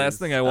 Anyways, The last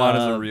thing I want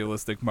is a um,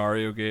 realistic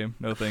Mario game.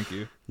 No, thank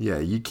you. Yeah,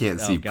 you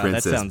can't Oh, see God, that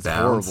Princess sounds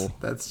bounce. horrible.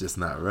 That's just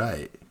not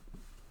right.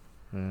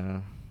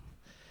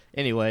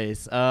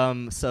 Anyways,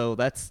 so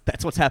that's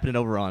what's happening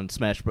over on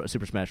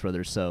Super Smash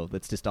Brothers. So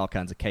that's just all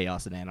kinds of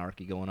chaos and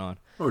anarchy going on.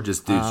 Or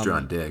just dudes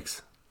drawing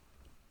dicks.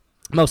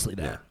 Mostly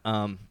that.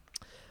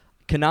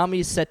 Konami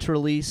is set to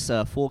release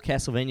a full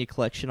Castlevania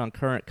collection on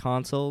current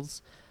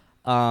consoles.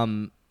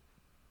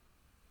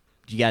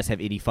 Do you guys have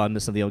any fun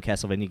with some of the old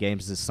Castlevania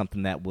games? Is this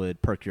something that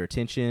would perk your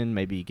attention,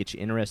 maybe get you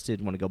interested,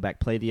 want to go back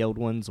play the old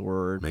ones,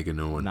 or Make a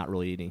new one. not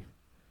really any?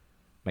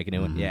 Make a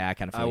new one? Yeah, I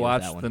kind of feel I you with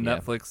watched that one. the yeah.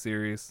 Netflix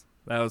series.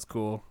 That was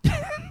cool.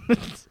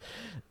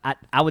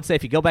 I would say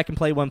if you go back and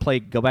play one,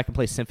 go back and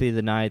play Symphony of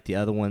the Night. The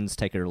other ones,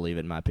 take it or leave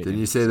it, in my opinion. Didn't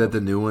you say So- that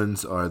the new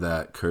ones are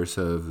that Curse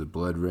of the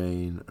Blood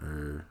Rain,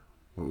 or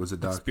what was it,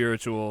 Doc?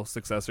 Spiritual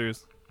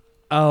successors.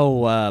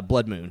 Oh,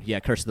 Blood Moon. Yeah,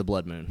 Curse of the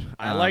Blood Moon.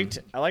 I liked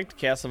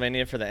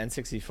Castlevania for the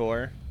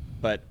N64,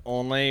 but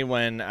only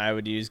when I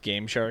would use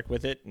Game Shark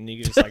with it, and you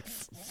could just like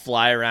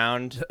fly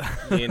around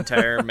the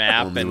entire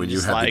map. Only and when you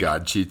just, have like, the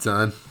God cheats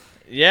on.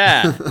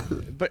 Yeah,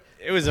 but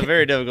it was a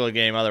very difficult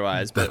game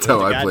otherwise. But That's with how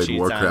the I God played cheats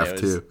Warcraft on,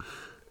 it was-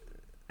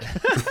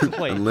 too.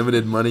 Wait,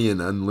 Unlimited money and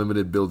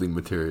unlimited building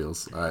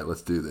materials. All right,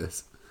 let's do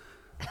this.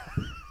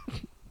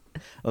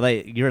 well,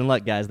 you're in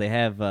luck, guys. They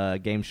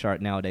have Game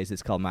Shark nowadays.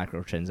 It's called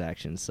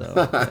microtransactions. So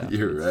yeah,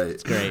 You're right.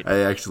 It's great.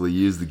 I actually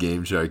used the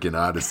Game Shark in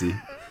Odyssey.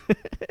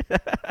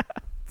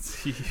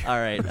 All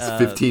right. It's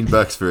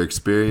 $15 for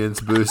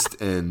experience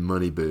boost and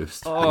money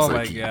boost. Oh It's my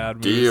like, god,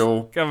 Moose.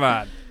 deal. Come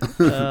on.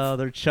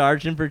 They're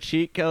charging for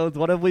cheat codes.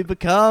 What have we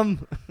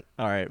become?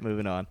 All right,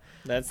 moving on.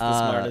 That's the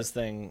smartest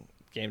thing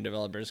game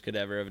developers could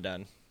ever have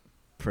done.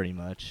 Pretty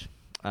much.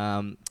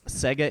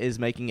 Sega is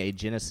making a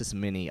Genesis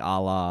Mini a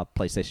la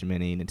PlayStation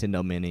Mini,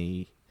 Nintendo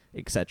Mini,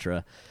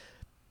 etc.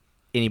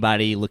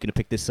 Anybody looking to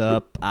pick this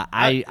up?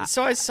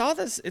 So I saw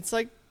this. It's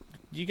like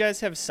you guys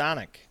have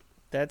Sonic.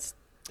 That's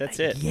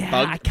it. Yeah,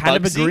 I kind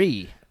of Bugsy?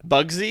 agree.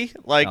 Bugsy,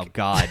 like Oh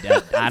God,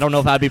 I don't know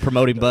if I'd be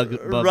promoting Bugsy.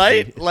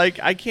 right? Like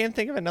I can't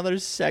think of another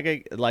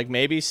Sega. Like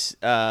maybe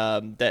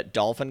that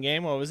Dolphin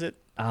game. What was it?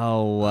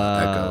 Oh,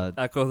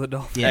 Echo the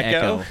Dolphin. yeah,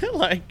 Echo. Echo.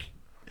 Like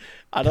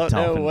I don't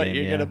know Dolphin what game,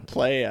 you're yeah. gonna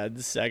play on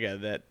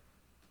Sega. That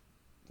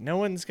no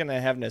one's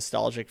gonna have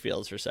nostalgic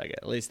feels for Sega.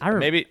 At least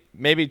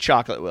maybe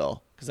Chocolate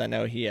will, because I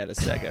know he had a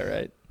Sega,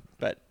 right?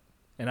 But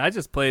And I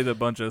just played a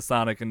bunch of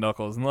Sonic and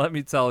Knuckles, and let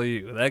me tell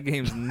you, that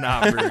game's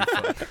not very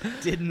fun.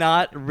 Did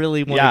not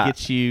really want Yeah. to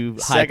get you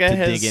hyped Sega to dig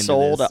has into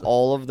sold this.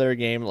 all of their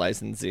game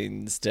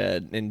licensings to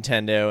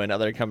Nintendo and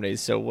other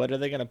companies. So what are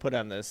they gonna put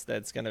on this?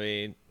 That's gonna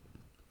be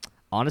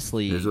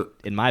Honestly, There's a-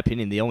 in my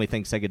opinion, the only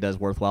thing Sega does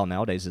worthwhile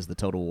nowadays is the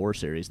Total War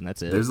series, and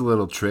that's it. There's a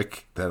little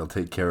trick that'll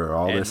take care of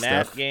all and this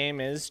that stuff. game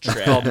is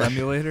Called trash.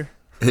 Emulator.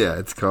 Yeah,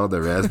 it's called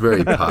the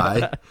Raspberry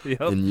Pi, Yep.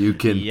 and you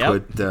can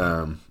Yep. put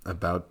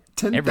about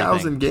 10,000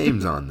 Everything.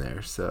 games on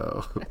there.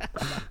 So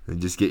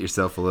and just get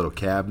yourself a little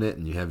cabinet,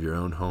 and you have your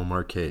own home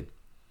arcade.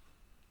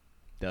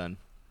 Done.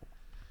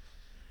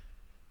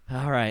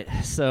 All right.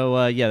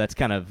 So, yeah, that's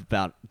kind of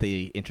about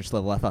the interest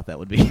level I thought that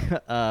would be.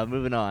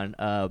 Moving on.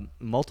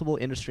 Multiple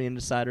industry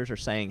insiders are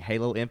saying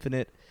Halo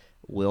Infinite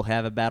will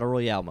have a Battle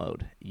Royale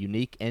mode,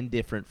 unique and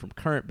different from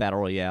current Battle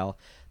Royale.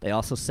 They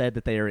also said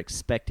that they are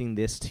expecting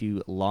this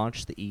to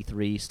launch the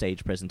E3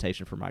 stage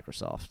presentation for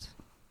Microsoft.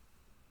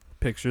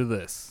 Picture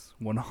this: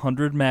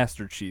 100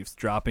 Master Chiefs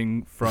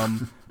dropping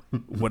from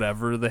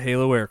whatever the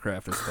Halo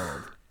aircraft is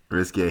called.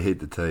 Risky, I hate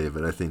to tell you,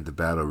 but I think the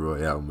Battle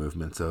Royale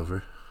movement's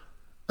over.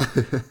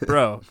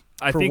 Bro,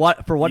 I For think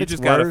what you it's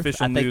just got worth,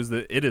 official I think- news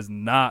that it is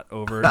not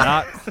over,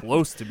 not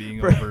close to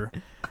being over.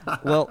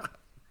 Well,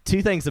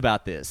 Two things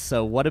about this.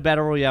 So what do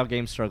Battle Royale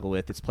games struggle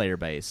with? It's player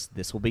base.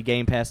 This will be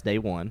Game Pass day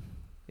one.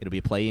 It'll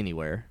be play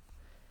anywhere.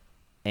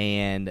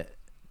 And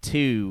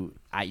two,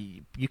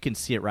 you can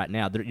see it right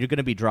now. You're going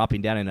to be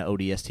dropping down in an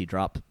ODST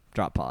drop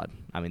pod.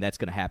 I mean, that's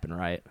going to happen,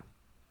 right?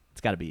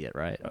 It's got to be it,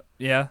 right?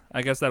 Yeah,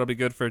 I guess that'll be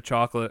good for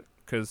Chocolate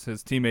because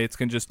his teammates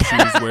can just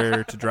choose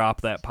where to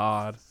drop that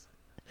pod.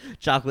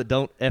 Chocolate,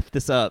 don't F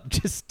this up.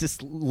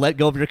 Just let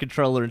go of your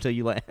controller until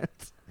you land.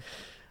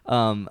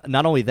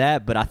 Not only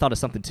that, but I thought of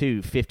something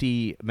too.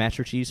 50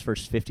 Master Chiefs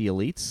versus 50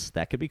 Elites.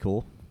 That could be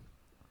cool.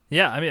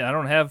 Yeah, I mean,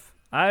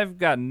 I've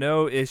got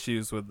no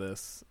issues with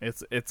this.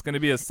 It's going to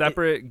be a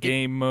separate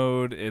game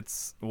mode.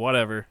 It's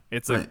whatever.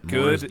 It's a Right,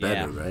 more is good.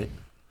 better, yeah. right?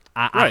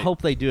 I Right.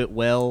 hope they do it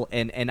well,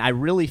 and I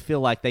really feel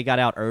like they got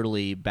out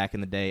early back in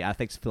the day. I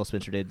think Phil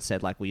Spencer did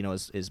said like, well, you know,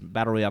 is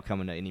Battle Royale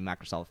coming to any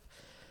Microsoft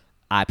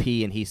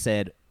IP? And he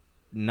said,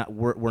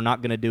 we're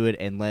not going to do it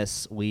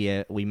unless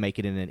we make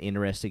it in an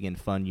interesting and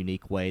fun,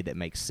 unique way that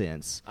makes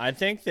sense. I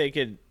think they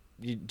could.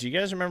 Do you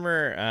guys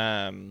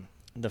remember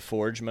the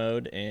Forge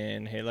mode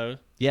in Halo?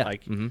 Yeah.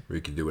 Like Mhm. Where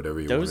you can do whatever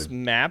you those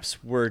wanted.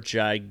 maps were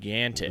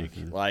gigantic.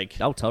 Mm-hmm. Like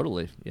Oh,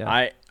 totally.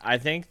 Yeah. I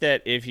think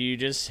that if you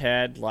just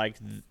had like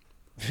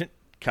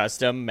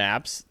custom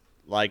maps,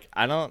 like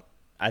I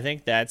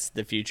think that's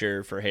the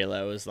future for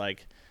Halo is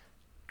like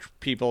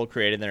people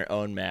creating their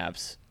own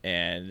maps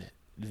and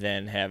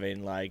then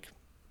having like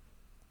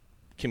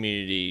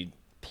community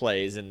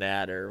plays in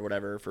that or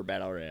whatever for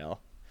Battle Royale.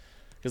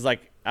 Because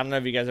like I don't know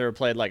if you guys ever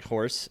played like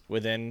Horse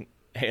within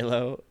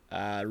Halo.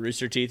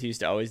 Rooster Teeth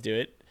used to always do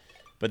it,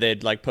 but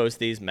they'd like post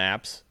these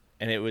maps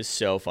and it was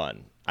so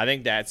fun. I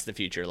think that's the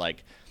future.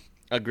 Like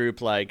a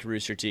group like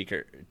Rooster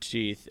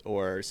Teeth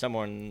or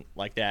someone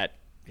like that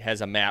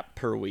has a map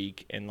per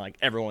week and like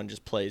everyone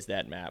just plays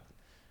that map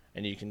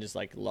and you can just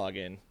like log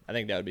in. I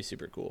think that would be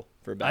super cool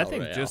for Battle I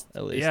think Royale, just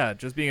at least.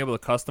 just being able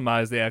to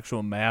customize the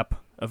actual map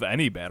of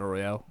any Battle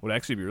Royale would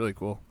actually be really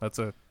cool. That's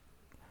a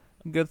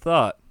good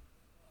thought.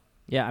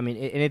 Yeah, I mean,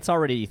 and it's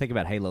already, you think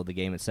about Halo, the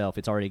game itself,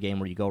 it's already a game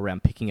where you go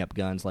around picking up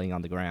guns, laying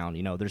on the ground.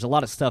 You know, there's a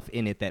lot of stuff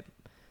in it that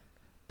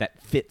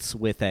fits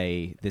with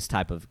this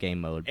type of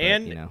game mode. But,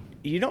 And you know,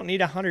 you don't need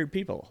 100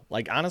 people.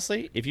 Like,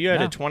 honestly, if you had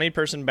No. a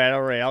 20-person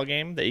Battle Royale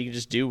game that you could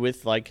just do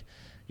with, like,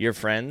 your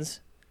friends,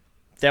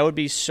 that would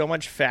be so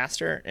much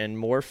faster and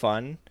more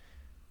fun.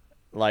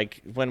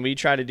 Like, when we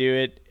try to do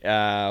it,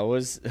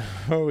 what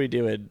were we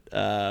doing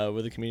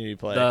with the community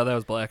play? That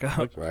was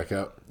Blackout.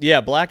 Blackout.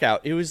 Yeah,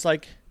 Blackout. It was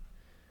like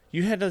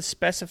you had to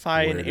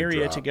specify Where an to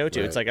area to drop, go to.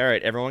 right. It's like, all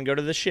right, everyone go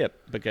to the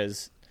ship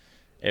because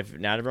if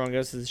not everyone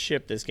goes to the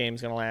ship, this game's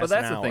going to last But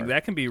that's an the thing. hour.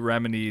 That can be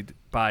remedied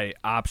by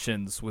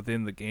options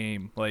within the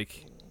game.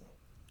 Like,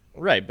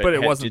 Right, but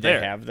it wasn't do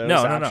there. they have those no,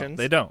 options? No,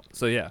 they don't.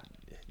 So yeah.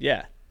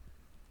 Yeah.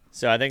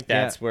 So I think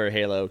that's where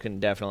Halo can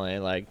definitely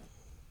like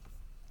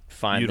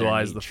find their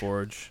Utilize the niche.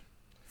 Forge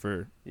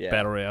for Yeah.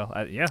 Battle Royale.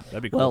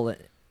 That'd be cool. well,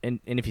 and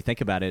if you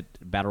think about it,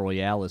 Battle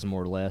Royale is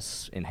more or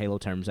less, in Halo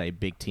terms, a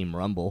big team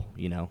rumble.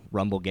 You know,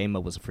 Rumble game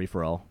mode was a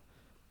free-for-all.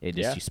 It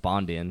just, Yeah. you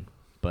spawned in.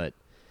 But,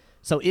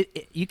 so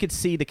you could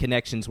see the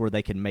connections where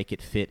they can make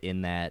it fit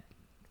in that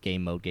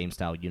game mode, game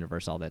style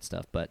universe, all that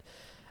stuff. But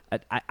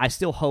I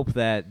still hope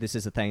that this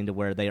is a thing to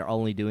where they are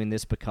only doing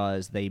this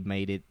because they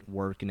made it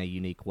work in a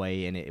unique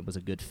way and it was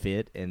a good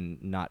fit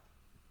and not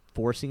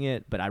forcing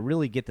it. But I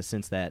really get the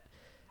sense that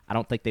I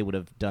don't think they would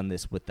have done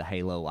this with the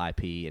Halo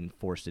IP and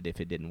forced it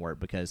if it didn't work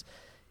because,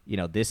 you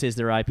know, this is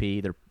their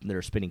IP.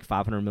 They're spending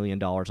 $500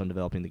 million on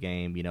developing the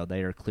game. You know,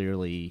 they are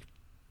clearly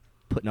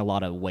putting a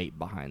lot of weight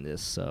behind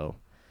this. So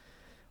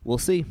we'll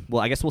see.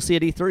 Well, I guess we'll see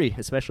at E3,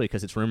 especially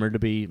because it's rumored to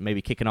be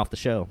maybe kicking off the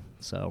show.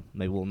 So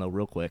maybe we'll know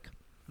real quick.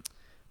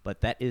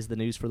 But that is the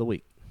news for the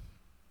week.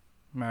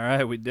 All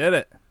right, we did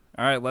it.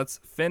 All right, let's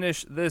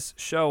finish this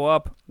show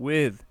up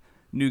with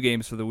new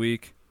games for the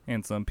week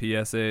and some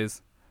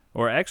PSAs.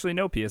 Or actually,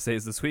 no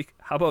PSAs this week.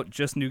 How about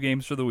just new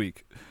games for the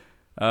week?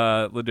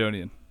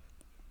 Ladonian.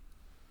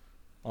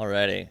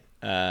 Alrighty.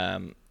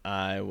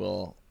 I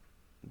will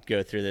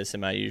go through this in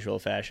my usual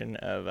fashion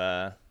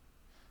of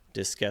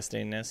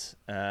disgustingness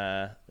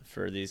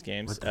for these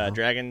games. What the hell?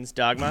 Dragon's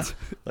Dogma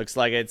looks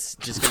like it's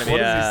just going to be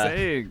What is he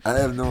saying? I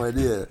have no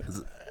idea.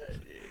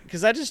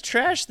 because I just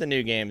trash the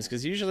new games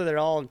because usually they're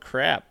all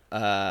crap.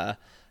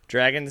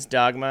 Dragon's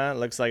Dogma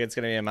looks like it's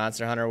going to be a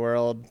Monster Hunter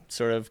World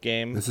sort of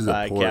game This is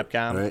by a port,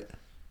 Capcom. right?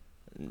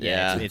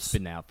 Yeah, It's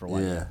been out for a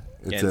while. Yeah.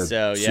 It's And a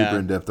so, yeah. super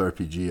in-depth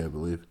RPG, I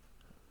believe.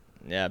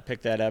 yeah.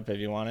 Pick that up if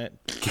you want it.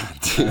 God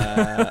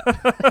damn.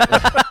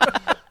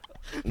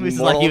 It's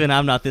like even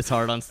I'm not this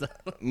hard on stuff.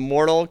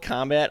 Mortal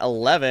Kombat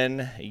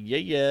 11.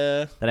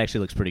 Yeah. That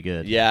actually looks pretty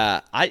good.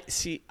 Yeah, I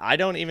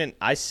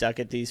suck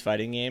at these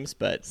fighting games,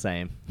 but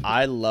Same.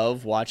 I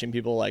love watching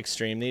people like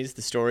stream these.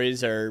 The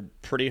stories are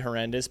pretty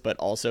horrendous, but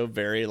also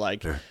very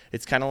like Sure.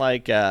 it's kind of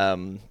like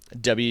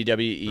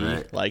WWE.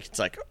 Right. Like it's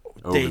like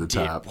Over they the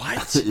did top.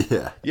 what?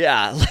 Yeah.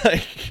 Yeah,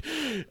 like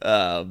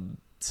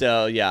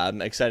so yeah,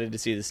 I'm excited to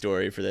see the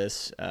story for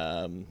this.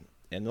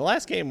 And the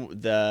last game,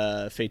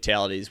 the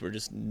fatalities were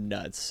just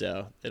nuts.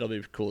 So it'll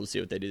be cool to see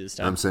what they do this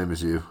time. I'm same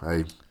as you.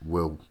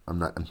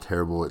 I'm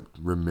terrible at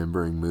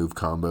remembering move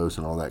combos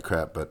and all that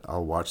crap, but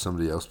I'll watch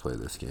somebody else play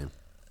this game.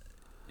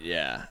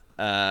 Yeah.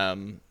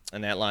 And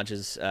that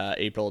launches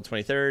April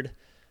 23rd.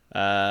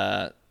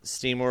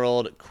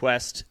 SteamWorld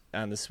Quest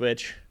on the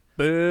Switch.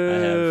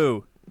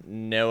 Boo!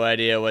 No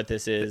idea what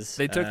this is.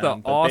 They took the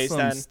but based awesome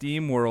on-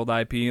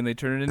 SteamWorld IP and they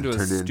turned it into a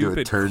Turned into stupid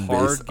a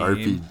turn-based card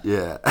game.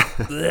 RPG.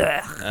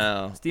 Yeah.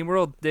 Oh,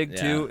 SteamWorld Dig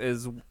Yeah. 2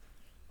 is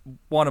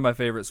one of my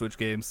favorite Switch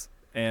games,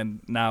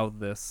 and now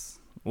this.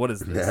 What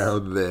is this? Now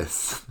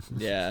this.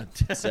 yeah.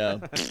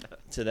 So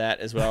to that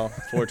as well.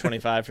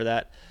 $4.25 for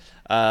that.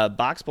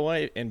 Box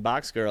Boy and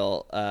Box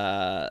Girl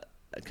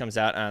comes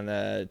out on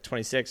the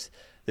 26th.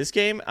 This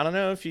game, I don't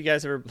know if you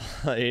guys ever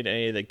played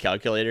any of the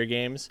calculator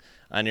games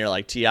on your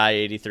like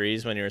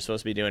TI-83s when you were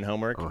supposed to be doing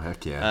homework. Oh,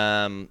 heck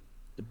yeah.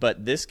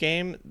 But this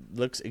game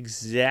looks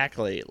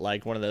exactly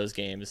like one of those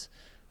games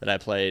that I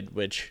played,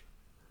 which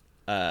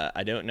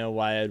I don't know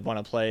why I'd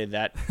want to play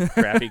that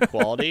crappy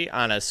quality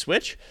on a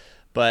Switch,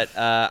 but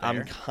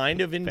I'm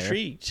kind of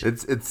intrigued.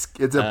 It's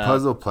a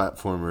puzzle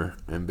platformer,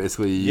 and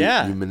basically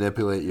you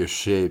manipulate your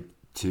shape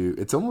to.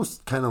 It's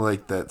almost kind of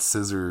like that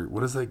scissor.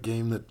 What is that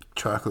game that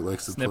Chocolate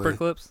likes to Snipper play?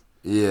 clips?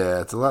 Yeah,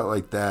 it's a lot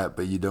like that,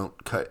 but you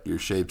don't cut your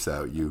shapes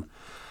out. You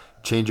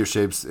change your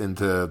shapes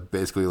into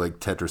basically like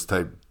Tetris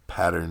type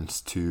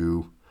patterns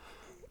to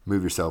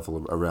move yourself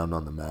around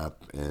on the map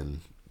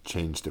and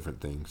change different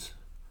things.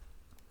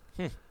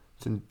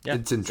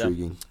 It's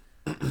intriguing.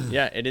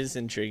 Yeah, it is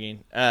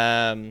intriguing.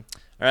 All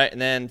right, and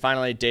then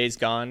finally Days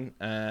Gone,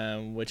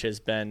 which has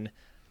been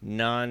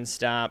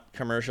nonstop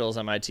commercials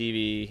on my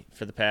TV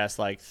for the past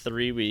like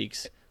 3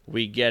 weeks.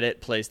 We get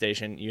it,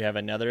 PlayStation. You have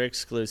another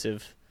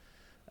exclusive.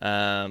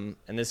 And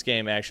this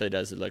game actually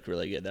does look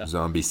really good though.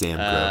 Zombie Sam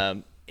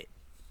Crow.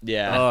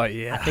 Yeah. Oh,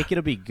 yeah. I think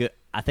it'll be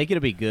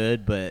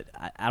good. But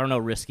I don't know,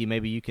 Risky.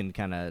 Maybe you can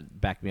kind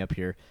of back me up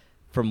here.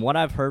 From what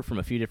I've heard from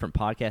a few different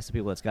podcasts of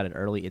people that's got it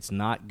early, it's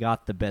not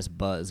got the best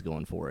buzz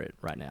going for it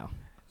right now.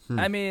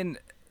 I mean,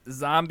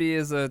 zombie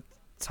is a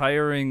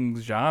tiring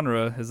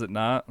genre, is it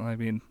not? I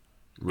mean,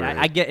 Right.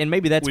 I get, and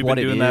maybe that's we've what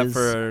been it doing is. that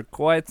for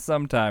quite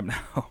some time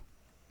now.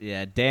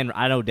 Yeah,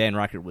 I know Dan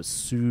Reichert was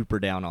super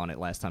down on it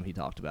last time he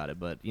talked about it,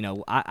 but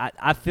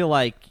I feel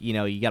like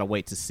you got to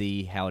wait to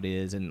see how it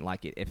is, and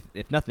like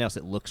if nothing else,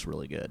 it looks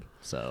really good.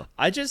 So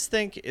I just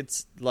think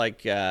it's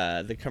like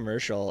the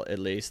commercial, at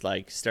least,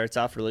 like starts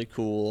off really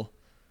cool.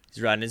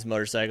 He's riding his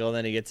motorcycle, and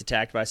then he gets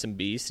attacked by some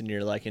beast, and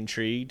you're like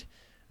intrigued.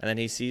 And then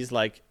he sees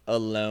like a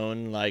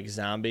lone like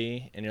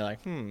zombie, and you're like,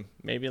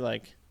 maybe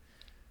like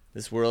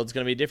this world's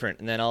gonna be different.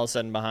 And then all of a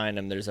sudden behind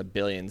him, there's a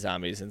billion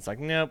zombies, and it's like,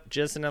 nope,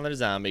 just another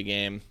zombie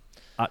game.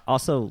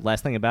 also,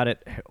 last thing about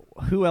it,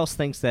 who else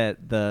thinks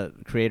that the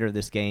creator of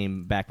this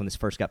game, back when this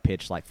first got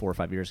pitched like 4 or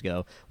 5 years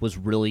ago, was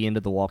really into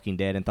The Walking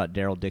Dead and thought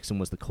Daryl Dixon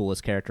was the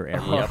coolest character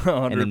ever,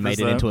 and then made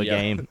it into a 100%.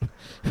 game?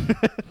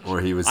 Or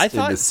he was I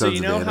thought- into so Sons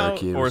you of know how-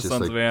 Anarchy. and it Or was just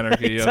Sons like, of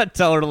Anarchy. It's Yeah.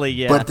 totally,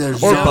 yeah. But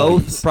there's or zombies.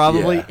 both,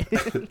 probably.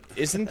 Yeah.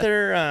 Isn't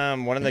there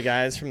one of the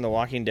guys from The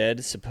Walking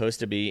Dead supposed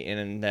to be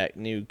in that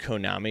new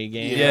Konami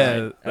game? Yeah,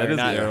 Or that is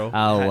not-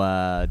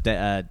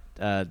 Daryl.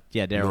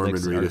 Yeah, Daryl Norman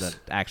Dixon, or Reedus.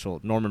 the actual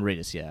Norman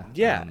Reedus, yeah.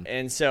 Yeah,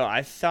 and so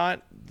I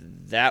thought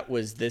that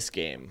was this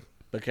game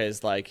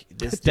because like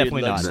this dude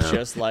Definitely looks not. No.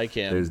 just like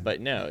him, There's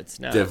but no, it's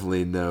not.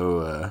 Definitely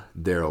no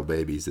Daryl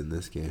babies in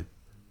this game.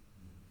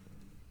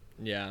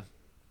 Yeah.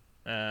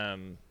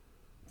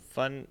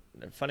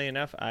 Funny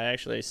enough, I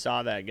actually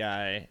saw that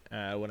guy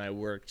when I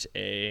worked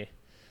a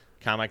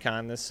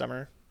Comic-Con this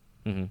summer.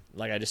 Mhm.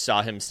 Like I just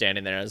saw him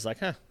standing there. I was like,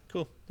 huh,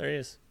 cool. There he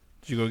is.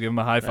 Did you go give him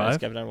a high And I just five?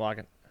 kept on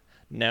walking.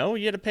 No,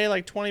 you had to pay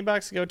like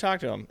 $20 to go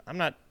talk to him. I'm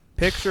not.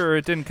 Picture,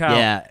 it didn't count.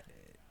 Yeah.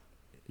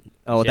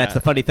 Oh, that's Yeah. the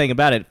funny thing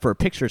about it. For a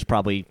picture, it's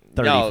probably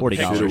 $30, No, $40.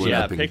 pictures, Should've went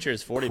yeah, up and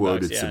pictures, $40.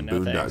 Quoted Yeah, some no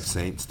Boondock thanks.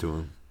 Saints to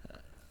him.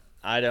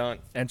 I don't.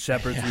 And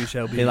shepherds we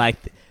shall be. They like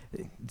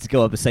to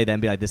go up and say that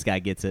and be like, "This guy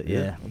gets it."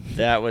 Yeah,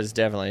 That was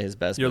definitely his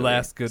best. Your movie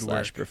last good /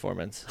 work.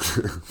 performance.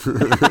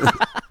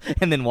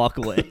 and then walk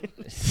away.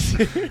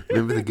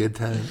 Remember the good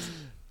times?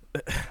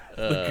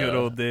 The good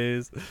old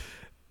days.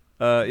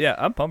 Yeah,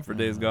 I'm pumped for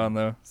Days Gone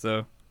though.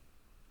 So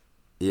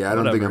Yeah, I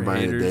don't think Whatever, I'm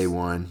buying it haters. day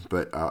one,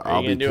 but I'll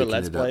Are you be gonna do a picking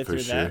Let's it Play up for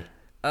through sure. that?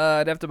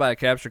 I'd have to buy a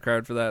capture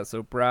card for that,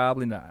 so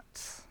probably not.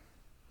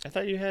 I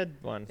thought you had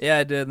one. Yeah,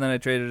 I did, and then I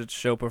traded it to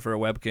Shopa for a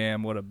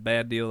webcam. What a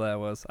bad deal that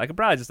was. I could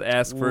probably just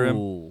ask for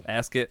Ooh. him.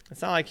 Ask it.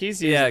 It's not like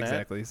he's using Yeah, that.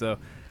 exactly. So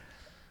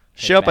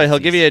Shopa, he'll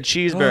give you a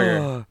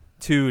cheeseburger.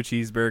 2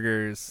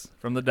 cheeseburgers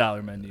from the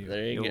dollar menu.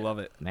 There you You'll go. love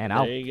it. Man,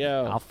 There you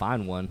go. I'll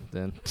find one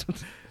then.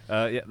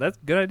 Yeah, that's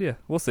a good idea.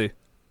 We'll see.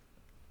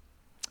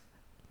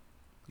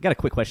 I got a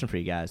quick question for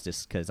you guys,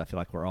 just because I feel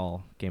like we're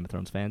all Game of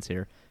Thrones fans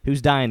here.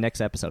 Who's dying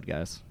next episode,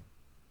 guys?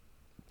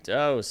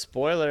 Oh,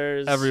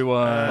 spoilers.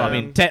 Everyone. Well, I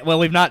mean,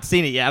 we've not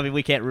seen it yet. I mean,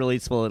 we can't really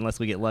spoil it unless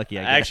we get lucky.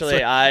 I guess.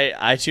 Actually,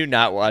 I do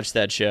not watch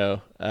that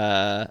show.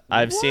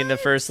 I've seen the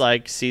first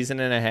like season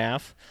and a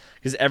half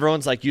because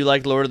everyone's like, "You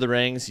like Lord of the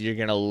Rings? You're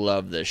gonna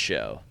love this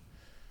show."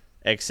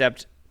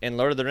 except in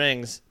Lord of the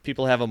Rings,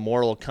 people have a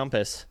moral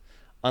compass.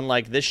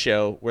 Unlike this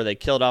show, where they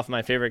killed off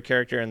my favorite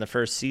character in the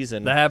first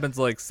season. That happens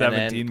like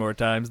 17 more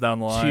times down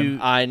the line.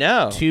 I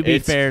know. To be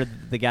fair,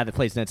 the guy that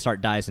plays Ned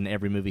Stark dies in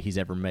every movie he's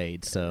ever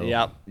made. So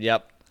Yep.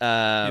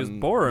 was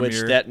Boromir.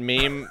 Which that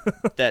meme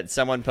that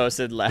someone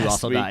posted who last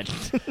also week. died.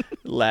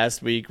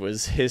 Last week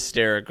was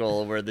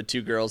hysterical, where the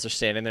two girls are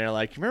standing there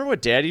like, remember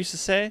what Dad used to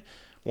say?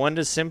 One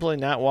to simply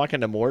not walk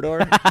into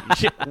Mordor.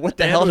 What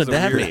the hell did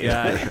that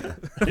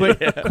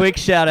mean? Quick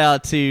shout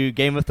out to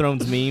Game of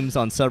Thrones memes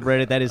on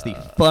subreddit. That is the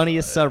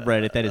funniest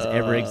subreddit that has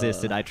ever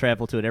existed. I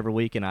travel to it every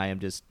week, and I am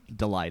just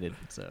delighted.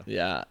 So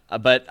Yeah,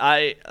 but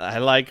I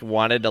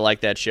wanted to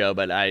like that show,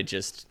 but I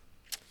don't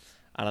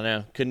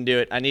know, couldn't do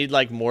it. I need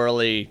like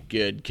morally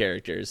good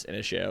characters in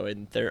a show,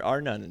 and there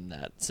are none in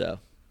that. So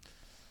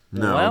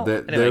No, Well,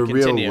 they're anyway,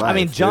 real continue. life. I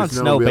mean, Jon There's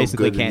no Snow real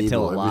basically good and can't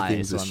tell evil. a lie,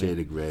 Everything's so a I mean- shade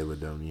of gray,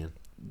 Ladonian.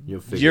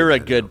 You'll figure you're a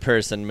that good out.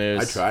 person, I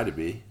Moose. try to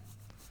be.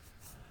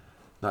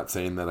 Not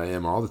saying that I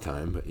am all the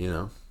time, but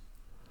do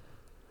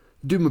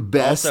my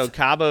best. Also,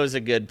 Cabo's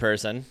a good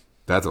person.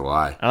 That's a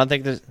lie. I don't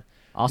think there's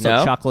also,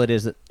 No? chocolate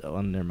is.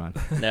 Oh, never mind.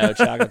 no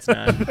chocolate's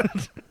not.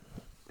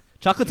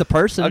 Chocolate's a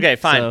person. Okay,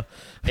 fine. so-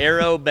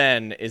 Arrow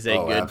Ben is a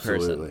good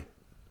absolutely. person.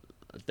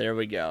 There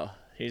we go.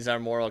 He's our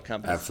moral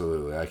compass.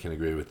 Absolutely. I can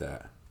agree with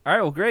that. All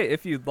right, well, great.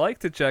 If you'd like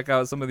to check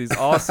out some of these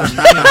awesome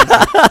memes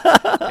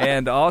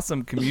and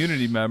awesome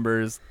community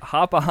members,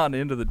 hop on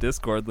into the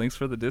Discord. Links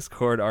for the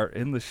Discord are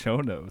in the show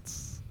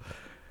notes.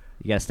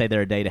 You gotta stay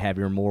there a day to have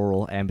your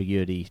moral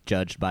ambiguity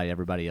judged by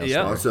everybody else.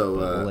 Yeah. there. Also,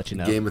 We'll let you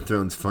know. Game of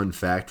Thrones fun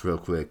fact real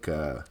quick.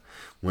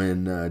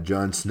 When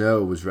Jon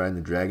Snow was riding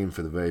the dragon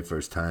for the very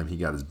first time, he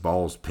got his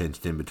balls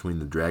pinched in between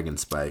the dragon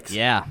spikes.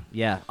 Yeah,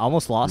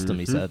 almost lost him.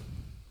 He said.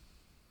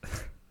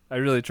 I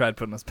really tried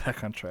putting us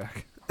back on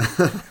track.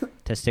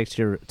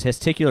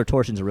 Testicular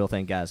torsion's a real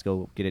thing, guys.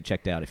 Go get it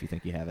checked out if you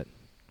think you have it.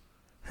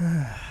 All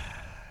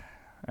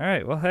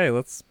right, well, hey,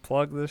 let's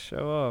plug this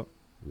show up.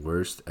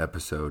 Worst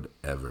episode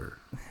ever.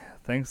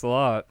 Thanks a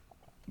lot.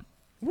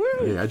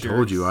 Hey, I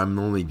told you I'm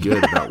only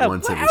good about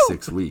once every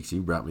 6 weeks.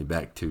 You brought me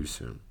back too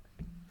soon.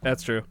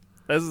 That's true.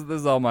 This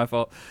is all my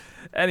fault.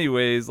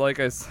 Anyways, like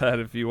I said,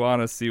 if you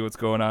want to see what's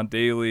going on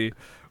daily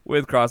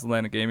with Cross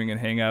Atlantic Gaming and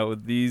hang out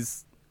with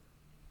these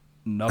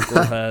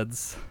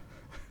knuckleheads,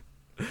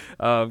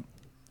 come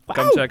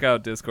check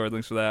out Discord.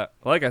 Links for that,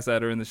 like I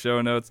said, are in the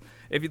show notes.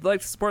 If you'd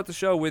like to support the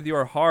show with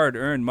your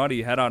hard-earned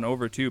money, head on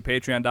over to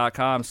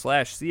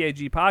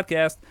patreon.com/CAG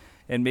podcast,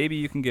 and maybe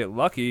you can get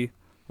lucky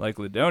like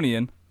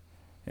Ladonian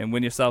and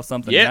win yourself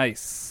something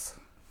nice.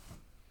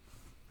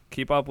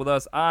 Keep up with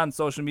us on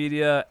social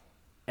media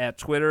at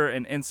Twitter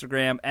and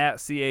Instagram at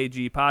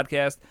CAG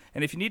Podcast.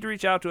 And if you need to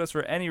reach out to us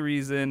for any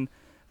reason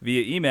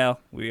via email,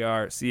 we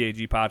are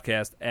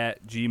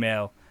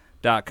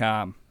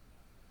cagpodcast@gmail.com.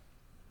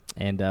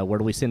 And where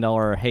do we send all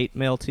our hate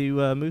mail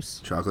to, Moose?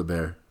 Chocolate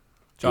Bear.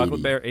 Chocolate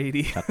 80. Bear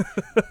 80.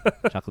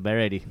 Chocolate Bear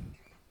 80.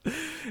 All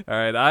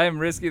right, I am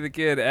Risky the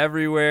Kid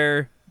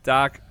everywhere.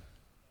 Doc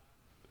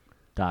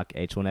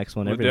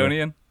H1X1 everywhere.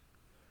 Ladonian,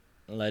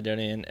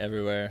 Ladonian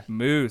everywhere.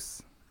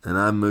 Moose. And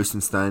I'm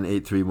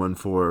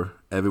Moosenstein8314,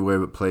 everywhere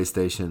but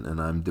PlayStation, and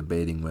I'm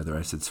debating whether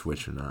I should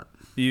switch or not.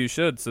 You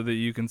should, so that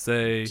you can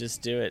say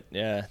Just do it.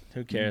 Yeah,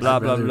 who cares? blah,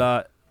 blah, rather-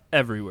 blah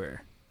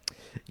everywhere.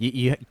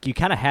 You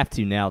kind of have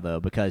to now, though,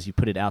 because you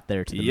put it out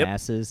there to the Yep.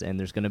 masses, and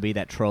there's going to be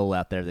that troll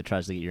out there that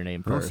tries to get your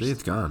name Oh, first. see,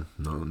 it's gone.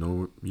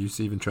 No use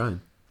even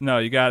trying. No,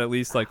 you got at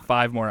least like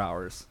 5 more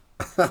hours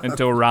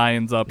until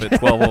Ryan's up at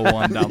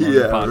 12:01 downloading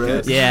Yeah, the podcast.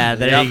 right. Yeah,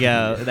 there you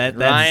go. That's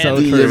Ryan, so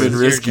DM true. is DM and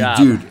your Risky, job.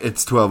 dude,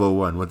 it's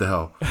 12:01. What the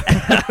hell?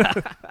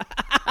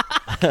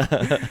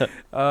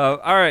 All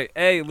right.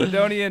 Hey,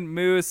 Ladonian,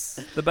 Moose,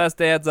 the best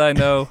dads I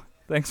know.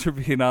 Thanks for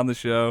being on the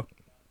show.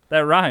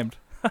 That rhymed.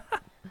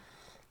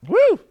 Woo!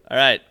 All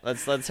right,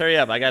 let's hurry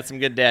up. I got some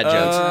good dad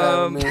jokes.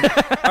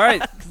 All right.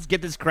 Let's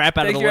get this crap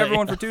out Thank of you, the way.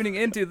 everyone, for tuning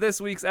into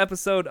this week's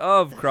episode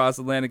of Cross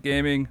Atlantic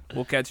Gaming.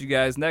 We'll catch you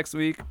guys next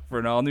week for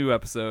an all-new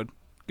episode.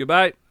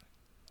 Goodbye.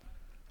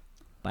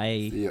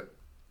 Bye. Yeah.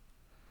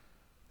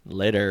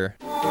 Later.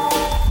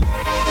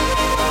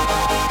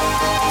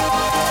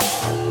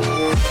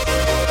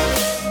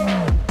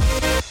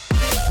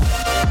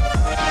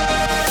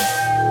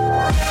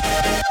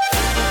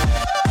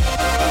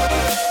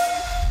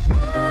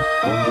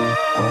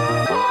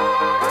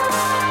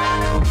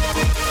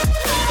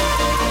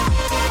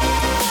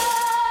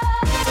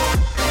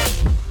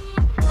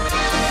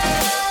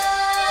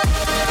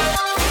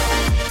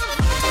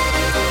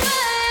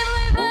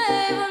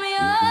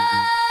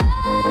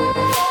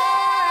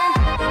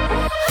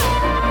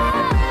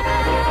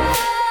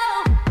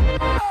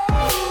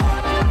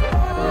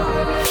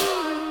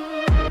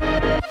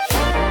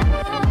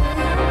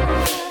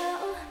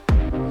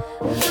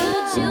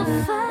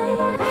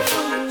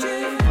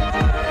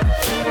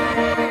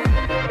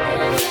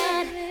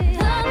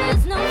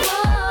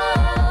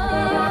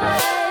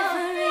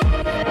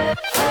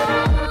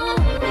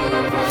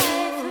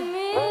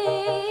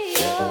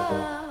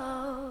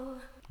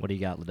 What do you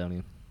got,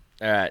 Ladonian?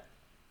 All right.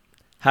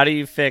 How do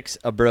you fix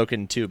a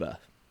broken tuba?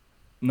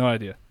 No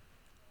idea.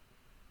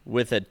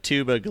 With a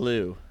tuba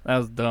glue. That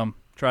was dumb.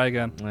 Try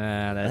again.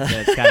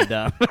 That's kind of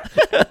dumb.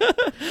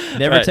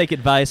 Never Right. take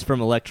advice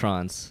from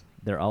electrons.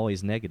 They're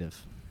always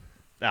negative.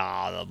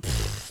 Ah,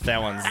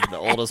 that one's the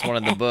oldest one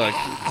in the book. All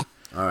right,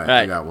 All right.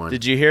 I got one.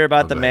 Did you hear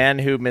about the Okay. man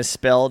who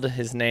misspelled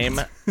his name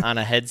on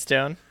a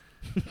headstone?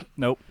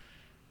 Nope.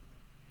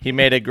 He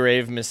made a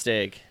grave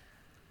mistake.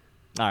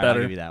 All right, Better.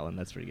 I'll give you that one.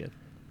 That's pretty good.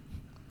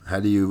 How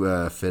do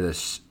you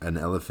fit an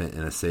elephant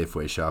in a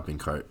Safeway shopping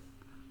cart?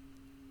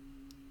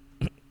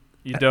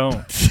 You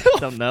don't.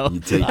 Don't know. You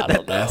take I the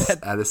don't know. S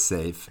out of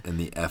safe and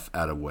the F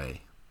out of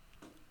way.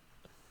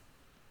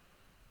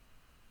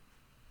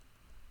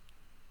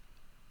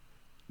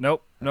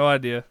 Nope. No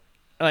idea.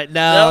 All right,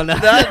 no.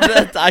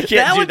 That- I can't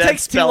That do one that.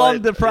 takes too spell long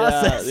it. to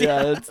process,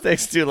 Yeah, it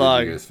takes too You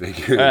long. guys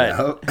figure it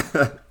All out.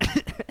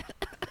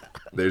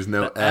 There's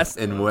no F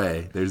in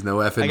way. There's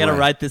no F in I gotta way.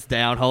 write this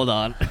down. Hold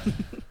on.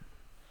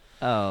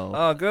 Oh.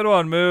 Oh, good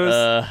one,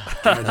 Moose.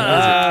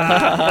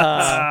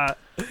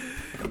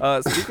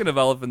 Speaking of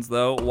elephants,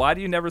 though, why do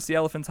you never see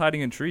elephants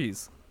hiding in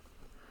trees?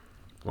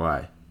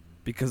 Why?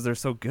 Because they're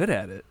so good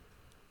at it.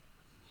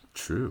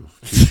 True.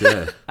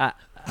 Touche.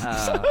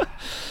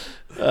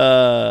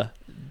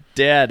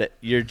 Dad,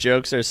 your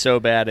jokes are so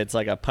bad it's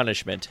like a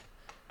punishment.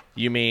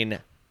 You mean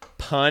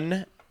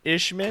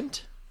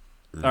punishment?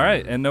 All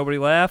right, and nobody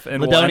laugh. And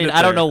we'll end Ladonian, it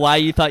I don't there. know why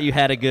you thought you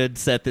had a good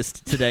set this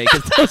today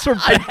because those were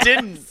bad.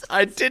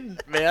 I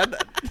didn't, man.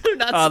 They're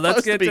not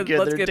Let's supposed to get be to, good.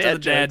 let's They're get to the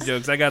dad jokes.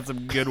 jokes. I got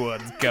some good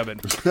ones coming.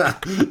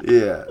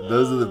 Yeah,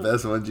 those are the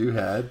best ones you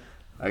had.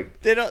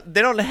 They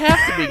don't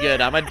have to be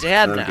good. I'm a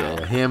dad Okay, now.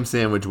 a ham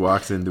sandwich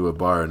walks into a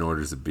bar and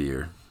orders a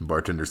beer.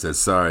 Bartender says,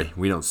 "Sorry,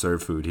 we don't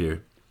serve food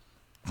here."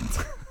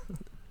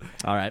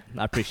 All right,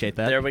 I appreciate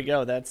that. There we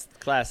go. That's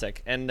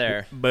classic. And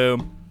there.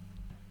 Boom.